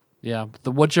 Yeah,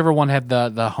 whichever one had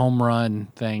the home run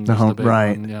thing. The was home big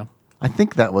right. one, yeah. I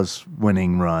think that was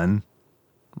Winning Run,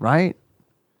 right?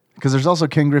 Because there's also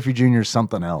Ken Griffey Jr.'s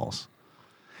something else.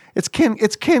 It's Ken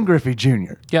Griffey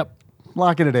Jr. Yep.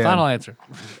 Locking it in. Final answer.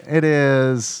 It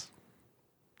is.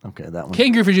 Okay, that one.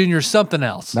 King Griffey Jr. something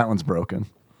else. That one's broken.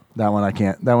 That one I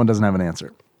can't. That one doesn't have an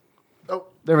answer. Oh,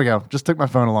 there we go. Just took my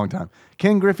phone a long time.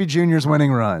 Ken Griffey Jr.'s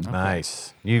Winning Run.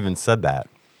 Nice. You even said that.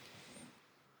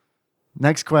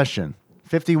 Next question.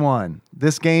 51.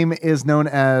 This game is known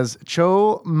as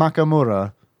Cho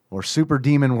Makamura or Super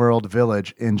Demon World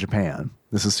Village in Japan.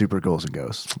 This is Super Ghouls and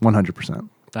Ghosts. 100%.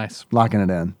 Nice. Locking it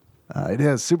in. It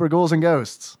is Super Ghouls and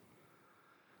Ghosts.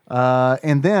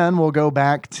 And then we'll go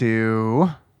back to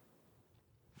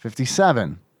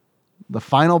 57. The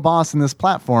final boss in this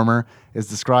platformer is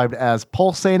described as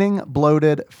pulsating,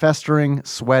 bloated, festering,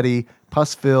 sweaty,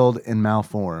 pus-filled, and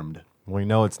malformed. We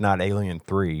know it's not Alien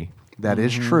 3. That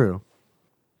is true.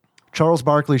 Charles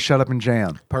Barkley, Shut Up and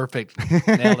Jam. Perfect.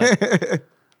 Nailed it.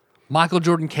 Michael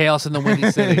Jordan Chaos in the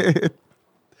Windy City.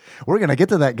 We're going to get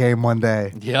to that game one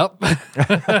day. Yep.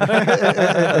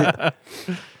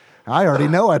 I already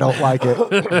know I don't like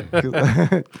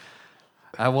it.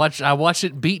 I watched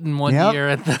it beaten one Yep, year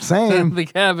at the, same. the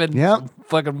cabin. Yep.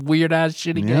 Fucking weird ass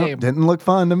shitty game. Didn't look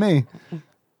fun to me.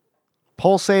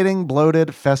 Pulsating,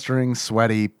 bloated, festering,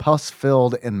 sweaty,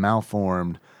 pus-filled, and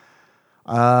malformed.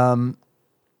 I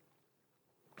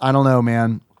don't know,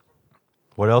 man.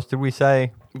 What else did we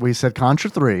say? We said Contra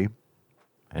 3.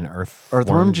 An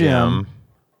Earthworm Jim.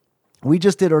 We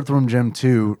just did Earthworm Jim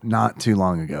 2 not too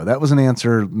long ago. That was an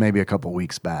answer maybe a couple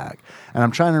weeks back. And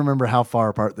I'm trying to remember how far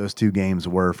apart those two games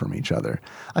were from each other.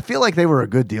 I feel like they were a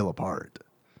good deal apart,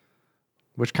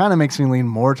 which kind of makes me lean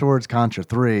more towards Contra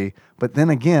 3. But then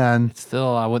again,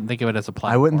 Still, I wouldn't think of it as a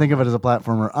platform. I wouldn't think of it as a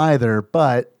platformer either,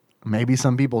 but maybe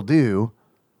some people do.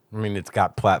 I mean, it's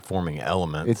got platforming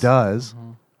elements. It does.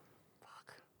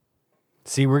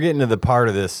 See, we're getting to the part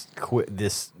of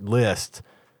this list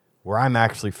where I'm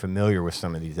actually familiar with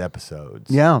some of these episodes.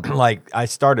 Yeah. Like I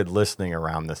started listening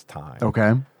around this time.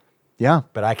 Okay. Yeah.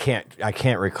 But I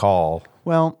can't recall.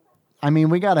 Well, I mean,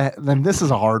 we gotta. Then this is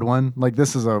a hard one. Like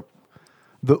this is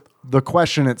the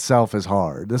question itself is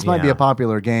hard. This might be Yeah. a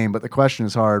popular game, but the question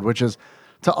is hard, which is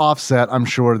to offset, I'm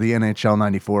sure, the NHL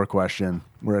 '94 question,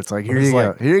 where it's like, here It's you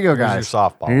like, go, here you go, here's guys, your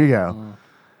softball. here you go.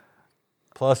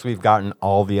 Plus, we've gotten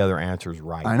all the other answers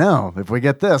right I know. If we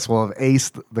get this, we'll have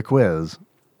aced the quiz.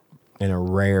 in a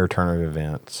rare turn of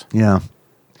events. Yeah.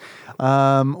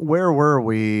 Where were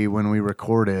we when we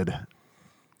recorded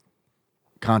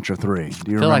Contra 3? Do you I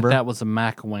feel remember? like that was a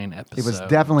McWayne episode. It was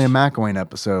definitely a McWayne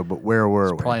episode, but where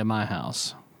were we? Probably at my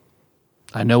house.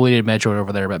 I know we did Metroid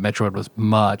over there, but Metroid was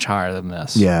much higher than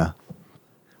this. Yeah.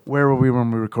 Where were we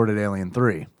when we recorded Alien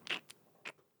 3?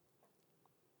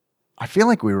 I feel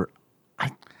like we were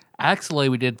Actually,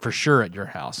 we did for sure at your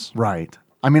house. right.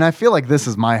 I mean, I feel like this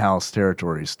is my house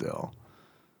territory still.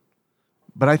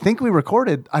 But I think we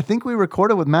recorded with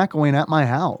McElwain at my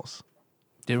house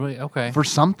Did we? Okay. for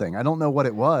something. I don't know what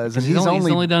it was. And He's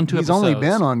only done 2 He's episodes. only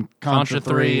been on Contra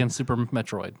 3 and Super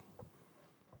Metroid.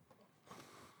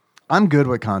 I'm good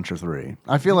with Contra 3.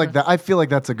 I feel like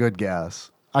that's a good guess.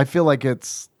 I feel like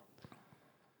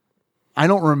I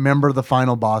don't remember the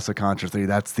final boss of Contra 3.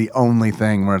 That's the only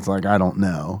thing where it's like I don't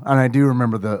know. And I do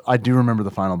remember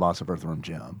the final boss of Earthworm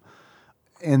Jim.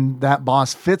 And that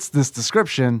boss fits this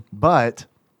description, but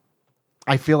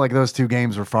I feel like those two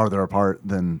games were farther apart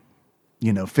than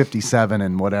 57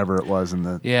 and whatever it was in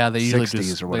the Yeah, they usually 60s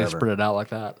just or they whatever. spread it out like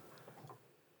that.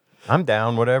 I'm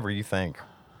down, whatever you think.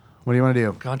 What do you want to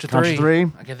do? Contra 3. 3.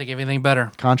 I can't think of anything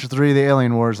better. Contra 3, The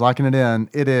Alien Wars, locking it in.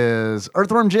 It is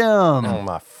Earthworm Jim. Oh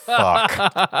my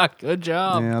fuck. Good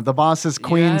job. Yeah, the boss is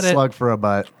Queen had it. Slug for a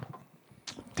butt.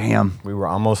 Damn. We were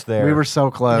almost there. We were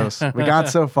so close. We got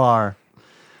so far.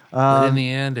 But in the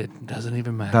end, it doesn't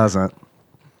even matter. Doesn't.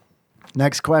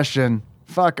 Next question.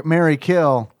 Fuck, marry,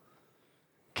 kill.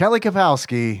 Kelly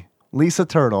Kapowski, Lisa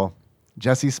Turtle,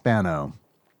 Jesse Spano.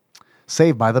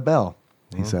 Saved by the Bell,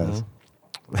 he says.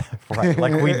 Right,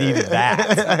 like we needed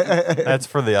that. That's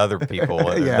for the other people,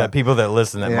 Yeah. the people that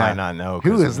listen that Yeah. might not know.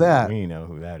 Who 'cause is that? We know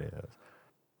who that is.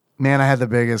 Man, I had the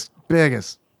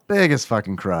biggest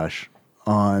fucking crush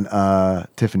on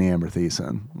Tiffany Amber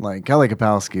Thiessen. Like, Kelly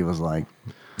Kapowski was like,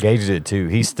 Gage did too.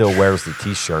 He still wears the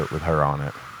T-shirt with her on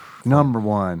it. number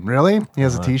one. Really? He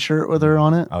has a T-shirt with her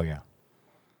on it? Oh yeah.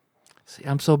 See,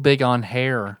 I'm so big on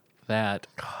hair that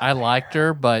I liked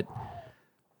her, but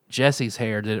Jesse's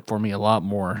hair did it for me a lot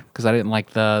more because I didn't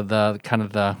like the kind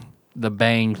of the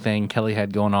bang thing Kelly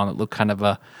had going on. It looked kind of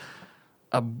a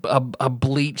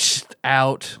bleached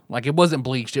out, like it wasn't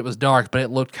bleached, it was dark, but it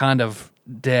looked kind of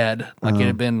dead, like it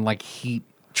had been like heat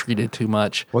treated too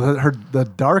much. Well, the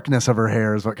darkness of her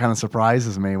hair is what kind of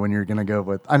surprises me when you're going to go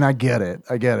with, and I get it.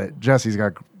 Jesse's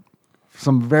got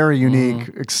some very unique,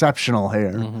 exceptional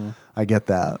hair. I get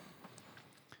that.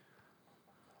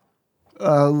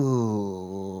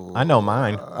 I know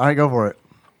mine. All right, go for it.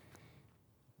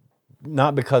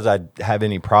 Not because I have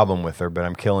any problem with her, but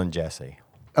I'm killing Jessie.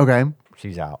 Okay.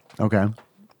 She's out. Okay.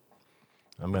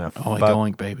 I'm gonna Oh, fuck.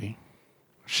 going, baby.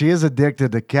 She is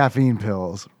addicted to caffeine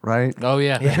pills, right? Oh,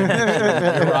 yeah. You're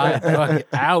right. Fuck,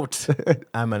 out.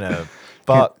 I'm gonna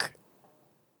fuck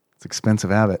It's an expensive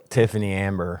habit. Tiffany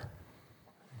Amber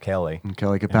Kelly. And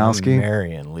Kelly And I'm Kapowski.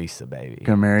 marrying Lisa, baby.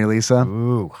 Gonna marry Lisa.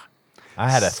 Ooh, I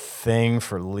had a thing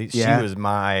for Lisa. Yeah. She was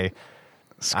my.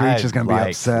 Screech is gonna be liked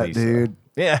upset, Lisa. dude.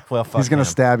 Yeah, well, fuck He's gonna him.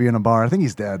 stab you in a bar. I think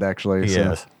he's dead, actually. He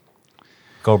so. is.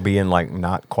 Go be in like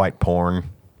not quite porn.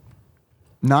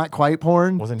 Not quite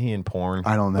porn. Wasn't he in porn?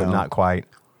 I don't But know. not quite.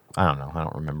 I don't know. I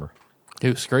don't remember.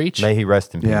 Who, Screech? May he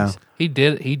rest in peace. Yeah. He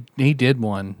did. He did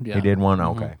one. Yeah. He did one.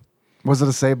 Okay. Was it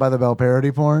a Saved by the Bell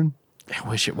parody porn? I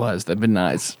wish it was. That'd been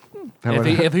nice. That If would-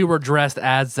 he, if he were dressed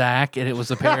as Zach and it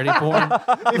was a parody porn,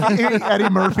 Eddie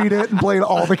Murphy'd it and played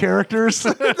all the characters.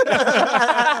 And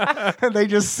they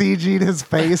just CG'd his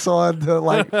face on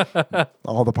the,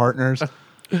 all the partners.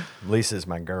 Lisa's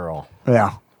my girl.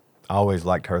 Yeah. I always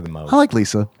liked her the most. I like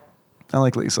Lisa.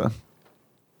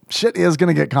 Shit is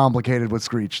going to get complicated with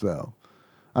Screech, though.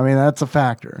 I mean, that's a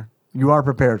factor. You are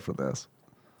prepared for this.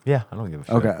 Yeah, I don't give a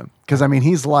shit. Okay. Because, I mean,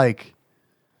 he's like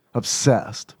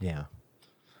obsessed. Yeah.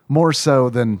 More so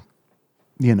than,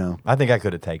 I think I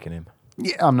could have taken him.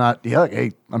 yeah, I'm not, yeah,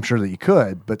 hey, I'm sure that you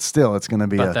could, but still, it's going to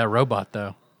be but that robot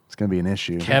though, it's going to be an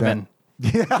issue. Kevin.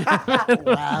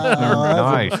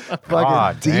 Nice. Fucking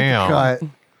God deep damn. cut.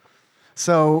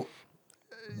 So,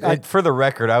 For the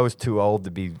record, I was too old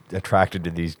to be attracted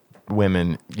to these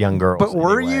women, young girls. but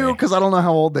were anyway. you? Because I don't know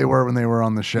how old they were when they were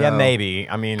on the show. Yeah, maybe.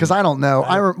 I mean, Because I don't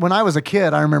know. When I was a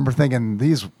kid, I remember thinking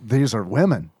these are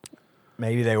women.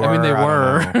 maybe they were. I mean, they don't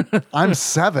were. know. I'm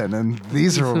 7, and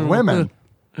these are women.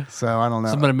 So I don't know.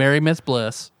 So I'm gonna marry Miss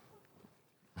Bliss.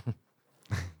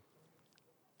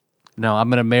 No, I'm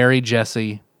gonna marry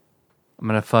Jesse. I'm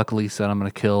gonna fuck Lisa, and I'm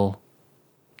gonna kill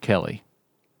Kelly.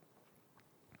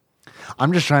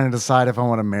 I'm just trying to decide if I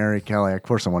want to marry Kelly. Of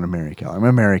course, I want to marry Kelly. I'm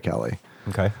gonna marry Kelly.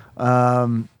 Okay.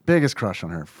 Biggest crush on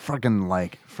her. Fucking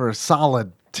for a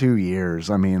solid 2 years.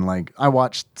 I mean, I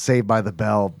watched Saved by the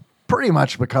Bell pretty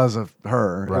much because of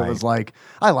her. Right. It was like,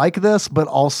 I like this, but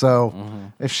also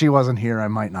if she wasn't here, I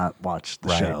might not watch the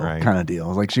Right, show right. kind of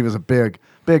deal. Like she was a big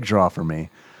draw for me.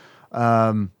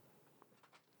 And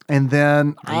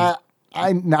then I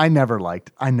never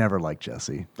liked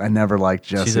Jesse. I never liked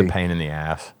Jesse. She's a pain in the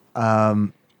ass.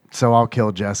 So I'll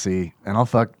kill Jesse and I'll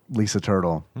fuck Lisa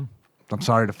Turtle. I'm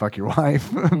sorry to fuck your wife,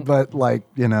 but No,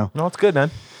 it's good,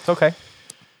 man. It's okay.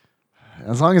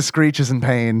 as long as Screech is in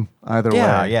pain, either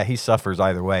Yeah, way. yeah. He suffers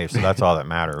either way, so that's all that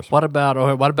matters. What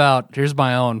about? Here's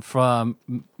my own from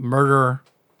murder,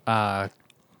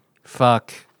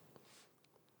 fuck,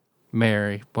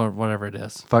 marry, whatever it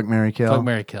is. Fuck, marry, kill. Fuck,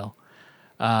 marry, kill.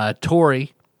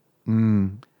 Tori.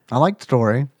 I liked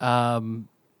Tori.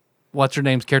 What's her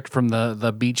name's character from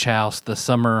the beach house, the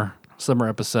summer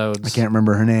episodes? I can't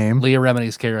remember her name. Leah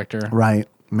Remini's character. Right,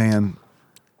 man,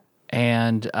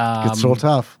 And it's real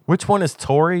tough. Which one is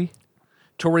Tori?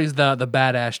 Tori's the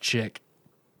badass chick.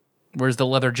 Wears the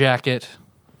leather jacket.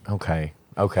 Okay.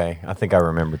 I think I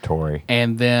remember Tori.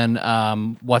 And then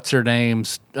what's her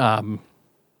name's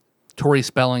Tori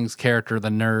Spelling's character, the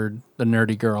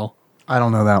nerdy girl. I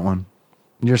don't know that one.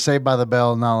 Your Saved by the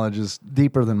Bell knowledge is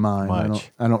deeper than mine. Much.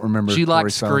 I don't remember. She Tori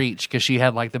liked Spelling. Screech because she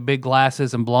had like the big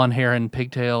glasses and blonde hair and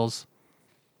pigtails.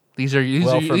 These are for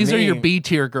your me- B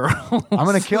tier girls. I'm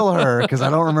gonna kill her because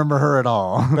I don't remember her at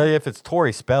all. But if it's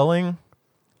Tori Spelling,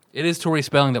 It is Tori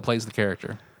Spelling that plays the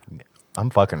character.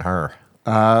 I'm fucking her.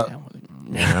 Leah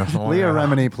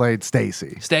Remini played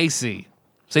Stacy. Stacy.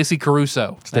 Stacey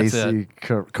Caruso. That's it. Stacey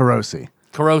Carosi.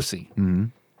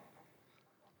 Carosi.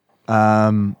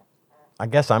 I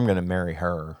guess I'm going to marry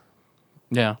her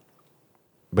Yeah.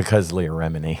 because Leah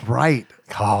Remini. Right.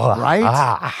 Oh,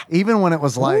 Right? Even when it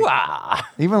was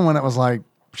like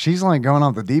she's like going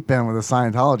off the deep end with the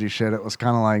Scientology shit, it was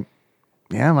kind of like,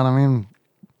 yeah, but I mean,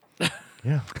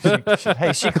 Yeah.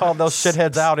 Hey, she called those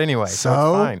shitheads out anyway,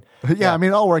 so it's fine. Yeah, I mean,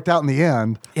 it all worked out in the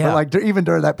end. Yeah. But like even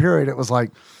during that period, it was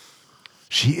like,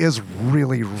 she is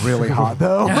really, really hot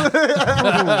though.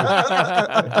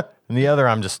 And the other,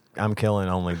 I'm killing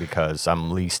only because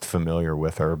I'm least familiar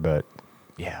with her. But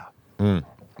yeah, And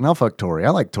I'll fuck Tori.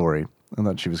 I like Tori. I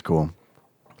thought she was cool.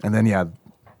 And then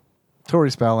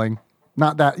Tori Spelling.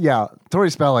 Not that,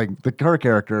 Tori Spelling, her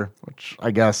character, which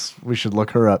I guess we should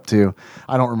look her up too.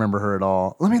 I don't remember her at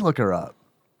all. Let me look her up.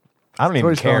 I don't even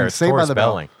Tori care. Spelling, It's Saved Tori by the Bell.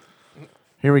 Spelling.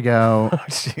 Here we go.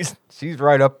 She's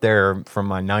right up there from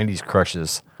my '90s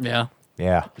crushes. Yeah.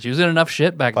 Yeah, She was in enough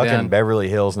shit back fucking then. Beverly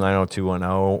Hills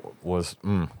 90210 was.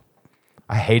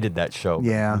 I hated that show. but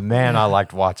Yeah. man, I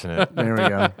liked watching it. There we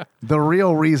go. The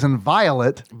real reason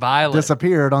Violet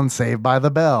disappeared on Saved by the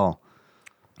Bell.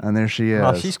 And there she is.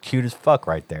 Oh, she's cute as fuck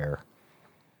right there.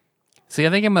 See, I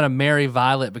think I'm going to marry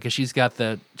Violet because she's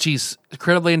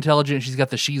incredibly intelligent. She's got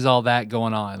the she's all that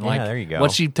going on. Yeah, there you go.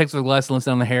 Once she takes the glass and lets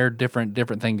down the hair, different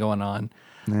thing going on.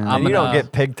 And you don't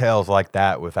get pigtails like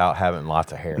that without having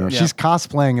lots of hair. Yeah, she's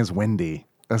cosplaying as Wendy,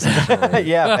 essentially.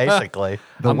 Yeah, basically.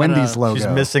 The Wendy's logo. She's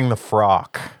missing the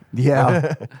frock.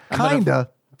 Yeah. Kinda.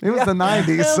 It was the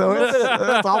 90s, so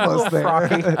it's almost there.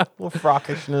 Frocky, little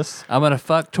frockishness. I'm going to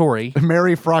fuck Tori.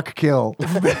 Marry, frock, kill.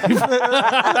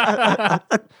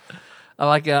 I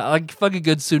like fuck a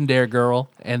good tsundere girl,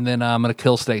 and then I'm going to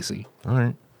kill Stacy. All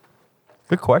right.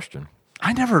 Good question.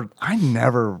 I never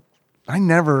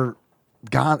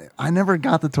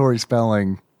got the Tori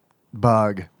Spelling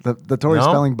bug. The Tori No?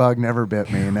 Spelling bug never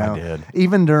bit me. No, I did.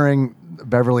 Even during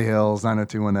Beverly Hills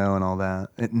 90210 and all that,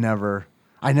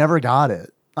 I never got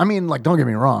it. I mean, like, don't get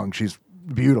me wrong, she's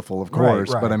beautiful, of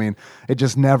course, right. but I mean, it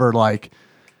just never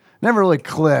really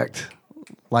clicked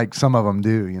like some of them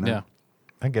do. You know? Yeah.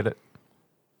 I get it.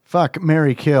 Fuck,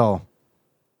 marry, kill.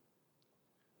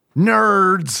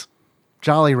 Nerds,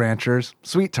 Jolly Ranchers,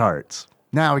 Sweet Tarts.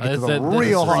 Now we get to the This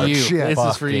real is for hard you. shit. This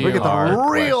is for you. We get the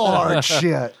Hard real hard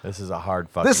shit. This is a hard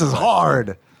fucking This is question.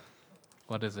 hard.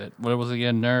 What is it? What was it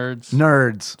again? Nerds?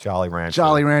 Nerds, Jolly Rancher.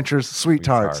 Jolly Ranchers, Sweet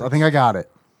Tarts. I think I got it.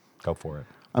 Go for it.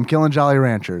 I'm killing Jolly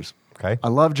Ranchers. Okay. I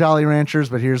love Jolly Ranchers,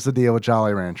 but here's the deal with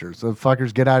Jolly Ranchers. The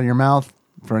fuckers get out of your mouth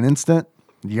for an instant,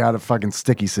 you got a fucking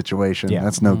sticky situation. Yeah.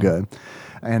 That's no good.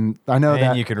 And I know And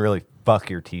that you can really fuck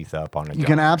your teeth up on a you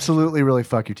can absolutely really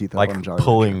fuck your teeth up like on a Jolly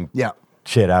pulling Rancher. Yeah.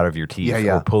 shit out of your teeth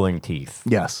Yeah. or pulling teeth.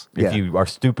 Yes. If you are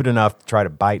stupid enough to try to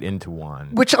bite into one.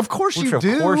 Which of course you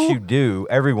do. Of course you do.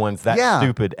 Everyone's that Yeah.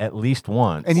 stupid at least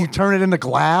once. And you turn it into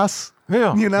glass.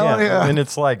 yeah. You know? Yeah. And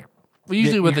it's like Well,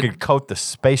 usually you with could coat the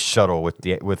space shuttle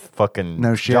with fucking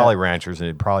No shit. Jolly Ranchers and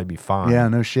it'd probably be fine. Yeah,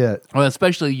 no shit. Well,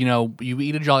 especially, you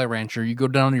eat a Jolly Rancher, you go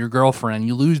down to your girlfriend,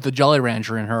 you lose the Jolly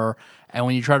Rancher in her, and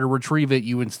when you try to retrieve it,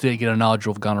 you instead get a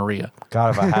nodule of gonorrhea. God,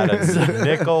 if I had a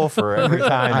nickel for every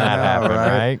time that happened,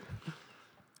 right?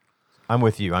 I'm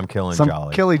with you. I'm killing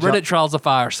Jolly. Reddit Trials of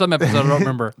Fire. Some episode I don't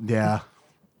remember. Yeah.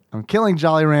 I'm killing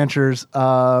Jolly Ranchers.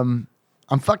 I'm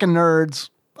fucking nerds.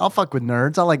 I'll fuck with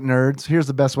nerds. I like nerds. Here's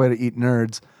the best way to eat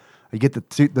nerds. You get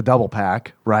the double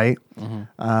pack, right?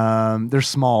 Mm-hmm. They're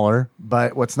smaller,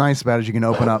 but what's nice about it is you can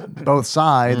open up both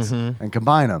sides and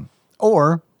combine them.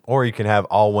 Or you can have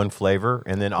all one flavor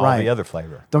and then all Right. the other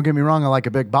flavor. don't get me wrong, I like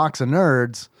a big box of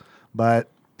nerds, but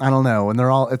I don't know. And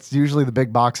it's usually the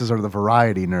big boxes are the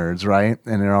variety nerds, right?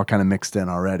 And they're all kind of mixed in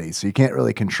already. So you can't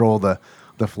really control the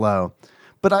flow.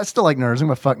 But I still like nerds. I'm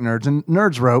going to fuck nerds. And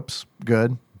nerds ropes,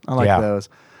 good. I like Yeah. those.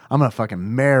 I'm going to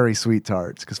fucking marry Sweet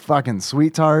Tarts because fucking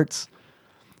Sweet Tarts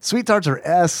are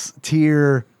S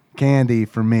tier candy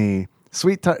for me.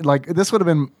 This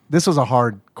was a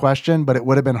hard question, but it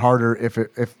would have been harder if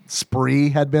Spree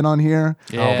had been on here.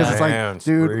 Yeah. Because it's Man, like,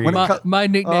 dude, Spree. when it My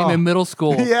nickname in middle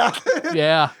school. yeah.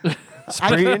 Yeah.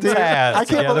 Spree and Taz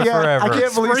together forever. I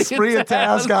can't believe Spree and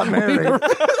Taz got married.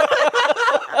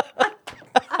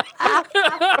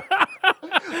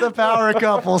 The power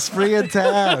couple, Spree and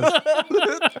Taz.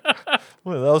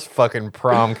 What do those fucking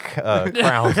prom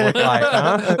crowns look like,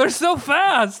 huh? They're so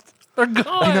fast. They're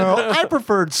gone. You know, I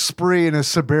preferred Spree and a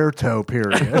Saberto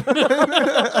period.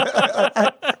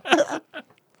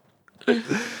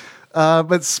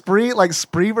 But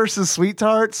Spree versus Sweet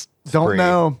Tarts, Don't Spree.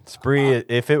 know. Spree.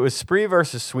 If it was Spree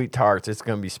versus Sweet Tarts, it's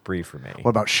gonna be Spree for me. What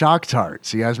about Shock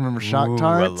Tarts? You guys remember Shock Ooh, I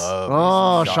Tarts?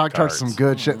 love Shock Tarts, some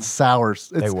good shit. Sour.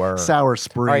 They were sour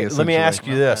Spree. All right, let me ask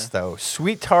you this though: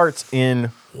 Sweet Tarts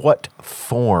in what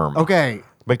form? Okay,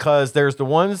 Because there's the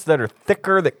ones that are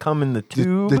thicker that come in the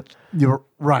tube. You're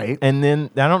right. And then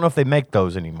I don't know if they make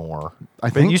those anymore. I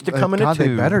But think it used to come in a God, tube.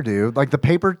 they better do like the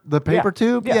paper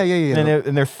tube. Yeah.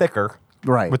 And they're thicker,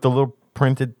 Right. With the little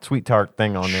printed sweet tart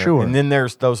thing on there. Sure. And then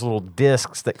there's those little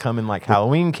discs that come in like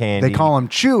Halloween candy. They call them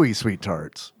chewy Sweet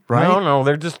Tarts, right? No,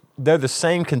 they're the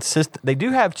same consist. They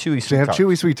do have chewy sweet They have tarts.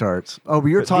 chewy Sweet Tarts. Oh, but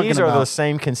you're But talking these about are the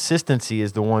same consistency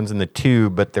as the ones in the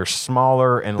tube, but they're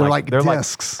smaller and They're like they're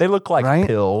discs, they look like right?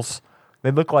 pills. They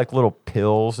look like little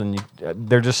pills, and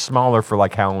they're just smaller for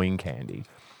like Halloween candy.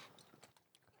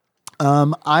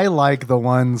 I like the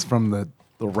ones from the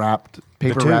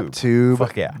paper wrapped tube.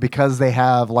 Fuck yeah. Because they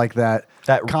have like that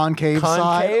concave side.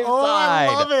 concave Oh, I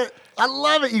side. love it. I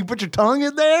love it. You put your tongue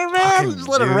in there, man. Fucking Just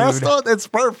let it dude. rest on. It's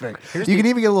perfect. You can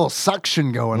even get a little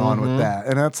suction going on with that,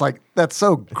 and that's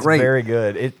so great. It's very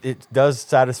good. It does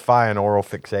satisfy an oral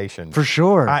fixation For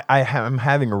sure. I'm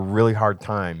having a really hard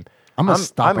time. I'm gonna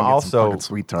stop and get some also fucking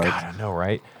Sweet Tarts. God, I know,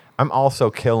 right? I'm also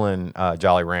killing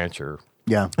Jolly Rancher.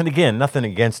 Yeah. And again, nothing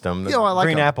against them. You know, I like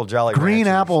Green them. apple Jolly Green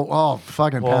Ranchers. apple. Oh,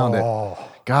 fucking pound Oh.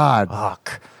 it. God.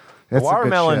 Fuck. That's some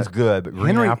Watermelon's shit. good, but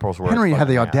green apples were Henry had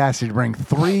the fucking audacity to bring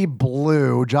 3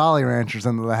 blue Jolly Ranchers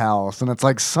into the house, and it's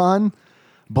like, son,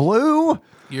 blue?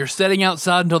 You're sitting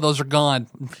outside until those are gone.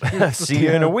 See you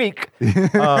in a week.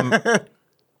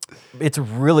 It's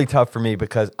really tough for me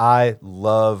because I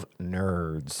love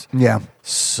nerds Yeah.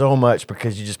 so much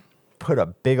because you just put a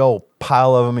big old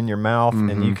pile of them in your mouth and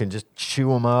Mm-hmm. you can just chew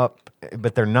them up,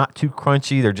 but they're not too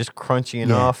crunchy. They're just crunchy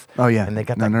enough. Oh, yeah. And they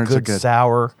got No, that nerds are good, good.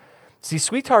 sour. See,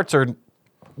 sweet tarts are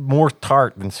more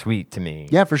tart than sweet to me.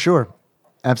 Yeah, for sure.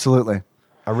 Absolutely.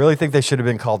 I really think they should have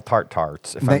been called tart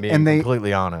tarts, if I'm being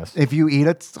completely honest. If you eat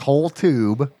a whole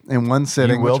tube in one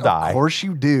sitting, will which die. Of course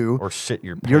you do. Or shit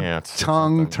your your pants. or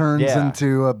tongue something. turns Yeah.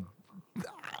 into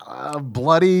a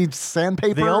bloody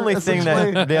sandpaper. The only thing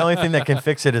that can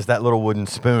fix it is that little wooden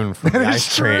spoon from the That is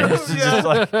ice cream. true, It's just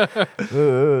like,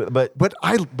 but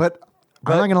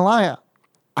I'm not gonna lie.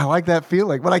 I like that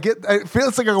feeling. When it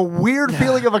feels like a weird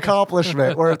feeling of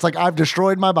accomplishment where it's like I've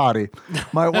destroyed my body.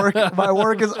 My work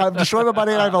is I've destroyed my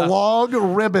body and I have a long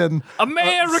ribbon.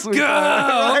 America!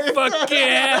 Right? Fuck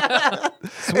yeah!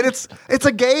 And it's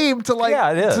a game to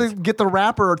Yeah, it is. to get the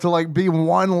wrapper to like be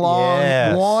one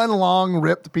long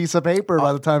ripped piece of paper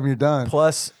by the time you're done.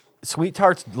 plus sweet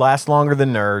tarts last longer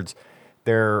than nerds.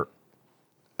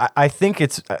 I think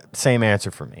it's same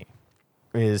answer for me.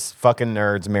 Is fucking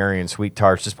nerds marrying sweet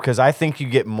tarts just because I think you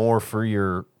get more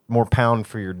pound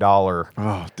for your dollar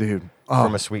Oh, dude.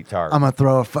 from a sweet tart. I'm gonna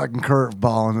throw a fucking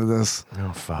curveball into this.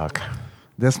 Oh fuck.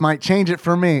 This might change it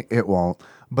for me. It won't.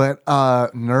 But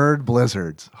Nerd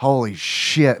Blizzards. Holy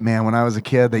shit, man. When I was a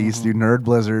kid, they used to do Nerd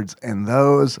Blizzards, and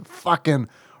those fucking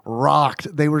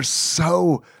rocked. They were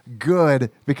so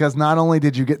good because not only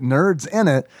did you get nerds in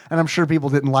it, and I'm sure people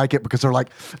didn't like it because they're like,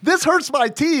 this hurts my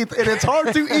teeth and it's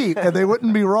hard to eat, and they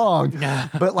wouldn't be wrong.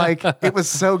 But like, it was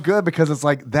so good because it's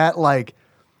like that, like,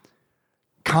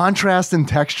 contrast in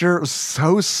texture was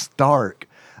so stark.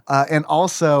 And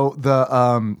also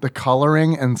the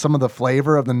coloring and some of the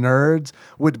flavor of the nerds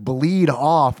would bleed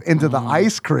off into the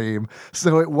ice cream.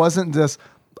 So it wasn't just,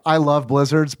 I love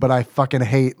blizzards, but I fucking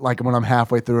hate like when I'm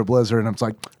halfway through a blizzard and I'm just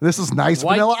like, this is nice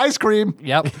White- vanilla ice cream.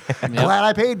 Yep. Glad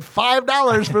I paid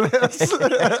 $5 for this.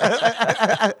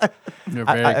 You're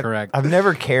very correct. I've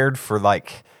never cared for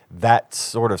like that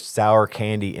sort of sour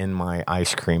candy in my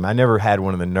ice cream. I never had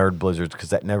one of the nerd blizzards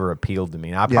because that never appealed to me.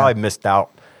 And I probably missed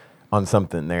out on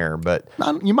something there, but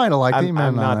You might have liked it. You might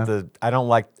I'm not not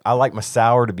have. I like my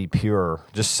sour to be pure,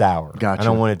 just sour. Gotcha. I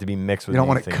don't want it to be mixed with You don't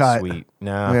want it anything cut. sweet.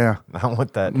 No. Yeah. I don't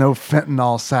want that No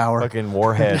fentanyl sour. fucking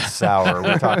warhead sour.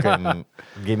 We're talking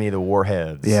give me the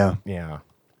warheads. Yeah. Yeah.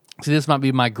 See, this might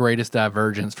be my greatest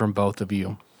divergence from both of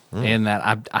you, in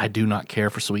that I do not care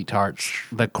for sweet tarts.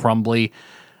 The crumbly.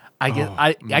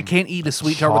 I can't eat a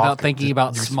sweet tart without Chalk. thinking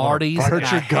about Smarties. Hurt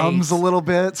and your I gums hate- a little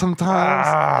bit sometimes.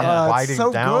 I'm It's biting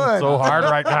so down good. so hard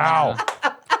right now.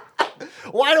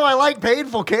 Why do I like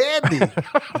painful candy?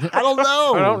 I don't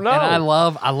know. I don't know. And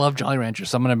I love Jolly Ranchers.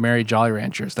 So I'm gonna marry Jolly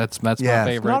Ranchers. That's Yeah.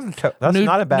 my favorite. That's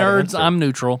not a bad nerds. answer. I'm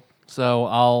neutral. So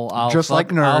I'll Just fuck, like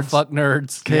nerds. I'll fuck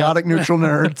nerds. Chaotic neutral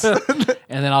nerds.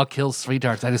 And then I'll kill sweet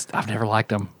tarts. I've never liked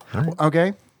them.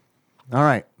 Okay. All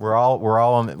right. We're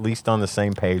all on, at least on the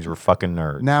same page. We're fucking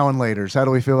nerds. Now and laters. How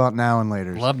do we feel about now and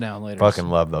laters? Love now and later. Fucking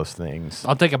love those things.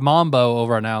 I'll take a Mambo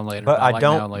over a now and later. But I like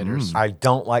don't. now and laters. I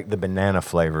don't like the banana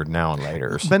flavored now and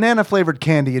laters. Banana flavored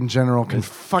candy in general can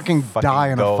fucking die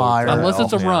in a go fire. to Unless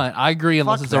it's a yeah. runt. I agree.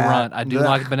 Unless Fuck it's a that. runt. I do Ugh.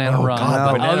 like banana Oh, runt.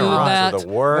 God, But banana other than runts that, are the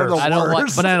worst. They're the I don't like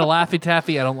worst. banana Laffy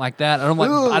Taffy. I don't like that. I don't like.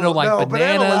 I don't like no,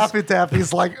 bananas. Banana Laffy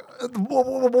Taffy's like,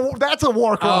 that's a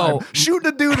war crime. Oh.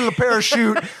 Shooting a dude in a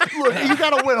parachute. Look, you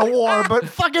gotta win a war, but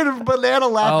fucking Banana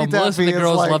Laffy Taffy Melissa, the is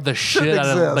girls like, love the shit shouldn't out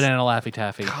of exist. banana Laffy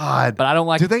Taffy. God. But I don't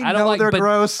like. Do they I don't know like they're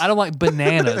gross? I don't like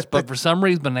bananas, but for some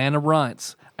reason, banana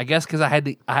runts. I guess because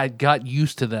I got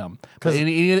used to them. But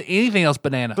anything else,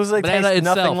 banana. Because they banana taste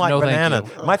itself, nothing like no, thank banana.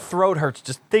 you. My throat hurts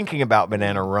just thinking about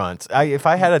banana runts. If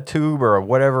I had a tube or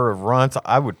whatever of runts,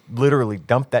 I would literally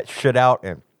dump that shit out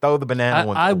and throw the banana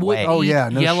ones I would away. Oh, eat yeah,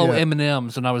 no yellow shit.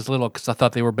 M&Ms when I was little because I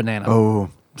thought they were banana. Oh.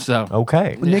 So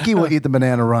Okay. Nikki will eat the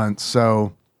banana runts,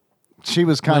 so she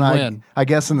was kind of, Win-win. I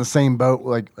guess, in the same boat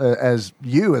like as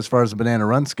you as far as the banana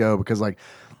runts go, because like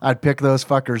I'd pick those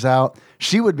fuckers out.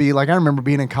 She would be like, I remember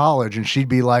being in college, and she'd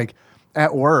be like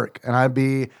at work, and I'd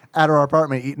be at her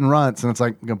apartment eating runts, and it's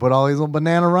like, I'm gonna put all these little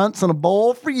banana runts in a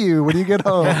bowl for you when you get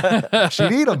home.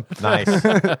 She'd eat them. Nice.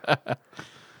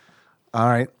 All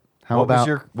right. How What about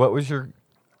was your?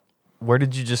 Where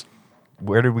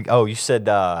did we? Oh, you said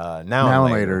now now and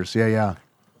and later. laters? Yeah, yeah.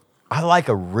 I like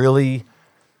a really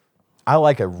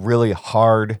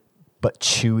hard but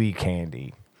chewy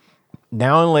candy.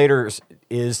 Now and later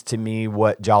is to me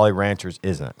what Jolly Ranchers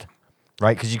isn't,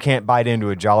 right? Because you can't bite into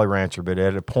a Jolly Rancher, but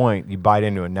at a point you bite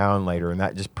into a Now and Later, and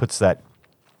that just puts that.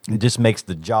 It just makes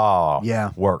the jaw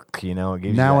work. You know, it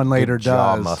gives Now you that and Later good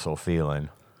jaw does. muscle feeling.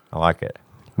 I like it.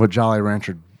 What Jolly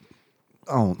Rancher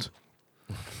owns.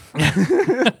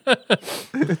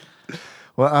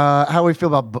 Well, how do we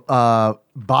feel about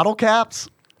bottle caps?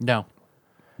 no.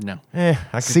 I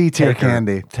could C-tier take or-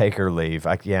 candy. Take or leave.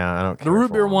 I don't care. The root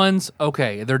for beer them. ones,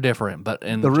 okay, they're different, but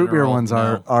in The root beer general, ones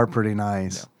no. are pretty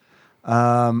nice.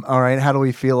 All right, how do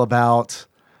we feel about?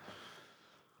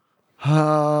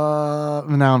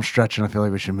 Now I'm stretching. I feel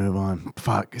like we should move on.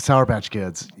 Fuck, Sour Patch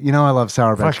Kids. You know I love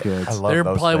Sour Patch Fuck, Kids. I love They're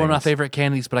those probably one of my things. favorite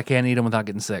candies, but I can't eat them without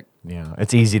getting sick. Yeah,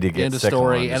 it's easy to get End of sick on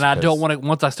story. just And I don't 'cause- want to.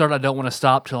 Once I start, I don't want to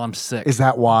stop till I'm sick. Is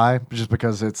that why? Just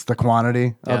because it's the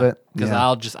quantity of it? Because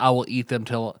Yeah. I will eat them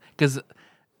till because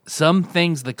some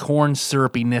things, the corn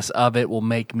syrupiness of it will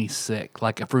make me sick.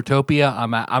 Like a Fruitopia,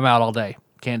 I'm out all day.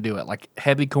 Can't do it. Like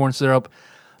heavy corn syrup.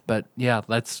 But yeah,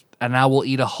 and I will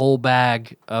eat a whole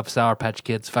bag of Sour Patch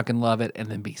Kids. Fucking love it, and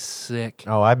then be sick.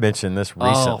 Oh, I mentioned this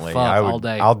recently. fuck, all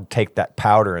day. I'll take that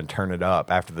powder and turn it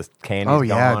up after the candy's Oh,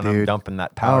 yeah, gone. I'm dude. dumping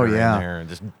that powder yeah. in there and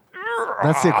just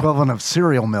That's the equivalent of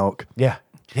cereal milk. yeah.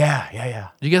 Do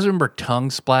you guys remember Tongue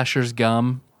Splashers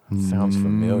gum? Sounds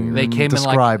familiar. They came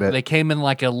Describe in like it. they came in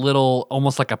like a little,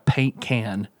 almost like a paint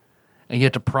can, and you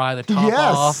had to pry the top Yes.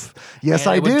 off. Yes,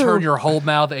 and I it would do. Turn your whole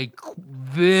mouth a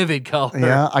vivid color.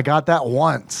 Yeah, I got that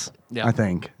once. Yeah. I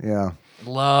think. Yeah.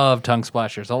 Love Tongue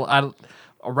Splashers. A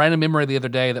random memory the other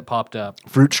day that popped up.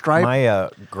 Fruit stripe. My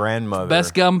grandmother.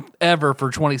 Best gum ever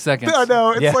for 20 seconds. I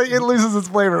know. It's Yeah. like it loses its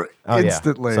flavor Oh,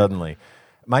 instantly. Yeah, suddenly.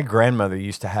 My grandmother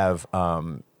used to have.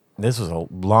 This was a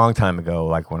long time ago,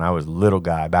 like when I was a little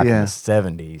guy back in Yeah. the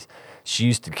 70s. She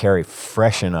used to carry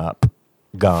Freshen Up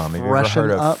gum. Have you ever Freshen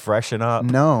heard Up? of Freshen Up?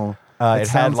 No. It it had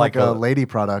sounds like like a a- lady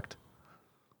product.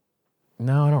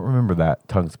 No, I don't remember that.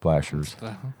 Tongue Splashers.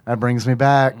 That brings me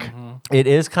back. Mm-hmm. It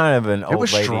is kind of an old It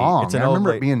was lady. strong. It's an I old remember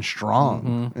lady. it being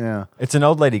strong. Yeah. It's an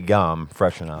old lady gum.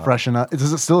 Freshen Up. Freshen up.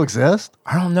 Does it still exist?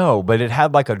 I don't know, but it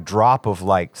had like a drop of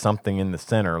like something in the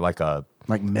center, like a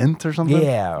Like mint or something?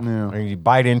 yeah. And you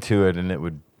bite into it, and it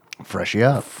would Fresh you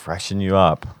up. freshen you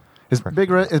up. Is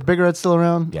Big Red still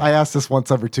around? Yeah. I ask this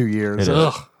once every 2 years. It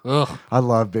is. Ugh. I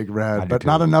love Big I Red, do but too.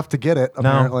 not enough to get it,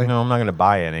 apparently. No, I'm not going to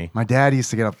buy any. My dad used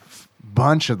to get a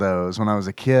bunch of those when I was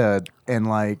a kid, and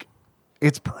like,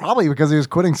 it's probably because he was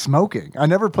quitting smoking. I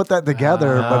never put that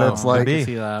together, but Oh, it's could like, be.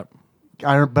 See that.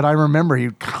 but I remember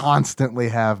he'd constantly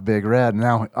have Big Red.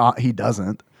 Now he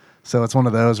doesn't. So it's one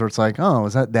of those where it's like, oh,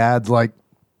 is that dad's like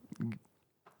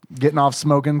getting off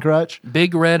smoking crutch?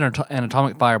 Big Red and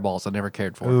Atomic Fireballs I never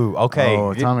cared for. Ooh, okay. Oh,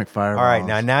 Atomic Fireballs. All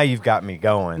right, now you've got me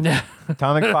going.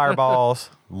 Atomic Fireballs,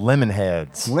 lemon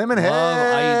heads, Lemon Love,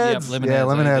 heads. lemon Yeah, heads.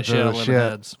 lemon I eat the heads shit are out the of lemon shit.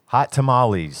 heads. hot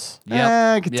tamales, Yep.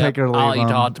 I could take her or I'll leave eat 'em.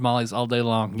 hot tamales all day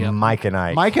long. Yep. Mike and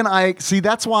Ike. Mike and Ike, see,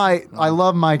 that's why I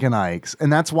love Mike and Ike's,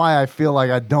 and that's why I feel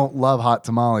like I don't love hot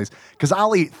tamales, because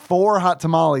I'll eat 4 hot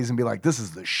tamales and be like, this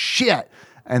is the shit.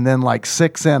 And then like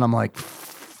 6 in, I'm like,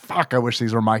 fuck, I wish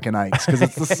these were Mike and Ike's because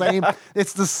it's the same.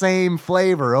 It's the same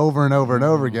flavor over and over and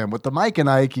over again. With the Mike and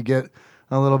Ike, you get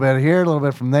a little bit here, a little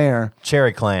bit from there.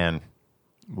 Cherry Clan.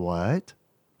 What?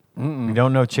 You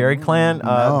don't know Cherry Clan?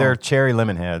 No. They're cherry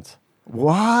lemon heads.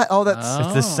 What? Oh, that's.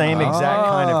 It's the same exact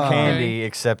kind of candy,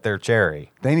 except they're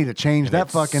cherry. They need to change that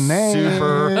fucking name.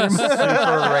 Super, super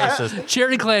racist.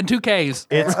 Cherry Clan 2Ks.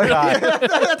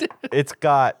 It's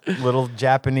got little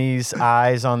Japanese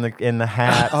eyes in the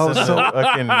hat. Oh, so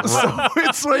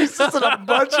it's racist in a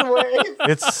bunch of ways.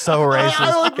 it's so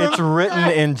racist. It's written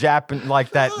in like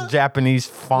that Japanese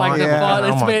font. Like the Yeah. font,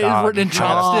 Oh my it's God. written in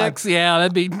chopsticks. Yeah,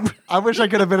 that'd be. I wish I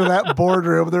could have been in that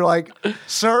boardroom. They're like,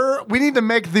 sir, we need to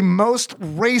make the most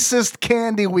racist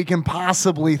candy we can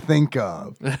possibly think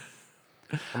of.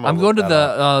 I'm going to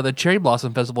the Cherry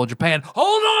Blossom Festival in Japan.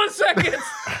 Hold on a second.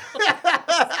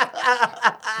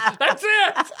 That's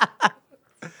it.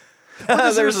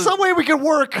 There's some way we can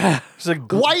work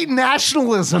white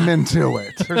nationalism into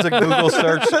it. There's a Google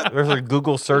search. There's a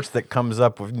Google search that comes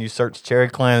up when you search Cherry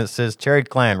Clan. It says Cherry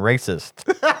Clan racist.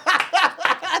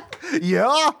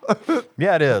 Yeah.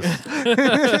 Yeah, it is.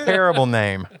 Terrible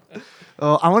name.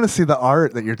 Oh, I want to see the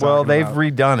art that you're talking Well, they've about.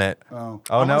 redone it. Oh,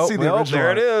 Oh no! See the Well, original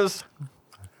there it art. is.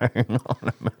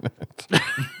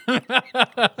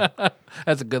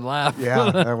 That's a good laugh.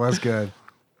 Yeah, that was good.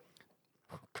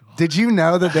 Did you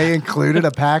know that they included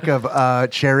a pack of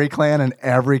Cherry Clan in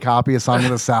every copy of Song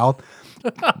of the South?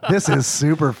 This is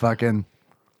super fucking.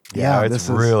 Yeah, it's this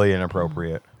really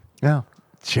inappropriate. Yeah,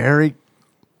 Cherry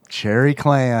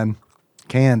Clan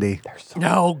candy.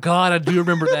 Oh God, I do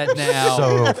remember that now.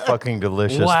 So fucking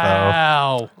delicious, though.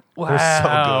 wow. Wow. They're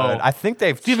so good. I think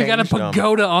they've It's even got a changed them.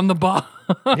 pagoda on the bottom.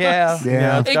 Yeah,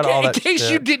 Yeah. It's got all In that case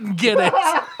shit. you didn't get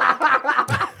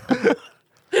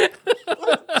it.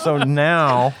 So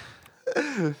now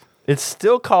it's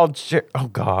still called. Oh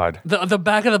God, The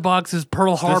back of the box is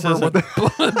Pearl Harbor isn't-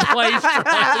 with place.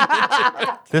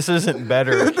 this isn't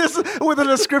better. This is, with a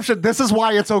description. This is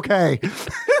why it's okay.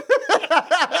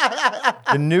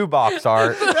 The new box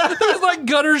art. There's like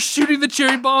gunners shooting the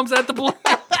cherry bombs at the place.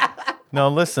 No,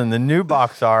 listen. The new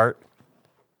box art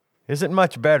isn't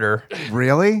much better.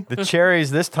 Really? The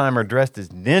cherries this time are dressed as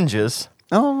ninjas.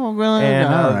 Oh well,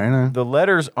 And all right. the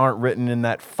letters aren't written in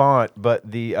that font,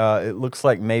 but the it looks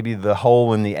like maybe the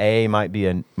hole in the A might be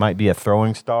a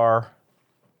throwing star.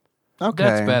 Okay,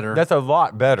 That's better. That's a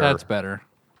lot better. That's better.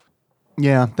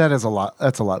 Yeah, that is a lot.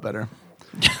 That's a lot better.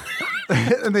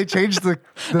 And they changed the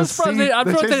I'm C. surprised they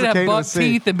changed didn't the have K to buck the C.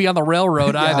 teeth and be on the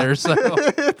railroad either. So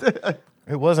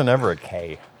It wasn't ever a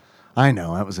K. I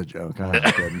know that was a joke. I was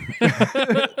kidding.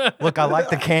 Look, I like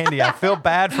the candy. I feel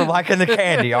bad for liking the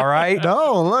candy. All right.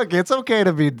 No, look, it's okay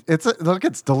to be. Look,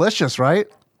 it's delicious, right?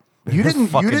 You didn't.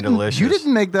 fucking You didn't. delicious. You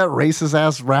didn't make that racist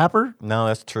ass wrapper. No,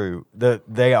 that's true.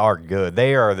 They are good.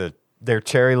 They're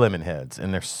cherry lemon heads,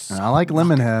 and they're. I like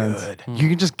lemon heads. good. You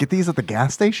can just get these at the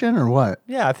gas station or what?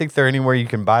 Yeah, I think they're anywhere you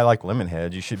can buy like lemon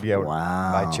heads. You should be able to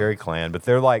Wow. buy Cherry Clan, but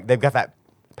they're like they've got that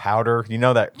powder. You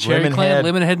know that cherry lemon clan, head.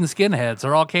 lemon head, and skinheads.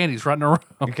 They're all candies right in a row.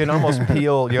 You can almost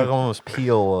peel. You can almost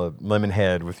peel a lemon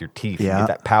head with your teeth. Yeah. You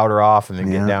get that powder off, and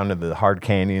then Yeah. get down to the hard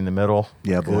candy in the middle.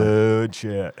 Yeah, boy. Good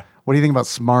shit. What do you think about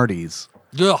Smarties?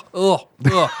 Ugh.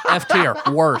 F tier.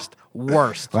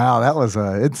 Worst. Wow, that was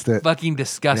a instant. Fucking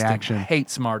disgusting. Reaction. Hate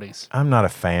Smarties. I'm not a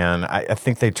fan. I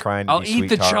think they trying to I'll be eat sweet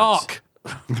the tarts.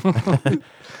 chalk.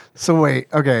 So wait,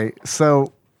 okay.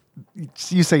 So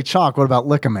you say chalk. What about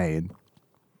Lickamaid?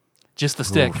 Just the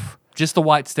stick. Just the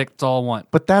white stick. That's all I want.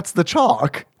 But that's the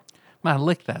chalk. Man,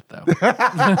 lick that though.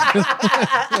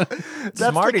 That's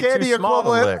Smartie the candy too small to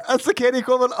equivalent. lick. That's the candy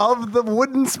equivalent of the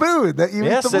wooden spoon that you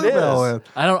Yes, eat the it bluebell is. with.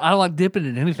 I don't like dipping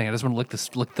in anything. I just want to lick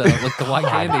the white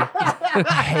candy.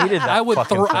 I hated that. I would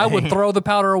fucking I would thing. throw the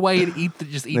powder away and eat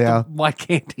Yeah. the white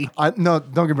candy. No,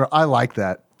 don't get me wrong. I like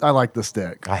that. I like the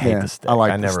stick. I hate Yeah, the stick. I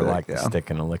like I the never stick, liked the yeah.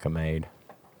 stick in a Lickamaid.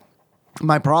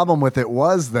 My problem with it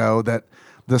was though that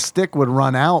the stick would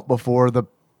run out before the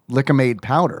Lickamaid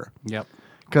powder Yep.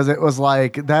 because it was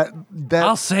like that.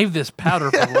 I'll save this powder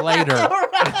for later.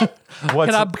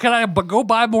 Can I go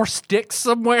buy more sticks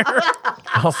somewhere?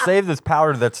 I'll save this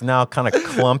powder that's now kind of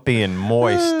clumpy and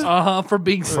moist. For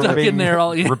being for stuck being in there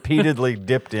all year. repeatedly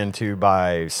dipped into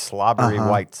by slobbery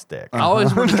white stick. I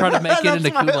always want to try to make it into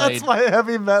that's Kool-Aid. my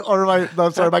heavy metal or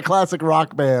my classic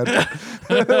rock band.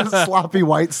 Sloppy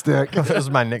white stick. That was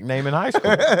my nickname in high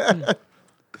school.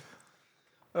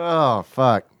 Oh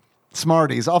fuck.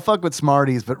 Smarties. I'll fuck with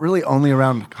Smarties, but really only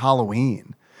around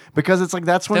Halloween. Because it's like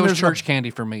that's when That was there's church candy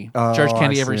for me. Oh, Church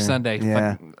candy I every see. Sunday.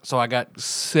 Yeah. So I got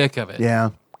sick of it. Yeah.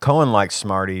 Cohen likes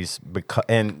Smarties,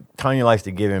 and Tanya likes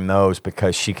to give him those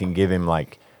because she can give him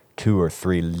like 2 or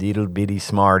 3 little bitty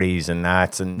Smarties, and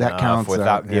that's enough counts without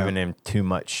out, giving them too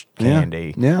much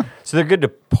candy. Yeah. So they're good to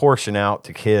portion out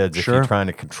to kids if you're trying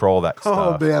to control that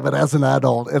Oh, stuff. yeah, but as an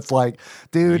adult, it's like,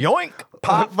 dude. Yoink!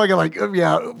 Pop! Fucking like,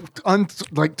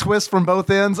 like twist from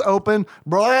both ends, open,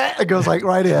 blah, it goes like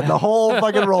right in. The whole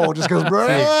fucking roll just goes,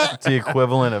 blah. It's the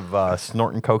equivalent of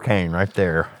snorting cocaine right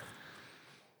there.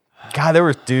 God, there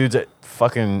were dudes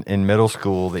in middle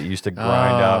school that used to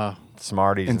grind up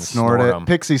Smarties and snort snort it. them.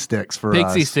 Pixie sticks for us.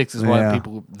 Pixie sticks is what Yeah.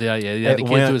 people. Yeah. It The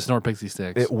kids went- would snort pixie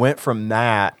sticks. It went from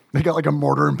that. They got like a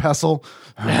mortar and pestle.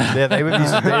 Yeah, they would be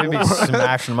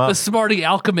smashing them up. the Smarty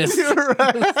alchemist. Well,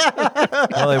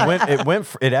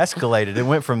 it escalated. It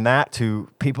went from that to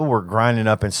people were grinding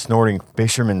up and snorting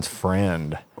Fisherman's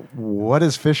Friend. What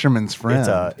is Fisherman's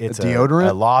Friend? It's a deodorant.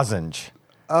 a lozenge.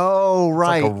 Oh,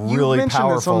 right. like a really you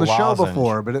mentioned this on the powerful show lozenge.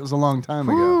 before, but it was a long time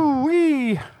ago.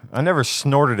 Ooh-wee. I never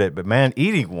snorted it, but man,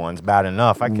 eating one's bad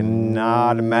enough. I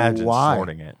cannot imagine Why?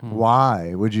 snorting it.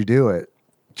 Why would you do it?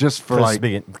 Just for like,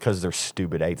 Because they're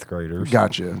stupid 8th graders.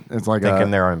 gotcha. It's like Thinking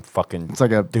a they're on fucking it's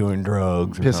like a doing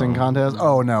drugs. or pissing something. contest.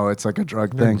 Oh no, it's like a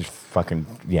drug They're thing. just fucking,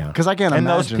 yeah. Because I can't and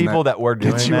imagine those people that were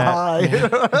doing gets you that,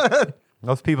 high.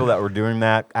 those people that were doing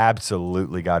that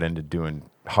absolutely got into doing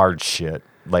hard shit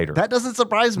later. That doesn't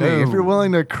surprise me. No. If you're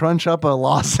willing to crunch up a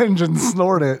lozenge and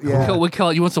snort it, yeah. We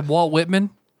call it. You want some Walt Whitman?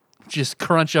 Just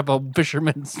crunch up a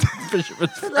fisherman's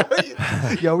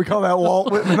friend. Yo, we call that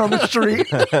Walt Whitman on the street.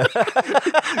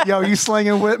 Yo, you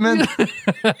slinging Whitman?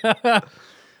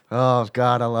 Oh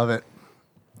God, I love it.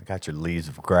 I got your leaves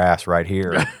of grass right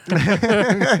here.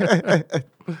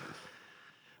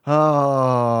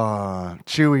 Oh,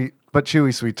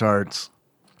 chewy sweet tarts.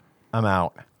 I'm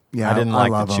out. Yeah, I didn't I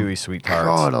like love the 'em. chewy sweet tarts.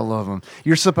 God, I love them.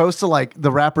 You're supposed to like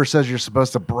the rapper says you're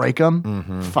supposed to break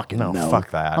them. Fucking No, no,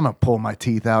 fuck that. I'm gonna pull my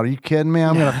teeth out. Are you kidding me?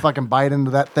 I'm gonna fucking bite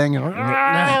into that thing and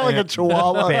like a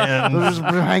chihuahua, Bends. just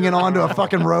hanging on to a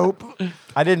fucking rope.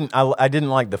 I didn't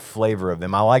like the flavor of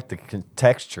them. I like the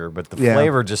texture, but the Yeah.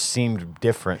 flavor just seemed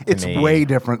different to It's me way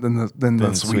different than the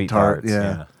than sweet tart. tarts.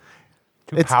 Yeah.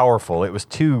 Too It's- powerful. It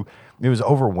was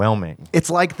overwhelming. It's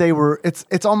like they were.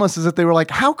 It's almost as if they were like,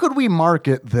 how could we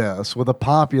market this with a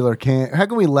popular How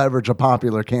can we leverage a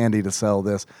popular candy to sell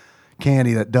this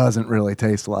candy that doesn't really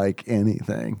taste like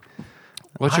anything?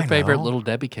 What's your I favorite know. Little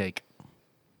Debbie cake?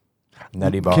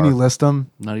 Nutty bar. Can you list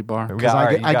them? Nutty bar. We Because got- all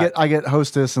right, you I get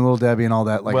Hostess and Little Debbie and all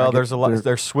that. Like, well, I get- there's a lot. they're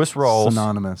There's Swiss rolls.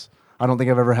 synonymous. I don't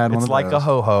think I've ever had one It's of like those. a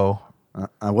ho ho.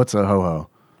 What's a ho ho?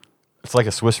 It's like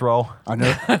a Swiss roll. I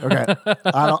know. Okay,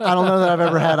 I don't know that I've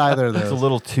ever had either of It's a those.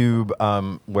 little tube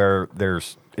where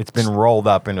it's been rolled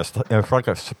up in it's like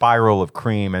a spiral of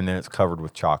cream, and then it's covered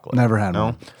with chocolate. Never had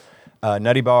one.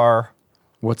 Nutty bar.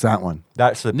 What's that one?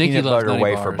 That's the Nikki peanut loves butter Nutty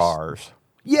wafer bars. bars.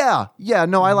 Yeah.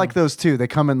 No, I like those too. They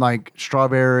come in like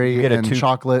strawberry You get a and two-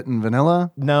 chocolate and vanilla.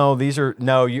 No, these are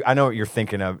no. I know what you're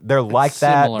thinking of. They're like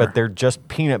that, similar. but they're just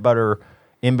peanut butter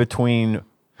in between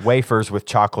wafers with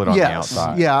chocolate on the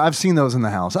outside. Yeah, I've seen those in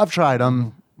the house. I've tried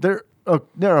them. They're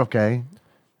okay.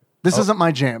 This isn't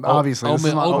my jam, obviously. This is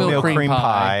oatmeal- not- oatmeal Oatmeal cream cream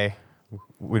pie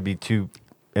would be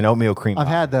an oatmeal cream pie. I've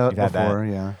had that You've had before.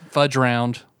 Yeah. Fudge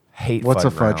round. Hate What's a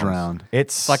fudge fudge round?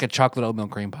 It's It's like a chocolate oatmeal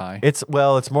cream pie. It's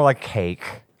more like cake.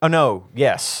 Oh no,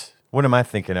 yes. What am I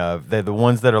thinking of? They're the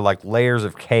ones that are like layers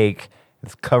of cake.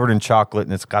 It's covered in chocolate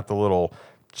and it's got the little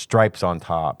stripes on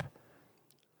top.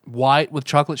 White with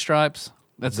chocolate stripes.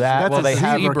 That's That- That's well, a they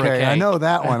have zebra cake. I know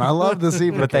that one. I love the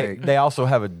zebra But cake. they also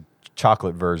have a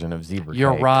chocolate version of zebra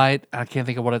You're cake. right. I can't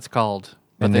think of what it's called.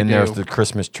 But And they then do. there's the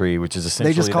Christmas tree, which is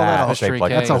essentially just call that a shaped like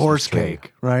cake. That's a Christmas horse tree.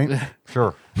 cake, right?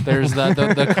 Sure. There's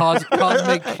the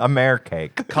cosmic A mare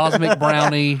cake. cosmic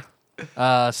brownie,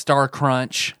 Star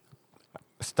Crunch.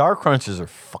 Star Crunches are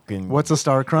fucking. What's a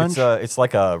Star Crunch? It's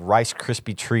like a Rice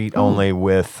Krispie treat, only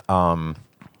with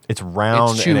it's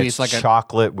round It's and chewy. it's It's like a-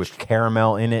 chocolate with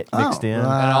caramel in it mixed in. And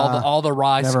all the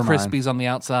rice never mind. Krispies on the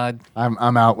outside.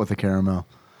 I'm out with the caramel.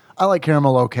 I like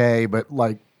caramel okay, but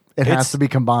like it has It's- to be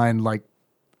combined. Like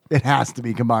it has to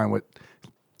be combined with.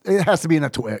 It has to be in a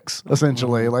Twix,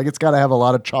 essentially. Like it's got to have a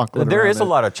lot of chocolate. There around is a it.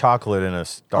 lot of chocolate in a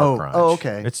Star Oh, Crunch. oh,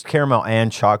 okay. It's caramel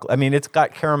and chocolate. I mean, it's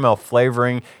got caramel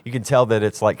flavoring. You can tell that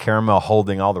it's like caramel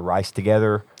holding all the rice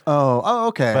together. Oh,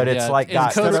 okay. But it's like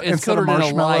got- it's instead of coated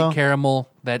in a marshmallow? light caramel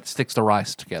that sticks the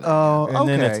rice together. oh, And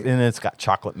okay. then it's got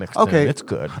chocolate mixed Okay, in. It's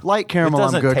good. Light caramel, It I'm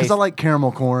doesn't good because I taste- like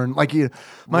caramel corn. Like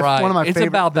Right. one of my It's favorite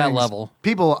about that things- level.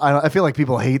 People, I feel like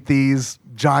people hate these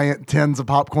giant tins of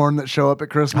popcorn that show up at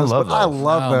Christmas. I love but I those.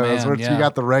 love Oh, those. man, where yeah. you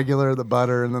got the regular, the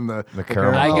butter, and then the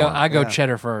caramel. I go Yeah.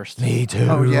 cheddar first. Me too.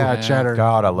 Oh yeah, cheddar.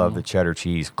 God, I love the cheddar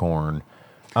cheese corn.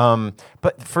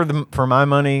 But for my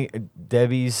money,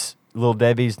 Debbie's Little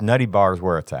Debbie's, Nutty Bar is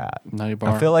where it's at. Nutty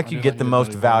Bar. I feel like I you do get like the a most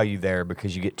Nutty Bar. value there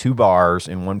because you get 2 bars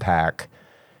in one pack,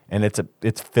 and it's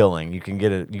filling. You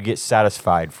get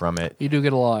satisfied from it You do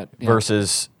get a lot. Yeah.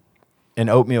 versus an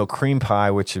oatmeal cream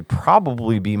pie, which would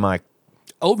probably be my.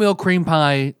 Oatmeal cream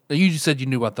pie. You just said you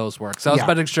knew what those were. So I was Yeah.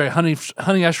 about to say,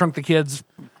 honey, I Shrunk the Kids.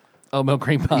 Oatmeal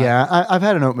cream pie. Yeah, I've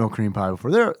had an oatmeal cream pie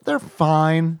before. They're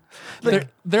fine. They're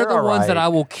they're the ones that alright. I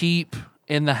will keep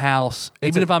in the house,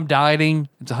 even if I'm dieting.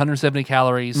 It's 170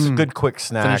 calories. Good quick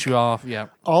snack. Finish you off. Yeah.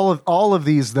 All of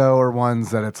these though are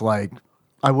ones that it's like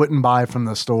I wouldn't buy from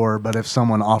the store, but if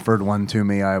someone offered one to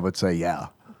me, I would say yeah.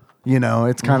 You know,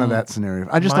 it's kind of that scenario.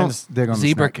 I just Mine's don't dig on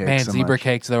Zebra the snack cakes man, so zebra much.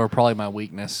 cakes though are probably my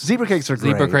weakness. Zebra cakes are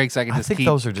great. Zebra cakes I can I just think keep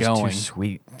those are just going. too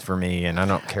sweet for me, and I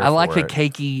don't care. I like for a it.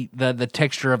 cakey the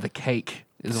texture of the cake.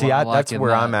 Is See, what I like that's in where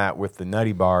that. I'm at with the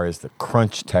Nutty Bar is the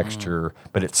crunch texture,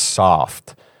 but it's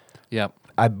soft. Yep.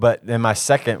 But then my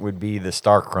second would be the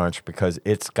Star Crunch because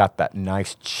it's got that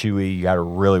nice chewy. You got to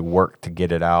really work to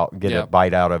get it out, get a Yep.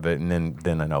 bite out of it, and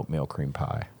then an oatmeal cream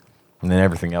pie, and then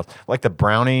everything else. Like the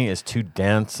brownie is too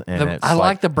dense, and it's I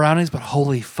like the brownies, but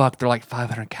holy fuck, they're like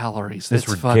 500 calories. It's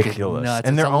It's fucking ridiculous. nuts.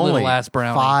 And It's they're a little only ass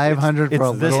brownie. 500 for a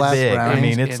It's this little ass big. brownie. I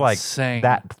mean, It's it's like insane.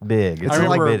 that big. It's Is it a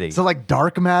like bitty. so like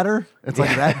dark matter? It's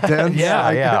like that dense. yeah,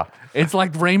 Like, yeah. It's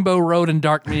like Rainbow Road and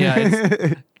Dark Mia.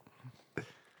 It's,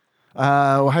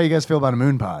 Well, how you guys feel about a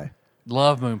moon pie?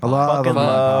 love moon pie. Love a Fucking moon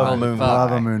love pie. moon Love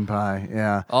pie. a moon pie.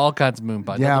 Yeah. All kinds of moon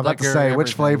pie. Yeah, I'm Double about to decker, say which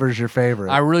everything. flavor's your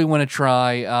favorite. I really want to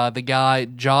try the guy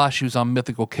Josh, who's on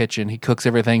Mythical Kitchen. He cooks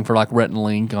everything for like Rhett and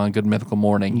Link on Good Mythical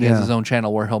Morning. He has Yeah. his own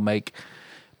channel where he'll make.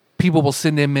 People will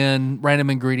send him in random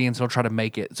ingredients. He'll try to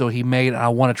make it. So he made. I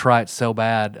want to try it so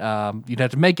bad. You'd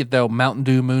have to make it though. Mountain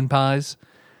Dew moon pies,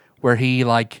 where he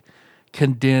like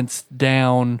condensed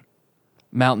down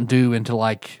Mountain Dew into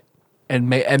like and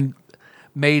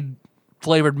made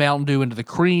flavored Mountain Dew into the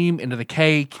cream, into the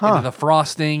cake, into the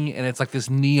frosting, and it's like this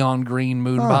neon green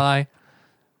moon pie.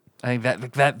 I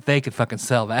think that they could fucking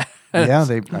sell that. yeah,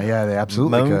 they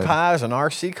absolutely Moon could. pies and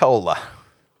RC Cola.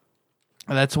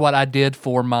 And that's what I did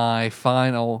for my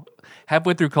final.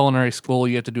 Halfway through culinary school,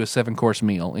 you have to do a 7-course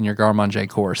meal in your Garde-Manger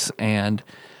course, and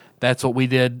that's what we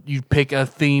did. You pick a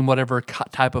theme, whatever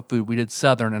type of food. We did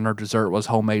Southern, and our dessert was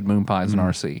homemade moon pies and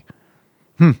RC.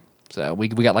 So we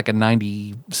got like a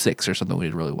 96 or something. We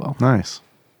did really well. Nice.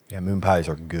 Yeah, moon pies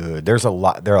are good. There's a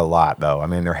lot. They're a lot though. I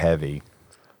mean, they're heavy.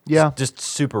 Yeah. Just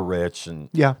super rich and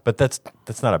Yeah. But that's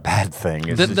not a bad thing.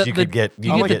 It's just you could get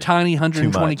you get the tiny too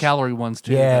 120 much. calorie ones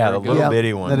too. Yeah, They're the good. little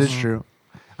bitty ones. That is true.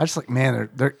 I just like man,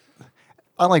 they're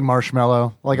I like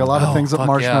marshmallow. Like a lot of Oh, things with fuck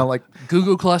marshmallow. yeah. Like Goo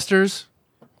Goo clusters.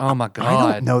 Oh my god!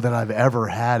 I don't know that I've ever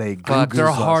had a. Fuck, Goo Goo they're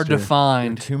hard to cluster.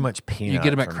 find. Too much peanut. You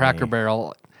get them at for Cracker me.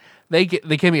 Barrel. They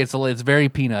can be. It's very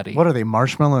peanutty. What are they?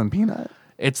 Marshmallow and peanut.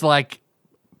 It's like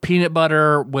peanut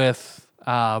butter with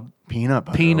Peanut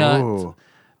butter. peanut. Ooh.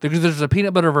 There's a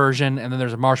peanut butter version, and then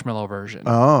there's a marshmallow version.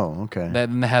 Oh, okay.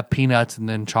 Then they have peanuts and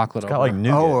then chocolate. Got over like it.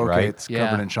 nougat, oh, okay. right? It's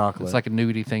covered in chocolate. It's like a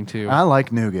nougaty thing too. I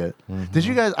like nougat. Did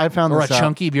you guys? I found Or a this out.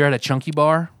 chunky. Have you ever had a chunky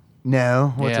bar?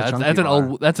 No. What's yeah, a chunky that's an bar?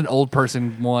 old. That's an old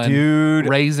person one. Dude.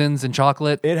 Raisins and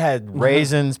chocolate. It had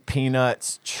raisins,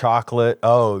 peanuts, chocolate.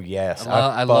 Oh yes,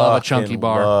 I love a chunky fucking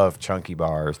bar. Love chunky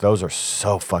bars. Those are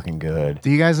so fucking good.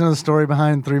 Do you guys know the story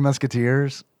behind Three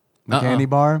Musketeers, the candy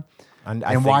bar, I and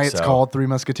think why it's so. called Three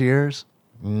Musketeers?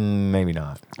 Maybe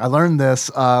not. I learned this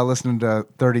listening to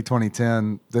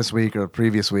 30-20-10 this week or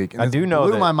previous week. And I it do know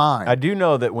blew that, my mind. I do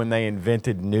know that when they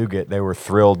invented nougat, they were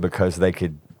thrilled because they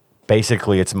could.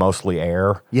 Basically, it's mostly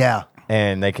air, Yeah.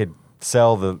 and they could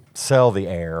sell the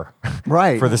air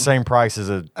Right. for the same price as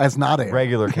a As not air.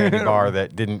 regular candy bar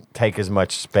that didn't take as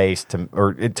much space to,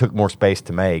 or it took more space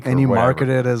to make. And or you whatever. market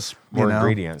it as more you know,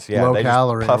 ingredients. Yeah, low they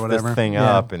calorie just puff or whatever. this thing Yeah.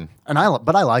 up and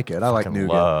but I like it. I like fucking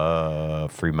nougat.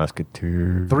 love Three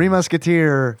Musketeers. Three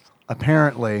Musketeer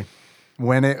apparently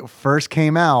when it first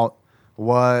came out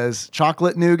was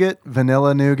chocolate nougat,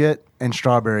 vanilla nougat, and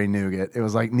strawberry nougat. It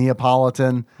was like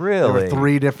Neapolitan. There were Really?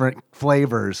 3 different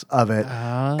flavors of it.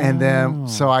 And then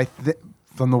so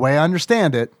from the way I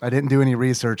understand it, I didn't do any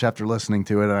research after listening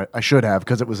to it. I should have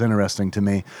because it was interesting to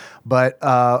me. But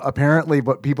apparently,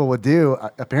 what people would do,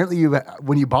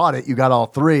 when you bought it, you got all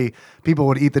 3. People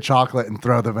would eat the chocolate and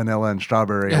throw the vanilla and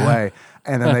strawberry away,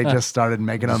 and then they just started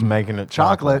making Just them making it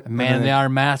chocolate. and Man, then they are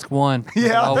mask one.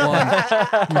 Yeah. All one.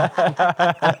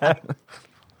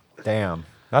 Damn,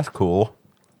 that's cool.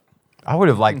 I would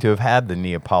have liked to have had the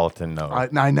Neapolitan though.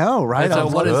 I know, right? So I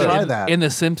was what going is to it try in, that. in The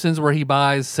Simpsons where he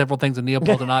buys several things of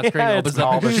Neapolitan ice cream, Yeah, opens it's up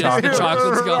all and the just the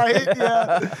chocolate's gone. Right,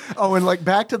 yeah. Oh, and like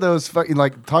back to those fucking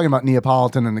like talking about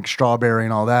Neapolitan and like strawberry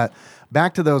and all that.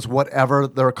 back to those whatever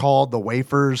they're called, the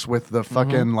wafers with the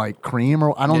fucking like cream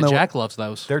or I don't know. Jack loves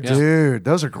those. They're Dude,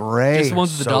 those are great. just the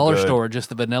ones at the so dollar good. store, just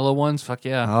the vanilla ones. Fuck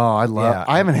yeah. Oh, I love. Yeah.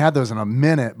 I haven't had those in a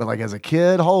minute, but like as a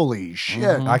kid, holy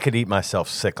shit. I could eat myself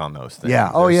sick on those things.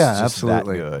 Yeah. Oh They're yeah. just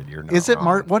Absolutely. That good. You're not Is it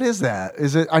wrong. What is that?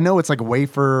 Is it? I know it's like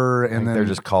wafer, I and think then they're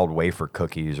just called wafer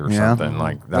cookies or Yeah. something.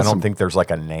 Like I That's don't some- think there's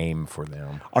like a name for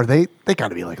them. Are they? They got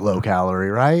to be like low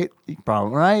calorie, right?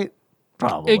 Probably, right?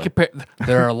 Probably.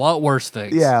 There are a lot worse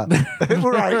things. Yeah.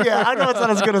 Right. Yeah. I know it's not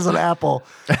as good as an apple.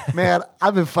 Man,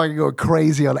 I've been fucking going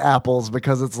crazy on apples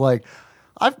because it's like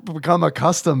I've become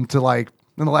accustomed to like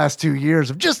in the last 2 years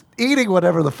of just eating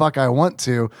whatever the fuck I want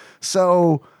to.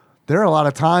 So there are a lot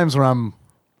of times where I'm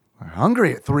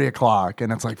hungry at 3 o'clock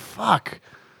and it's like, fuck.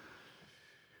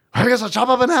 I guess I'll chop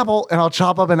up an apple and I'll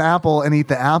chop up an apple and eat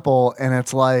the apple. And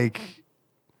it's like,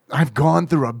 I've gone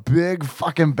through a big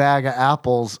fucking bag of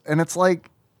apples and it's like,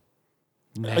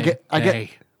 Nay, I get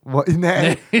nay. what?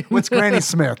 Nah, what's Granny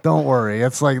Smith? Don't worry,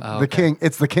 it's like the Okay. king.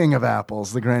 It's the king of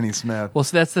apples, the Granny Smith. Well,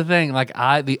 so that's the thing. Like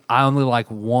I only like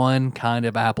one kind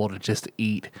of apple to just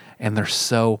eat, and they're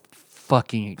so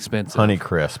fucking expensive.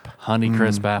 Honeycrisp.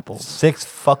 Honeycrisp apples.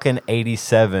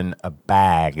 $6.87 a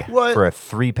bag What? for a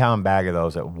 3-pound bag of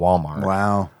those at Walmart.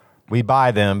 Wow. We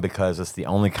buy them because it's the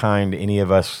only kind any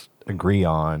of us agree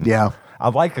on. Yeah. I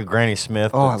like a Granny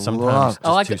Smith, Oh, but I sometimes love- it's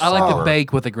I like just I too like to sour.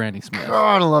 bake with a Granny Smith.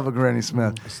 God, I love a Granny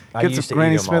Smith. I Get used to some eat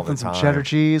Granny them all Smith the and some time. cheddar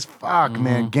cheese. Fuck,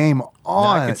 man, game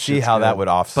on. I could see how that would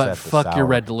offset But the fuck your sour.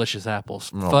 Red Delicious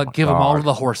apples. Oh Fuck, my give them all to God.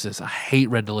 the horses. I hate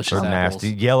Red Delicious They're apples.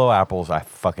 nasty. Yellow apples I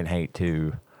fucking hate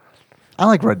too. I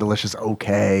like Red Delicious.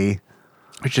 Okay.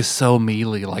 It's just so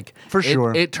mealy. Like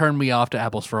Sure. it turned me off to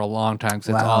apples for a long time because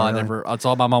it's Wow, all I really? never. It's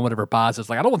all my mom would ever buy. So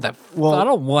it's like I don't want that. Well- I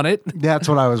don't want it. That's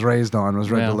what I was raised on. Was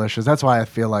Red Yeah. Delicious. That's why I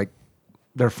feel like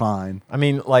they're fine. I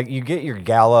mean, like you get your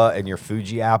Gala and your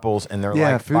Fuji apples, and they're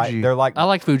Yeah, like Fuji. they're like I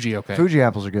like Fuji. Okay. Fuji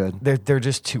apples are good. they're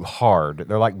just too hard.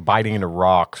 They're like biting into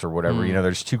rocks or whatever. You know, they're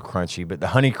just too crunchy. But the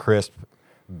Honeycrisp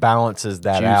balances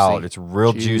that Juicy. out. It's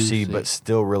real juicy, Juicy. but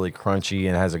still really crunchy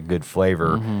and has a good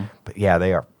flavor. But yeah,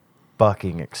 they are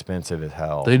fucking expensive as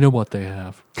hell. They know what they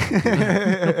have.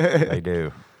 They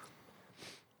do.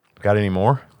 Got any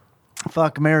more?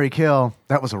 Fuck, Mary, kill.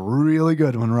 That was a really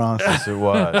good one, Ross. Yes, it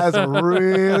was. That's a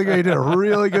really good. You did a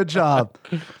really good job.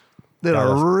 Did Got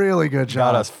a us- really good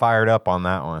job. Got us fired up on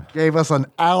that one. Gave us an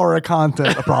hour of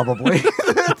content, probably.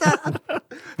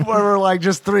 Where we're like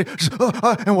just three.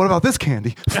 And what about this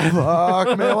candy?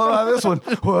 Fuck, man. What about this one?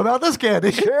 What about this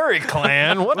candy? Cherry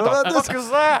Clan? What about the this? fuck is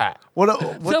that? What's,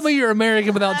 Tell me you're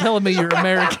American without telling me you're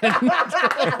American.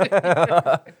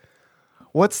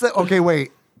 what's that? Okay,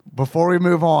 wait. Before we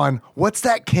move on, what's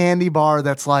that candy bar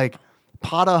that's like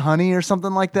pot of honey or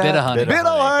something like that? Bit of honey. Bit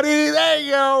of honey. There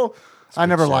you go. I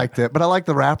never liked it, but I like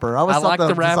the wrapper. I always I thought like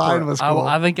the design wrapper. was cool.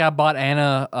 I think I bought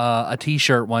Anna a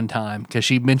T-shirt one time because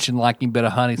she mentioned liking Bit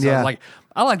of Honey. So I Yeah. was like,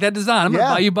 I like that design. I'm Yeah.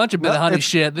 gonna buy you a bunch of Bit No, of Honey it's-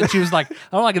 shit. Then she was like, I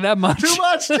don't like it that much. Too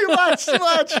much, too much, too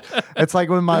much. It's like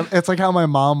it's like how my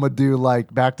mom would do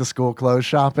like back to school clothes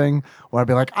shopping, where I'd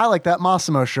be like, I like that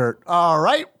Massimo shirt. All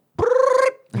right.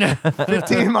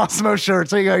 15 Massimo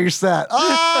shirts. There you go. You're set.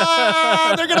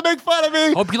 Ah, they're gonna make fun of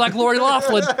me. Hope you like Lori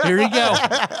Loughlin. Here you go.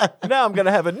 Now I'm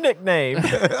gonna have a nickname.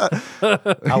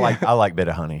 I like Bit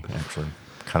of Honey actually,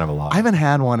 kind of a lot. I haven't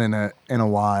had one in a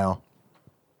while.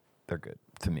 They're good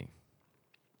to me.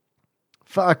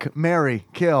 Fuck, marry,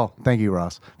 kill. Thank you,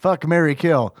 Ross. Fuck, marry,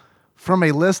 kill. From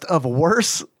a list of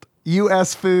worst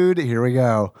U.S. food, here we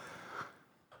go.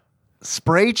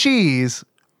 Spray cheese,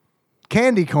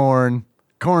 candy corn,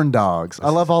 corn dogs. I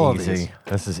love all of Easy. these.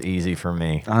 This is easy for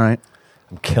me. All right.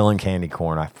 I'm killing candy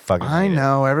corn. I fucking I hate it.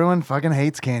 know. Everyone fucking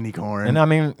hates candy corn. And I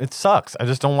mean, it sucks. I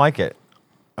just don't like it.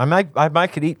 I might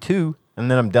could eat 2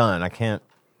 and then I'm done. I can't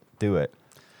do it.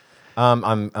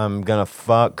 I'm gonna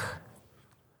fuck.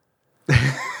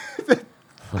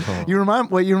 You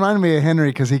reminded me of Henry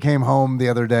because he came home the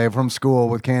other day from school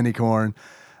with candy corn,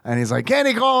 and he's like,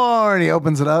 candy corn. He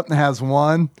opens it up and has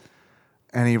one,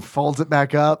 and he folds it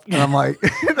back up, and I'm like,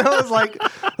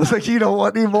 I was like, you don't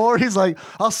want any more? He's like,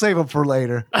 I'll save them for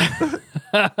later.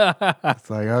 It's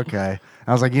like, okay.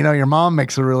 I was like, your mom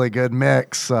makes a really good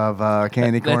mix of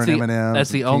candy corn and M&Ms. That's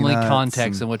the and only peanuts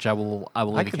context and- in which I will I eat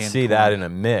a could candy see corn. that in a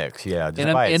mix. Yeah,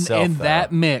 just by itself. in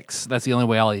that mix, that's the only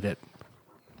way I'll eat it.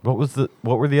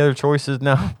 what were the other choices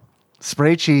now?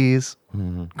 spray cheese,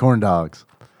 corn dogs.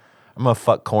 I'm gonna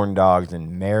fuck corn dogs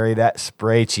and marry that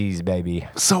spray cheese, baby.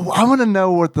 So I want to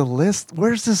know what the list.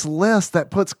 Where's this list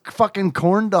that puts fucking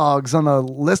corn dogs on a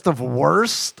list of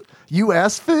worst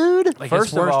U.S. food? Like First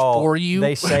it's of worst all, for you.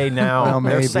 they say now Well,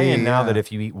 they're maybe, saying now yeah. that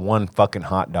if you eat one fucking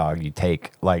hot dog, you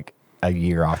take like a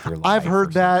year off your life. I've heard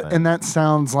or that, something. and that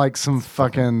sounds like some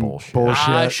fucking bullshit.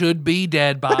 I should be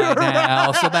dead by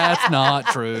now, so that's not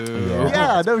true.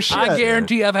 Yeah, no shit. I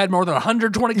guarantee I've had more than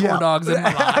 120 corn dogs in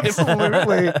my life.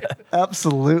 Absolutely.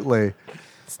 Absolutely.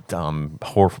 It's dumb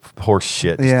horse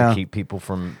shit just Yeah. to keep people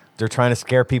from. They're trying to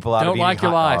scare people out of Don't eating like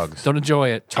your hot life. dogs. Don't enjoy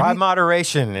it. Try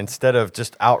moderation instead of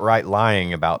just outright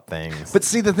lying about things. But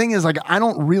see, the thing is, like, I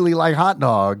don't really like hot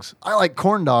dogs. I like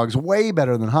corn dogs way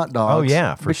better than hot dogs. Oh,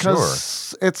 yeah, for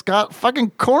because it's got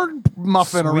fucking corn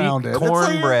muffin Sweet around it.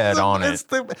 cornbread on it.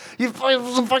 You put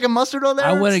some fucking mustard on there.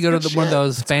 I want to it's go to good one of shit.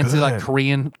 those fancy like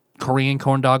Korean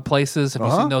corn dog places. Have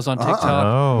you seen those on TikTok?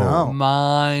 Oh. No.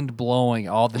 Mind blowing.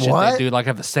 All the shit What? they do. Like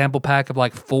have a sample pack of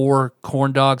like 4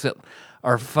 corn dogs that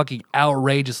are fucking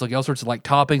outrageous. Like all sorts of like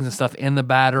toppings and stuff in the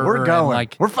batter. We're and, going.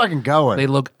 like We're fucking going. they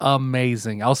look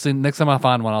amazing. I'll send next time I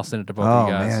find one. I'll send it to both oh of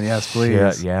you guys. man, yes,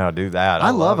 please. Shit, yeah, do that. I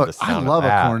love the a sound of a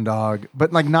that. corn dog,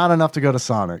 but like not enough to go to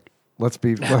Sonic. Let's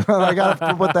be. I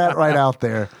gotta put that right out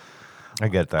there. I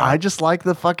get that. I just like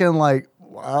the fucking like.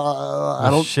 I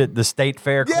don't. shit. The State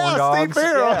Fair corn Yeah, dogs. State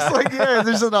Fair. Yeah. I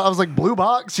was like, I was like, blue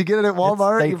box. You get it at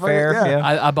Walmart. State you fucking- Fair,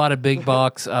 yeah. I bought a big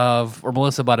box of, or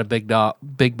Melissa bought a big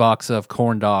box of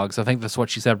corn dogs. I think that's what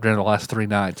she said during the last 3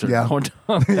 nights. Yeah. Corn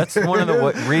dogs. That's one of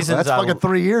the reasons. That's fucking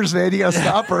 3 years, man. You gotta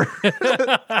stop her.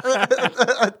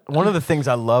 One of the things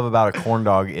I love about a corn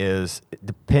dog is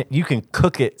you can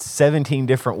cook it 17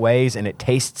 different ways and it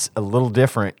tastes a little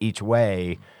different each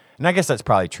way. And I guess that's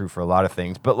probably true for a lot of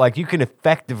things, but like you can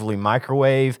effectively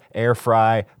microwave, air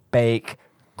fry, bake,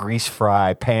 grease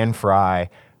fry, pan fry,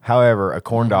 however, a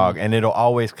corn dog, and it'll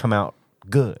always come out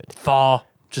good.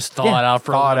 Just thaw it out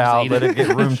for a thaw it while, out, eat let it. it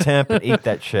get room temp and eat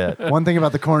that shit. One thing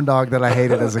about the corn dog that I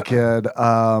hated as a kid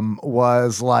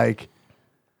was like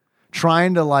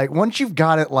trying to like once you've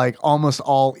got it like almost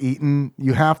all eaten,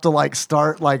 you have to like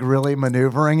start like really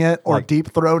maneuvering it or Like-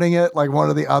 deep throating it like one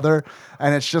or the other.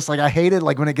 And it's just like I hated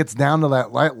like when it gets down to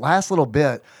that last little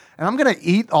bit, and I'm gonna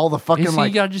eat all the fucking You see,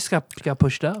 like. you got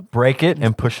pushed up. Break it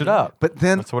and push it up. But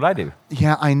then, That's what I do.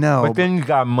 yeah, I know. But then you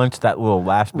got to munch that little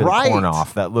last bit Right. of corn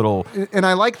off, that little, And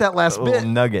I like that last little bit.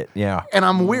 nugget. Yeah. And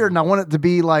I'm weird, and I want it to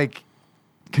be like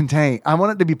contained. I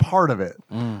want it to be part of it.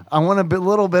 I want a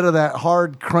little bit of that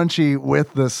hard, crunchy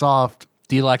with the soft.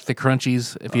 Do you like the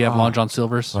crunchies if you have Long John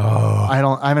Silver's? I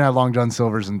haven't had Long John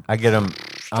Silver's in I get them.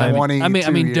 20. I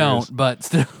mean, years. don't, but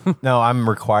still, No, I'm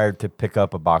required to pick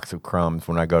up a box of crumbs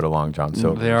when I go to Long John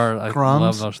Silver's. they are. I Crumbs?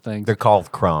 love those things. They're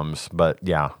called crumbs, but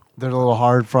yeah, They're the little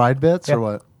hard fried bits, Yeah. or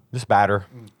what? just batter.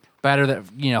 Batter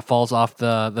that falls off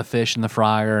the fish in the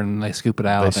fryer, and they scoop it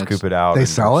out. They and scoop it's- it out. They and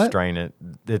sell it? Strain it.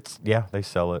 They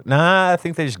sell it. Nah, I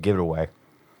think they just give it away.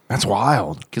 That's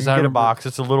wild. You Because get I a remember, box.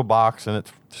 It's a little box, and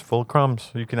it's just full of crumbs.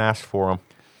 You can ask for them.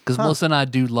 because Melissa and I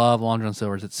do love Long John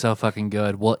Silver's. It's so fucking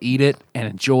good. We'll eat it and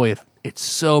enjoy it. It's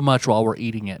so much while we're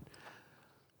eating it,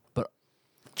 but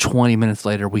 20 minutes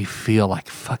later, we feel like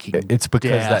fucking. It's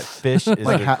because that death. fish is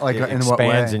Like how- like it in what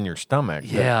expands way? in your stomach. The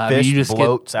Yeah, I mean, fish you just get-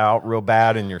 bloats out real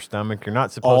bad in your stomach. You're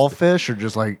not supposed All to. fish, or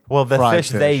just like Well, the fried fish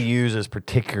they use is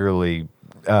particularly.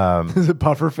 Is it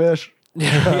puffer fish?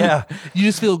 Yeah, You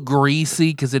just feel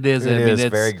greasy because it is. it I mean, is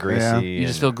it's very greasy. yeah. You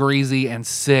just and- feel greasy and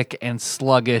sick and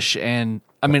sluggish, and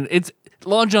I mean, it's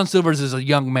Long John Silver's is a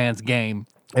young man's game.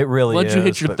 It really Once is. you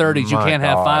hit your but 30s, you my can't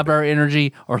have God. 5-hour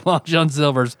energy or Long John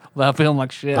Silver's without feeling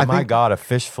like shit. My God, a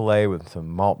fish fillet with some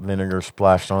malt vinegar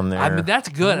splashed on there. I mean, that's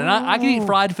good. And I can eat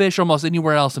fried fish almost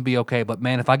anywhere else and be okay. But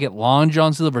man, if I get Long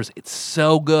John Silver's, it's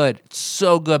so good. It's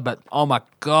so good. But oh my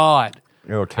God.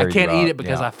 It'll tear I you can't eat up, it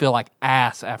because yeah. I feel like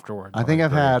ass afterwards. I think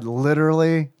I've had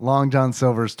literally Long John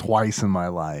Silver's twice in my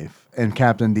life, and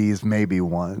Captain D's maybe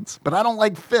once. But I don't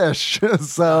like fish,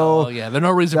 so Oh, yeah. There's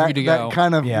no reason for you to go. that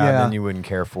kind of Yeah, then you wouldn't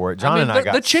care for it. John I mean, and I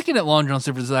got the chicken at Long John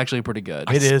Silver's is actually pretty good.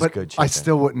 It is but good chicken. I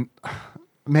still wouldn't.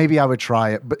 Maybe I would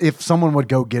try it, but if someone would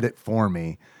go get it for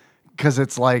me, because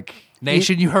it's like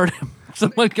Nation, you heard him.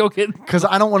 Someone go get. Because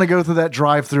I don't want to go through that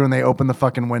drive-through and they open the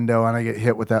fucking window and I get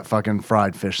hit with that fucking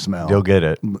fried fish smell. You'll get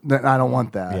it. I don't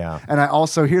want that. Yeah. And I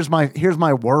also here's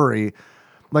my worry.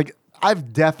 Like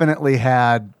I've definitely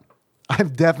had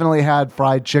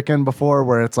fried chicken before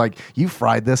where it's like you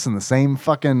fried this in the same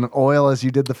fucking oil as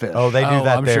you did the fish. Oh, they do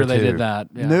that I'm there sure they too. did that.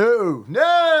 Yeah. No.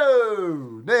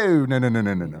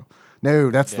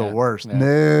 No, that's the Yeah, worst. yeah.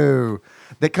 No.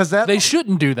 Because that They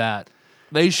shouldn't do that.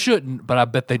 They shouldn't, but I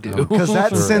bet they do. because that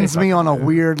Sure. sends me on a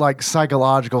weird like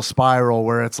psychological spiral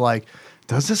where it's like,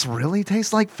 does this really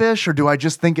taste like fish, or do I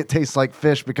just think it tastes like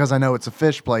fish because I know it's a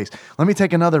fish place? Let me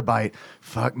take another bite.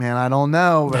 Fuck, man, I don't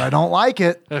know, but I don't like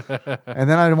it. And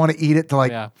then I want to eat it to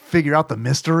like Yeah. figure out the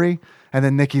mystery. And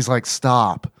then Nikki's like,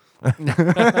 stop.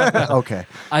 Okay.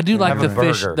 I do like Have the a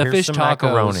fish, burger. the Here's fish some tacos.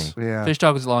 macaroni. Yeah. Fish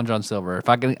tacos at Long John Silver. If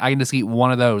I can just eat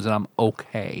one of those, and I'm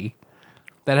okay.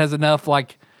 That has enough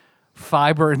like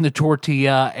fiber in the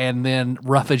tortilla and then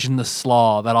roughage in the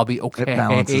slaw that I'll be okay. It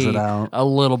balances it out. a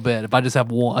little bit if I just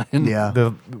have one. Yeah.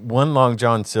 The one Long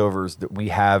John Silver's that we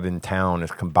have in town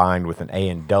is combined with an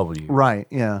A&W. Right.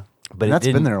 Yeah. But that's it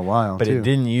been didn't- there a while. But too. it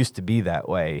didn't used to be that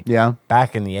way. Yeah.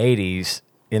 Back in the 80s,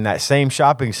 in that same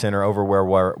shopping center over where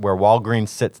Walgreens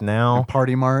sits now.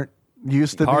 Party Mart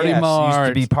used to Party be. Yes, used to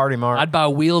Mart. be Party Mart. I'd buy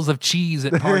wheels of cheese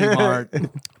at Party Mart.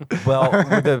 Well,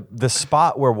 the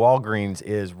spot where Walgreens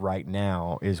is right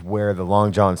now is where the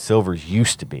Long John Silver's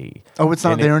used to be. Oh, it's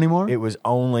not And there anymore? It was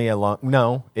only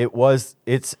no, it was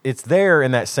it's there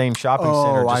in that same shopping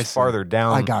center I just see. farther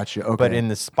down. I got you. Okay. But in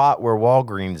the spot where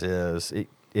Walgreens is,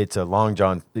 it's a Long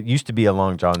John. It used to be a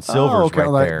Long John Silver's okay. right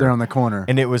Like, there. they're on the corner.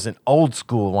 And it was an old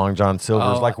school Long John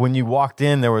Silver's. Oh. Like when you walked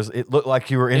in, it looked like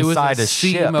you were It was inside a a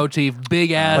sea ship. motif,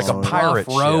 big ass Like a pirate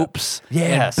rough ship. ropes,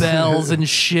 Yes. and bells and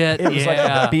shit. It was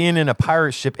like being in a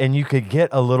pirate ship, and you could get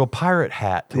a little pirate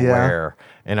hat to Yeah. wear.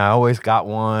 And I always got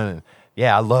one. And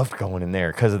yeah, I loved going in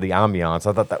there because of the ambiance.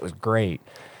 I thought that was great.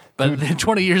 But then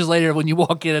 20 years later, when you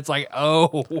walk in, it's like,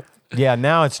 oh, Yeah,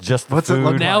 now it's just the What's it food.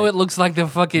 look now it looks like the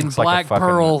fucking Looks like a Black fucking-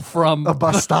 Pearl from a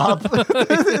bus stop.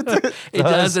 It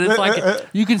does, and it's like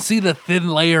you can see the thin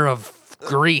layer of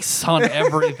grease on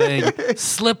everything.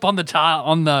 Slip on the tile,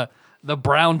 on the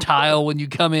brown tile when you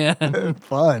come in,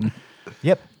 Fun.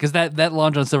 Yep, because that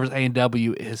Long John Silver's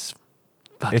A&W is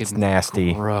fucking it's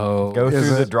nasty. gross. Go Is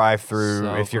through the it? drive-through.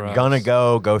 So If you're gross. gonna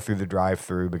go through the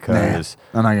drive-through because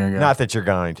I'm not gonna go. not that you're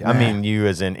going to. I Nah. mean, you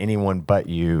as in anyone but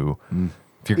you.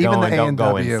 If you're Even the going, don't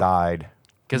go A&W. inside.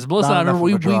 Because Melissa and I Not remember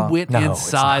enough of a draw. we went No, it's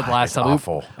inside not. last It's time. We-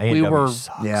 awful. We A&W were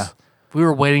sucks. Yeah. we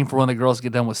were waiting for one of the girls to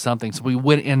get done with something, so we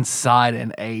went inside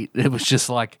and ate. It was just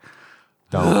like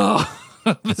Don't.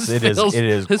 It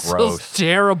is this feels gross.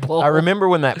 terrible. I remember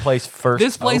when that place first.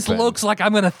 this place opened. looks like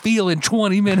I'm gonna feel in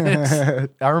 20 minutes.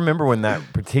 I remember when that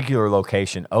particular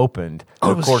location opened.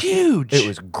 Oh, and it was huge. It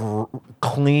was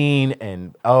clean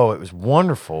and it was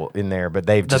wonderful in there. But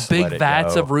they've The just let big it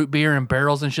vats go. of root beer and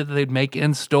barrels and shit that they'd make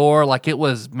in store, like it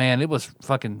was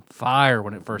fucking fire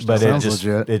when it first But opened. Sounds it's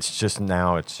legit. just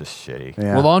now it's just shitty.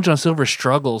 Yeah. Well, Long John Silver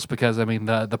struggles because I mean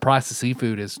the price of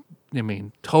seafood is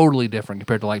totally different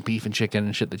compared to like beef and chicken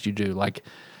and shit that you do. Like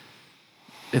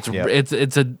it's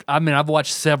I've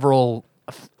watched several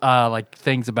like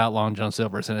things about Long John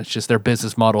Silver's, and it's just their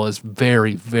business model is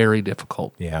very, very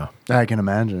difficult. Yeah. I can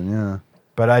imagine. Yeah.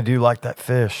 But I do like that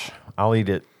fish. I'll eat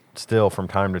it still from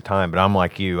time to time. But I'm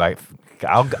like you.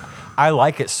 I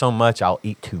like it so much I'll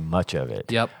eat too much of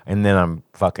it. Yep. And then I'm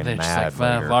fucking And it's just mad. like,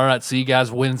 "Fine, later. all right, see you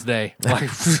guys Wednesday. Like,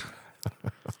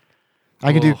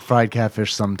 I can do Oh. fried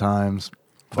catfish sometimes.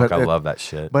 Fuck, I it- love that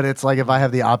shit. But it's like if I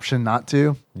have the option not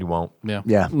to, You won't. yeah,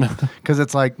 yeah. Because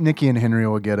it's like Nikki and Henry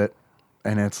will get it.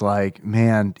 And it's like,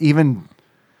 man, even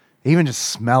just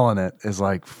smelling it is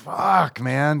like, fuck,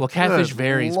 man. Well, catfish Good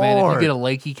varies, man. If you Lord. get a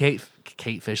lakey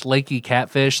lakey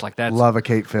catfish, like that's. Love a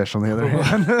catefish on the other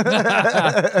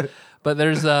hand. But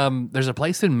there's a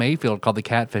place in Mayfield called the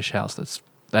Catfish House.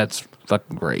 That's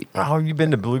fucking great. Oh, you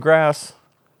been to Bluegrass?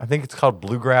 I think it's called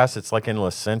Bluegrass. It's like in La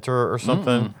Center or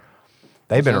something.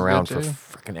 They've been Sounds around good,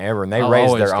 for too. freaking ever, and they I'll raise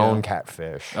always their go. own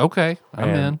catfish. Okay, I'm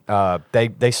in. And,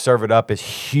 they serve it up as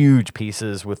huge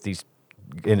pieces with these,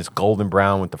 and it's golden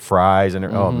brown with the fries and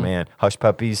oh man, hush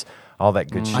puppies, all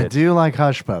that good I shit. do like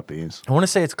hush puppies. I want to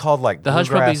say it's called like The Hush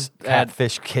Bluegrass Puppies at-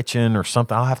 Catfish Kitchen or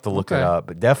something. I'll have to look it Okay. up,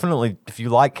 but definitely if you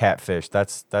like catfish,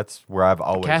 that's where I've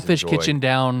always Catfish enjoyed. Kitchen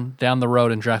down the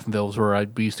road in Draftonville is where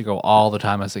we used to go all the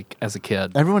time as a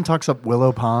kid. Everyone talks up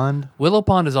Willow Pond. Willow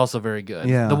Pond is also very good.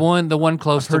 Yeah. the one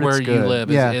close to Heard where it's you good. live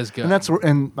yeah. is good. And that's where,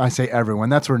 and I say everyone.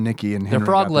 That's where Nikki and Henry their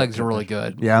frog got legs that are really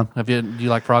catfish. good. Yeah. Do you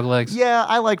like frog legs? Yeah,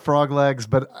 I like frog legs,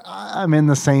 but I'm in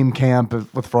the same camp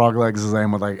with frog legs as I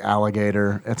am with like alligator.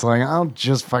 It's like I'll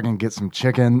just fucking get some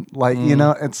chicken. Like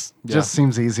it's just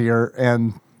seems easier,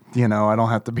 and I don't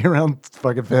have to be around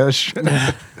fucking fish.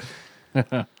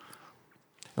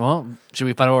 Well, should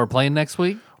we find out what we're playing next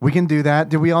week? We can do that.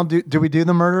 Did we do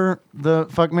the murder, the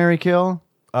fuck, marry, kill,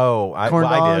 Oh, Corn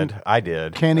I dog. I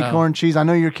did. candy corn cheese? I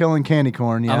know you're killing candy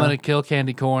corn. Yeah, I'm gonna kill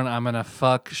candy corn. I'm gonna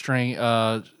fuck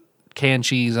canned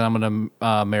cheese, and I'm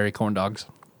gonna marry corn dogs.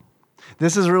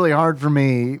 This is really hard for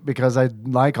me because I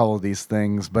like all of these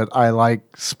things, but I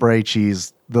like spray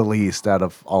cheese the least out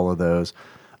of all of those.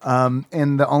 And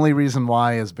the only reason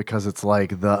why is because it's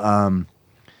like the,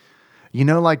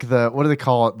 like the, what do they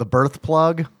call it? The birth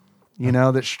plug.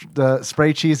 The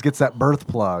spray cheese gets that birth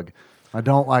plug. I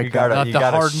don't like You gotta that. Not you the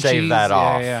gotta hardened shave cheese? that Yeah,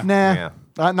 off. yeah. Nah. Yeah.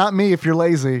 Not me if you're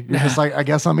lazy. You're just like, I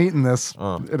guess I'm eating this.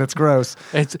 And it's gross.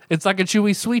 It's like a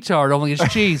chewy sweet tart, only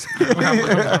it's cheese.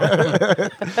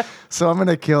 So I'm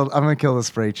gonna kill the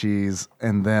spray cheese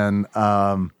and then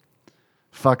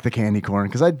fuck the candy corn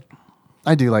because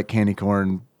I do like candy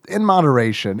corn in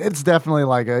moderation. It's definitely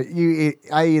like I eat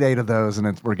 8 of those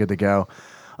and we're good to go.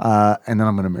 And then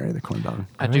I'm gonna marry the corn dog.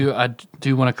 I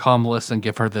do want to call Melissa and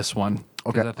give her this one.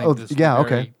 'Cause Okay. I think this is very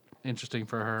Okay. interesting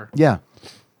for her. Yeah.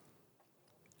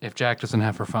 If Jack doesn't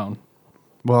have her phone.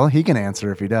 Well, he can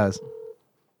answer if he does.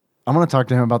 I'm gonna talk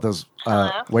to him about those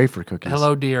wafer cookies.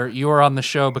 Hello, dear. You are on the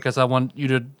show because I want you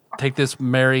to take this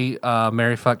Mary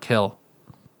fuck kill.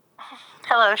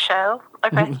 Hello, show.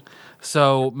 Okay.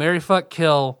 So Mary fuck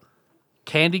kill,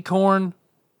 candy corn,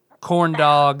 corn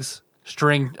dogs,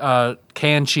 string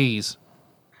canned cheese.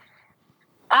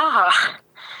 I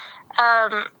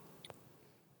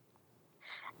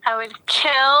would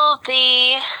kill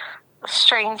the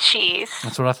string cheese.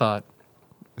 That's what I thought.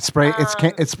 Spray.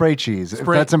 It's spray cheese.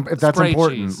 Spray- if that's spray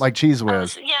important, cheese. like Cheese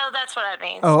Whiz. Yeah, that's what I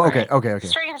mean. Oh, okay.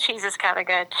 String cheese is kind of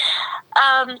good.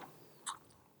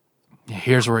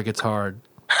 Here's where it gets hard.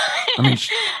 I mean,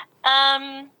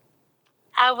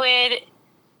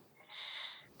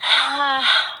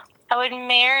 I would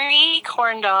marry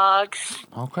corn dogs,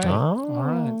 Okay. All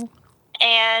right.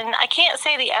 and I can't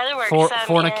say the other word. 'Cause I'm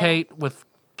Fornicate with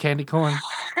candy corn.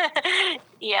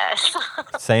 Yes.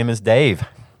 Same as Dave.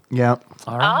 yeah.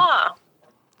 All right.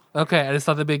 Oh. Okay. I just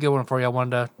thought that'd be a good one for you. I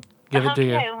wanted to give it to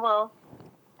you. Okay. Well,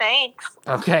 thanks.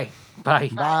 Okay. Bye.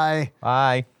 Bye.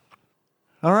 Bye.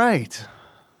 All right.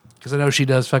 Because I know she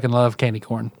does fucking love candy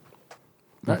corn.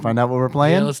 We'll find out what we're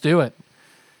playing. Yeah, let's do it.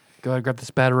 Go ahead, grab this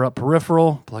batter up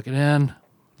peripheral, plug it in,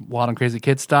 Wild and Crazy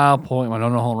Kid style, point my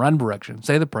own whole run direction.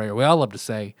 Say the prayer. We all love to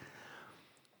say.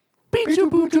 No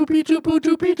whammies,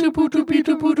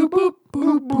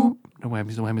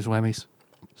 no whammies, no whammies.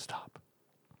 Stop.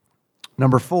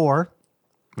 Number 4,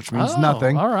 which means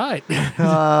nothing. All right.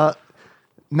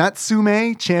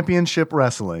 Natsume Championship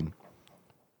Wrestling.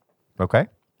 Okay.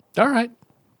 All right.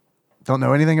 Don't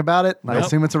know anything about it. I Nope.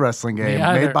 assume it's a wrestling game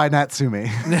either. made by Natsume.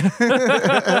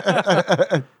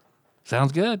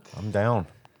 Sounds good. I'm down.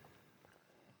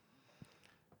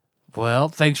 Well,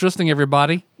 thanks for listening,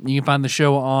 everybody. You can find the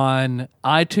show on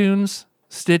iTunes,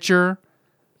 Stitcher,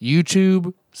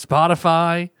 YouTube,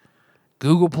 Spotify,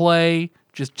 Google Play.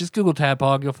 Just Google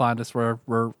Tadpog. You'll find us. We're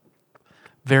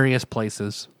various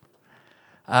places.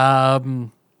 Like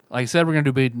I said, we're going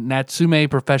to do Natsume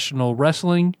Professional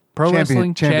Wrestling,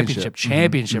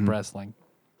 Championship Wrestling.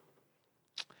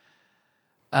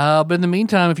 But in the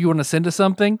meantime, if you want to send us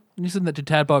something, you send that to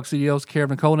Tadpog Studios, care of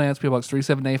Nicole Nance, PO Box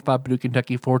 3785, Purdue,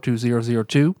 Kentucky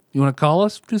 42002. You want to call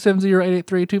us?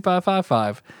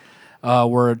 270-883-2555.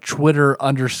 We're Twitter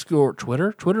underscore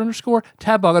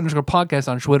Tadpog underscore podcast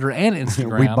on Twitter and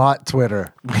Instagram. We bought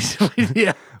Twitter.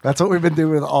 Yeah. That's what we've been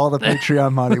doing with all the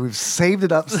Patreon money. We've saved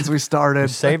it up since we started.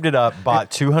 Saved it up,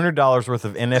 bought $200 worth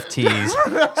of NFTs,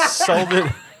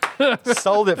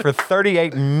 sold it for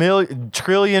 $38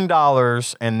 trillion,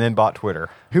 and then bought Twitter.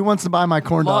 Who wants to buy my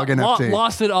corn dog NFT?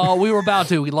 Lost it all. We were about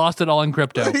to. We lost it all in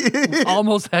crypto.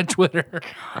 Almost had Twitter.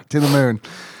 To the moon.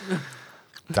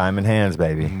 Diamond hands,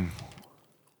 baby.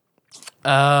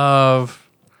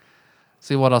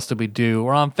 See, what else did we do?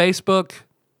 We're on Facebook.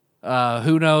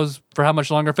 Who knows for how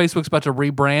much longer? Facebook's about to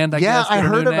rebrand. I guess. I get a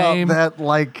heard new about name. that,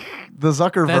 like the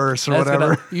Zuckerverse or That's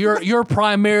whatever. You're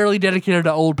primarily dedicated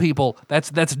to old people.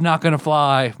 That's not going to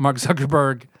fly, Mark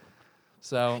Zuckerberg.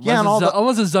 So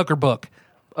unless it's Zuckerbook.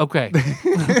 Okay.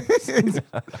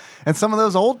 And some of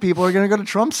those old people are going to go to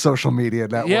Trump's social media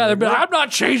network. Yeah, they're like, I'm not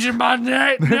changing my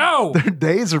name. No. Their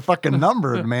days are fucking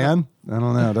numbered, man. I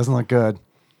don't know. It doesn't look good.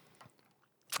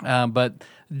 But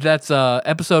that's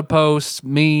episode posts,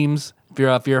 memes.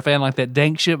 If you're a fan like that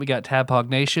dank shit, we got Tadpog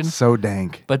Nation. So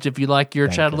dank. But if you like your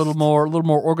chat a little more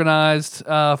organized,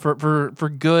 for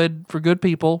good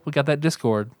people, we got that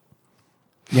Discord.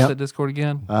 Yeah. That Discord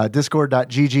again.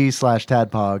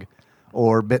 Discord.gg/Tadpog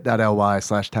or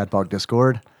bit.ly/Tadpog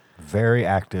Discord. Very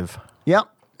active. Yep.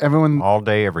 Everyone. All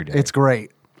day, every day. It's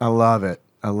great. I love it.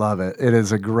 It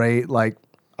is a great, I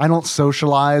don't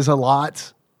socialize a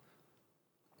lot.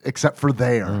 Except for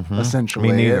there, essentially.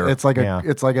 Me neither. It's like Yeah.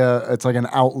 it's like an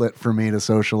outlet for me to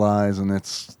socialize, and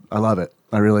I love it.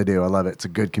 I really do. I love it. It's a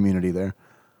good community there.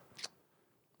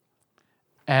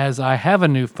 As I have a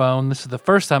new phone, this is the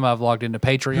first time I've logged into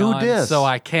Patreon. Who dis? So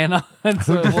I cannot.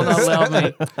 So it will not allow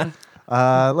me.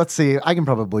 Let's see. I can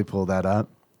probably pull that up.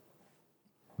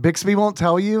 Bixby won't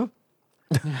tell you.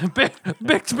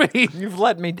 Bixby. You've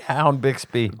let me down,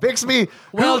 Bixby. Bixby.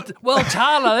 Well,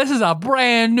 Tyler, this is a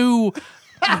brand new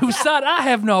whose side I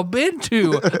have not been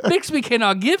to. Bixby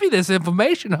cannot give you this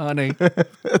information, honey.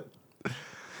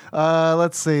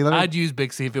 Let's see. I'd use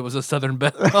Bixby if it was a Southern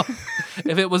Belle.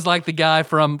 If it was like the guy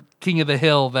from King of the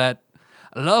Hill that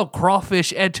love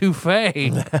crawfish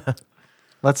etouffee.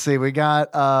 Let's see. We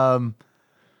got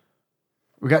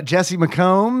Jesse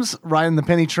McCombs riding the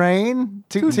penny train.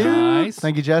 Toot toot. Nice.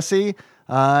 Thank you, Jesse.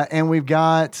 And we've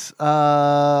got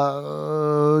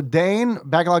Dane,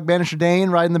 Backlog Banisher Dane,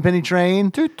 riding the penny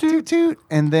train. Toot toot toot.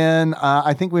 And then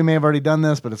I think we may have already done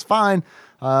this, but it's fine.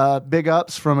 Big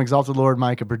ups from Exalted Lord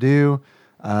Micah Purdue.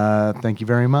 Thank you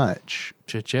very much.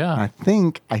 Cha-cha. I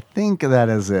think that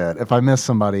is it. If I miss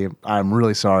somebody, I'm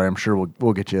really sorry. I'm sure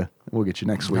we'll get you. We'll get you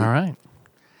next week. All right.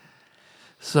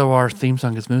 So our theme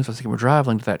song is Moves. Let's get more drive.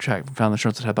 Link to that track from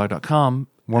foundtheinsurance@headblog.com.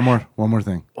 One more thing. One more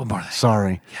thing.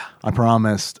 Sorry. Yeah. I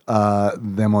promised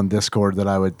them on Discord that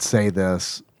I would say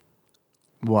this.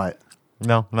 What?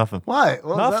 No, nothing. What?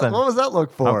 Nothing. What was that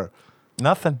look for?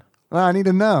 Nothing. Well, I need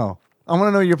to know. I want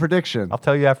to know your prediction. I'll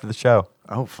tell you after the show.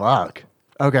 Oh, fuck.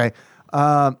 Okay.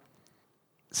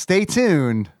 Stay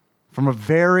tuned from a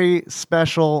very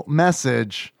special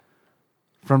message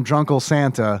from Drunkle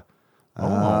Santa.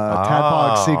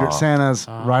 Tadpog Secret Santa's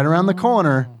right around the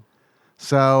corner.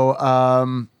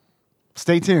 So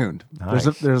stay tuned. Nice.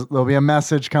 There'll be a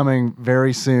message coming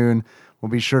very soon. We'll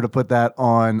be sure to put that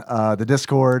on the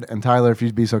Discord. And Tyler, if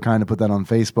you'd be so kind to put that on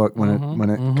Facebook when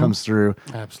it comes through,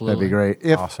 Absolutely. that'd be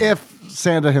great. If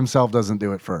Santa himself doesn't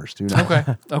do it first, who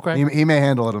knows? Okay. He may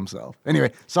handle it himself.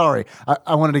 Anyway, sorry.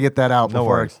 I wanted to get that out No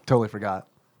before worries. I totally forgot.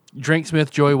 Drinksmith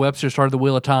Joey Webster started the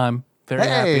Wheel of Time. Very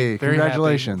happy. Very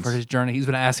congratulations. happy for his journey. He's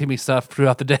been asking me stuff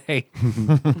throughout the day.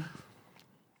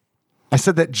 I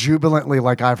said that jubilantly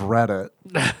like I've read it.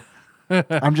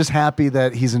 I'm just happy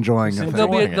that he's enjoying it. There'll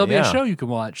be a yeah. show you can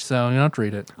watch, so you don't have to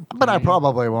read it. But I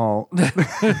probably won't.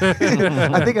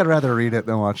 I think I'd rather read it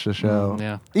than watch the show.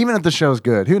 yeah. Even if the show's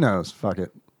good. Who knows? Fuck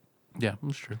it. Yeah,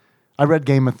 that's true. I read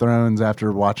Game of Thrones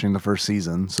after watching the first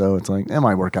season, so it's like, it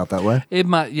might work out that way. It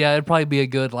might, it'd probably be a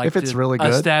good, like, If it's to really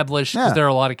good. establish, because Yeah. there are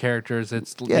a lot of characters.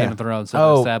 It's Yeah. Game of Thrones, so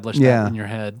Oh, establish yeah. that in your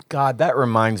head. God, that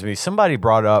reminds me. Somebody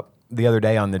brought up the other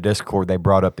day on the Discord, they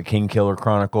brought up the King Killer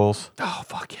Chronicles. Oh,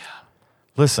 fuck yeah.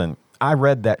 Listen, I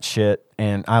read that shit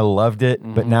and I loved it,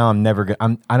 but now I'm never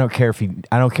gonna. I don't care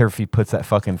if he puts that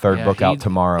fucking third Yeah, book out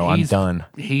tomorrow. I'm done.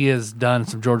 He has done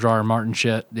some George R. R. Martin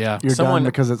shit. Yeah. You're Someone-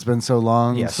 done because it's been so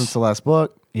long Yes. since the last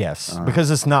book. Yes,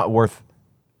 because it's not worth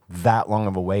that long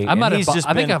of a wait. I And might have. he's I just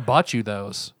think been- I've bought you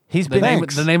those. He's the been name,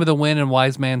 Thanks. the name of the Wind and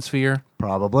Wise Man's Fear.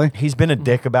 Probably. He's been a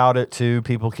dick about it too.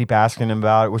 People keep asking him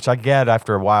about it, which I get.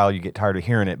 After a while, you get tired of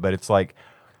hearing it. But it's like,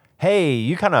 hey,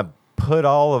 you kind of put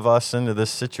all of us into this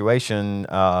situation.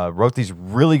 Wrote these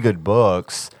really good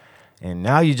books, and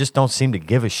now you just don't seem to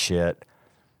give a shit.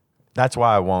 That's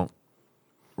why I won't.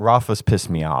 Rothfuss pissed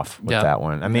me off with Yeah. that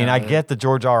one. I mean, Yeah. I get the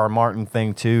George R. R. Martin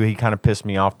thing too. He kind of pissed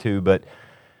me off too, but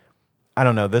I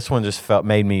don't know. This one just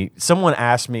made me. Someone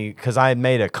asked me because I had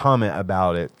made a comment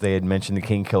about it. They had mentioned the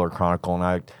King Killer Chronicle, and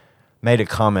I made a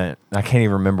comment. I can't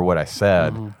even remember what I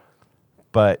said,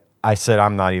 but I said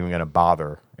I'm not even going to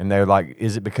bother. And they're like,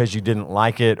 "Is it because you didn't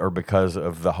like it, or because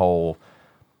of the whole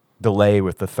delay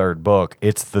with the third book?"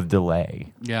 It's the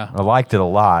delay. Yeah. I liked it a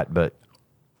lot, but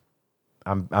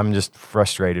I'm just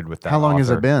frustrated with that. How long has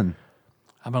author. it been?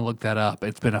 I'm gonna look that up.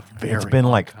 It's been a very. It's been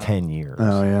long like time. 10 years.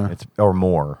 Oh, yeah. Or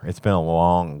more. It's been a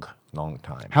long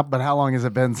time. But how long has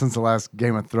it been since the last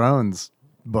Game of Thrones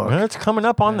book? Well, it's coming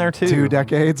up on there too. 2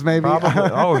 decades, maybe? Probably.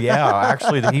 Oh yeah,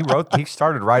 actually, he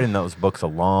started writing those books a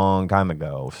long time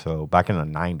ago. So back in the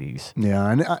 90s. Yeah,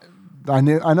 I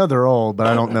know they're old, but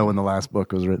I don't know when the last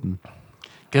book was written.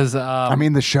 Because I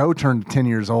mean, the show turned 10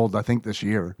 years old, I think, this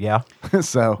year. Yeah.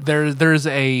 So there's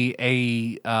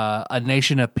a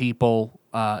nation of people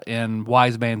in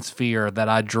Wise Man's Fear that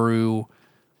I drew.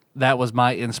 That was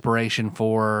my inspiration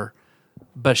for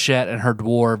Bashette and her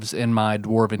dwarves in my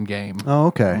dwarven game. oh,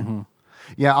 okay.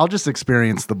 Yeah, I'll just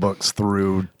experience the books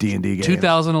through D&D games.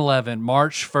 2011,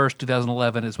 March 1st,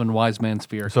 2011 is when Wise Man's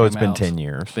Fear So came it's been out. 10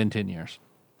 years. It's been 10 years.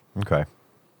 Okay.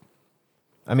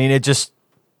 I mean,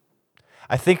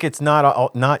 I think it's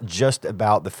not just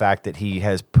about the fact that he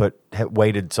has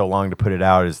waited so long to put it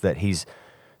out, is that he's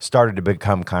started to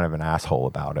become kind of an asshole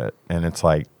about it. And it's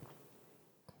like,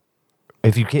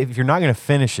 if you're not going to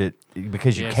finish it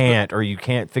because you Yes, can't, or you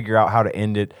can't figure out how to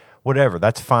end it, whatever,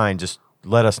 that's fine. Just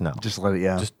let us know. Just let it,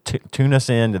 yeah. Just tune us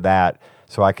into that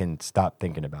so I can stop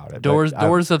thinking about it. Doors But I've-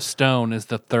 Doors of Stone is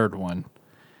the third one.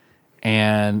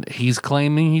 And he's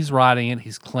claiming he's writing it.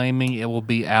 He's claiming it will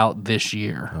be out this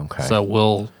year. Okay. So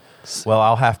we'll Well,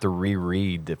 I'll have to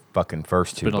reread the fucking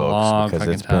first two been a books long because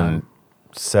fucking it's time. been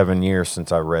 7 years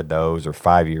since I read those, or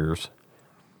 5 years.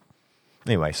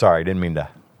 Anyway, sorry, I didn't mean to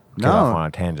get off on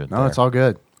a tangent. No, it's all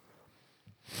good.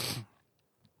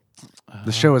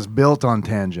 The show is built on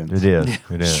tangents. It is.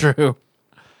 It It's is. true.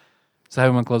 So how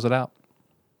we want to close it out?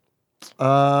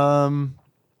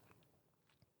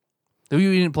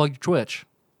 You didn't plug your Twitch.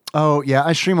 Oh, yeah,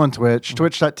 I stream on Twitch,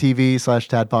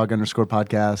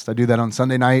 twitch.tv/tadpog_podcast. I do that on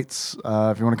Sunday nights.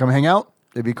 If you want to come hang out,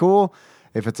 it'd be cool.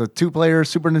 If it's a 2-player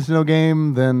Super Nintendo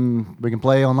game, then we can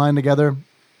play online together.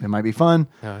 It might be fun.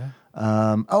 Oh, yeah.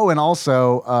 And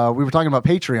also, we were talking about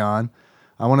Patreon.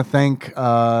 I want to thank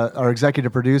our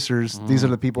executive producers. These are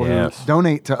the people who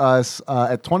donate to us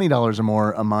at $20 or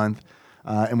more a month,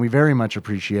 and we very much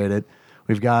appreciate it.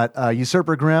 We've got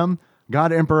Usurper Grimm,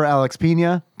 God Emperor Alex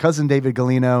Pena, Cousin David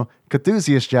Galino,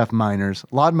 Cthusiast Jeff Miners,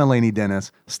 Laud Mulaney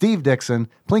Dennis, Steve Dixon,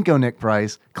 Plinko Nick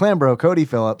Price, Clambro Cody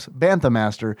Phillips, Bantha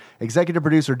Master, Executive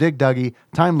Producer Dig Dougie,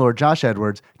 Time Lord Josh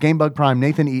Edwards, Gamebug Prime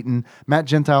Nathan Eaton, Matt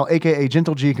Gentile, a.k.a.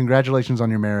 Gentle G, congratulations on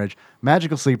your marriage,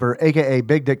 Magical Sleeper, a.k.a.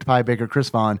 Big Dick Pie Baker Chris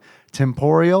Vaughn,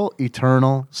 Temporal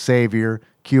Eternal Savior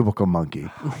Cubicle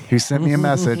Monkey, who sent me a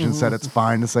message and said it's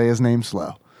fine to say his name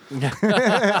slow.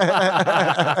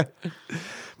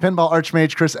 Pinball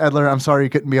Archmage Chris Edler, I'm sorry you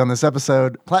couldn't be on this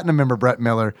episode. Platinum member Brett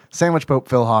Miller, Sandwich Pope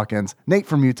Phil Hawkins, Nate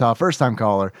from Utah, first time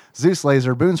caller, Zeus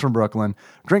Laser, Boons from Brooklyn,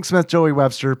 Drinksmith Joey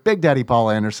Webster, Big Daddy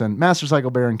Paul Anderson, Master Cycle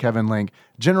Baron Kevin Link,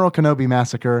 General Kenobi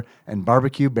Massacre, and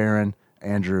Barbecue Baron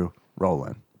Andrew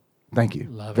Rowland. Thank you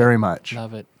very much.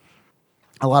 Love it.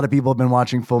 A lot of people have been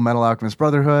watching Full Metal Alchemist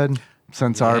Brotherhood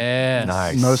since our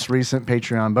most recent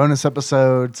Patreon bonus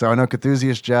episode. So I know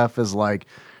Cthusiast Jeff is like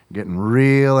getting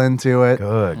real into it.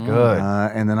 Good.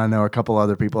 And then I know a couple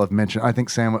other people have mentioned, I think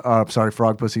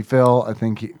Frog Pussy Phil. I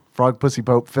think Frog Pussy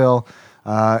Pope Phil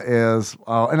is,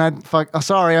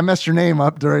 sorry, I messed your name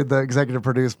up during the executive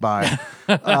produced by.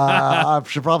 I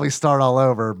should probably start all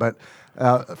over, but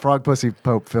Frog Pussy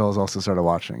Pope Phil has also started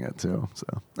watching it too. So,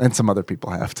 and some other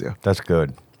people have too. That's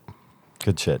good.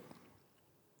 Good shit.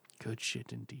 Good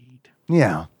shit indeed.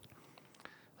 Yeah.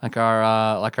 Like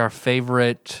our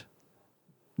favorite,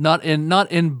 not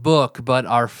in book, but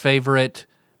our favorite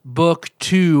book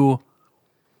to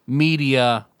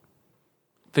media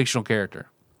fictional character.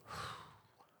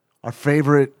 Our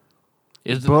favorite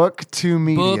Is book to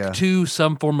media. book to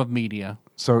some form of media.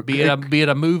 So Be it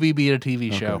a movie, be it a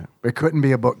TV show, It couldn't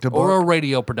be a book to book. or a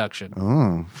radio production.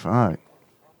 Oh, fuck.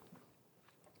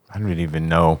 I don't even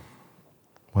know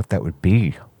what that would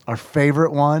be. Our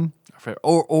favorite one.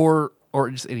 Or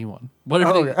just anyone,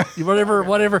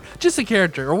 whatever, just a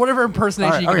character or whatever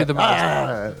impersonation you can do the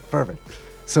most. Perfect.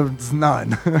 So it's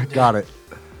none. Got it.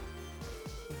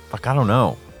 Fuck, I don't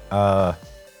know.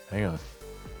 Hang on.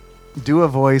 Do a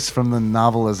voice from the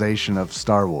novelization of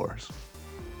Star Wars.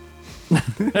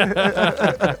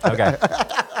 Okay.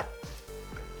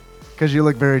 Because you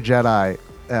look very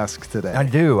Jedi-esque today. I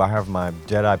do. I have my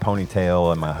Jedi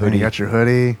ponytail and my And hoodie. you got your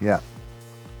hoodie. Yeah.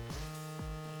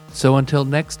 So until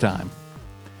next time.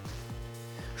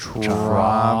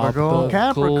 Tropical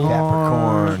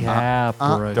Capricorn.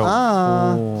 Capricorn.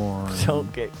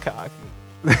 Don't get cocky.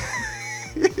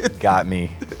 Got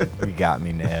me. You got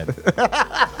me, Ned.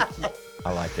 I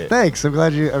like it. Thanks. I'm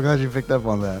glad you picked up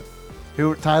on that.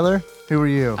 Tyler? Who were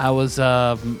you? I was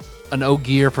an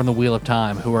Ogier from the Wheel of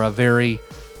Time, who are a very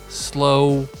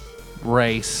slow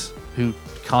race who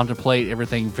contemplate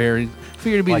everything very.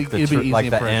 Figured it'd be easy like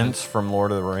the impression. Ents from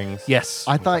Lord of the Rings. Yes.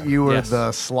 I thought you were Yes.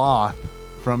 the sloth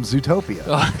from Zootopia.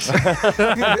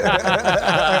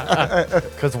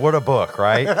 Because what a book,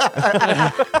 right?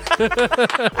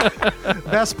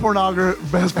 Best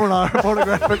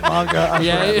pornographic manga. I've read in a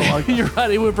Yeah, long time. you're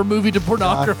right. It went from movie to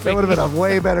pornography. That would have been a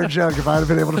way better joke if I had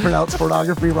been able to pronounce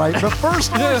pornography right the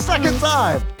first or second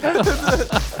time.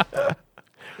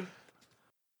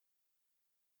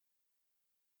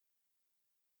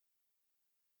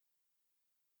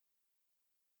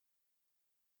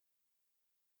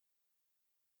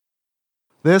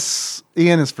 This,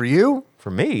 Ian, is for you.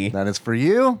 For me? That is for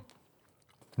you.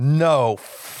 No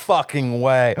fucking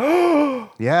way.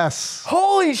 Yes.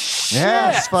 Holy shit.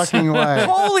 Yes, fucking way.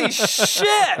 Holy shit.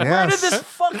 Where did Yes. this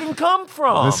fucking come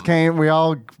from? We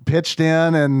all pitched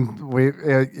in, and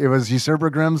it was Usurper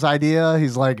Grimm's idea.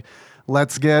 He's like,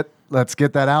 let's get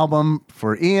that album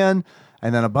for Ian,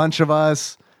 and then a bunch of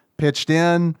us pitched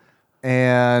in,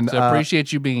 and So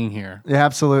appreciate you being here. yeah,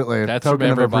 absolutely. That's Token from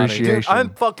of everybody. appreciation. Dude, I'm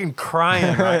fucking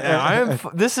crying right now.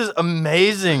 This is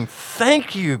amazing.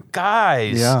 Thank you,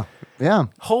 guys. yeah.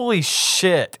 Holy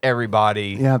shit,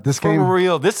 everybody. Yeah, this For game-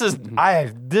 real. This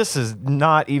is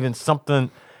not even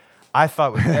something I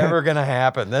thought was ever going to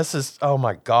happen. This is, oh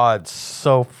my God,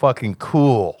 so fucking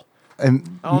cool.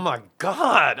 And Oh my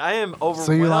God, I am overwhelmed.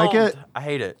 So you like it? I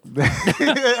hate it.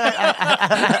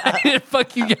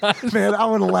 Fuck you guys. man, I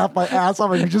would have laughed my ass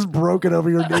off if you just broke it over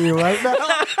your knee right now.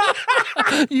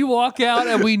 You walk out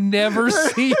and we never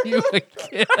see you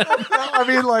again. I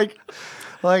mean, like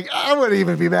I wouldn't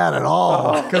even be mad at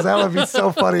all because that would be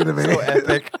so funny to me. So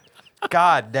epic.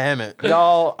 God damn it.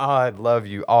 Y'all, I love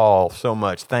you all so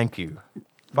much. Thank you.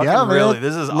 Fucking Yeah, man. really,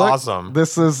 this is Look, awesome.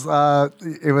 This is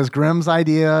it was Grimm's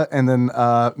idea, and then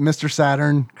Mr.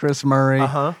 Saturn, Chris Murray,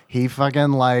 he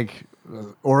fucking like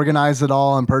organized it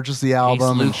all and purchased the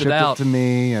album and sleuthed it shipped out. it to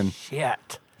me. And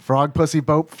Shit. Frog Pussy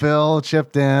Pope Phil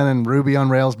chipped in, and Ruby on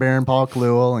Rails Baron Paul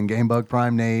Kluel, and Gamebug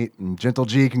Prime Nate, and Gentle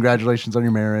G, congratulations on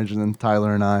your marriage, and then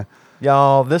Tyler and I.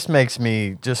 Y'all, this makes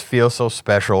me just feel so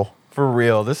special. For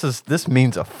real. This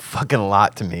means a fucking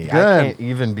lot to me. Good. I can't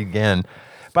even begin.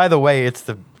 By the way, it's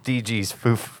the DG's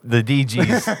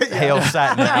Hail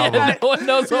Satin album. No one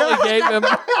knows what we gave him.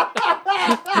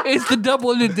 It's the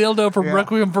double-ended dildo from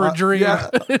Requiem for a Dream. Yeah.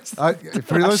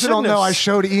 For those who don't know, I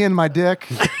showed Ian my dick.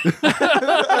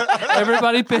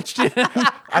 Everybody pitched in.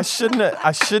 I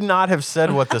should not have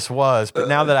said what this was, but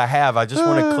now that I have, I just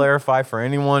want to clarify for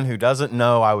anyone who doesn't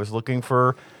know. I was looking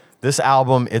for this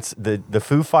album. It's the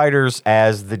Foo Fighters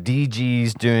as the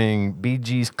DGs doing Bee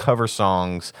Gees cover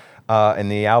songs.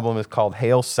 And the album is called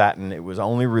Hail Satin. It was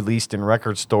only released in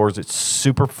record stores. It's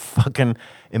super fucking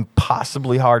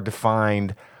impossibly hard to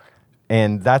find.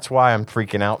 And that's why I'm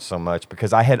freaking out so much,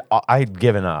 because I had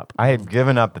given up. I had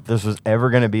given up that this was ever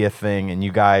going to be a thing, and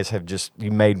you guys have you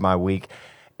made my week.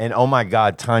 And oh my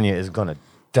God, Tanya is going to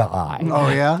die. Oh,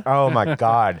 yeah? Oh my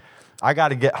God. I got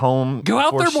to get home. Go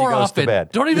out before there she more goes to often.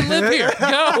 bed. Don't even live here.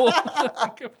 Go.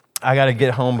 I got to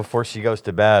get home before she goes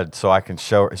to bed so I can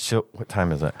show her. What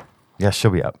time is it? Yeah,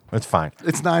 she'll be up. It's fine.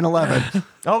 It's 9/11.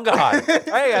 Oh, God.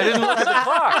 Hey, I didn't look at the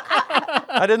clock.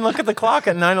 I didn't look at the clock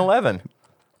at 9/11.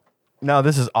 No,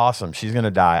 this is awesome. She's going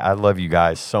to die. I love you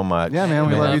guys so much. Yeah, man,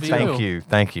 we love you too. Thank you.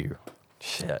 Thank you.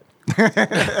 Shit. You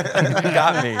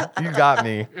got me. You got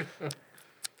me.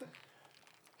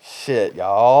 Shit,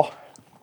 y'all.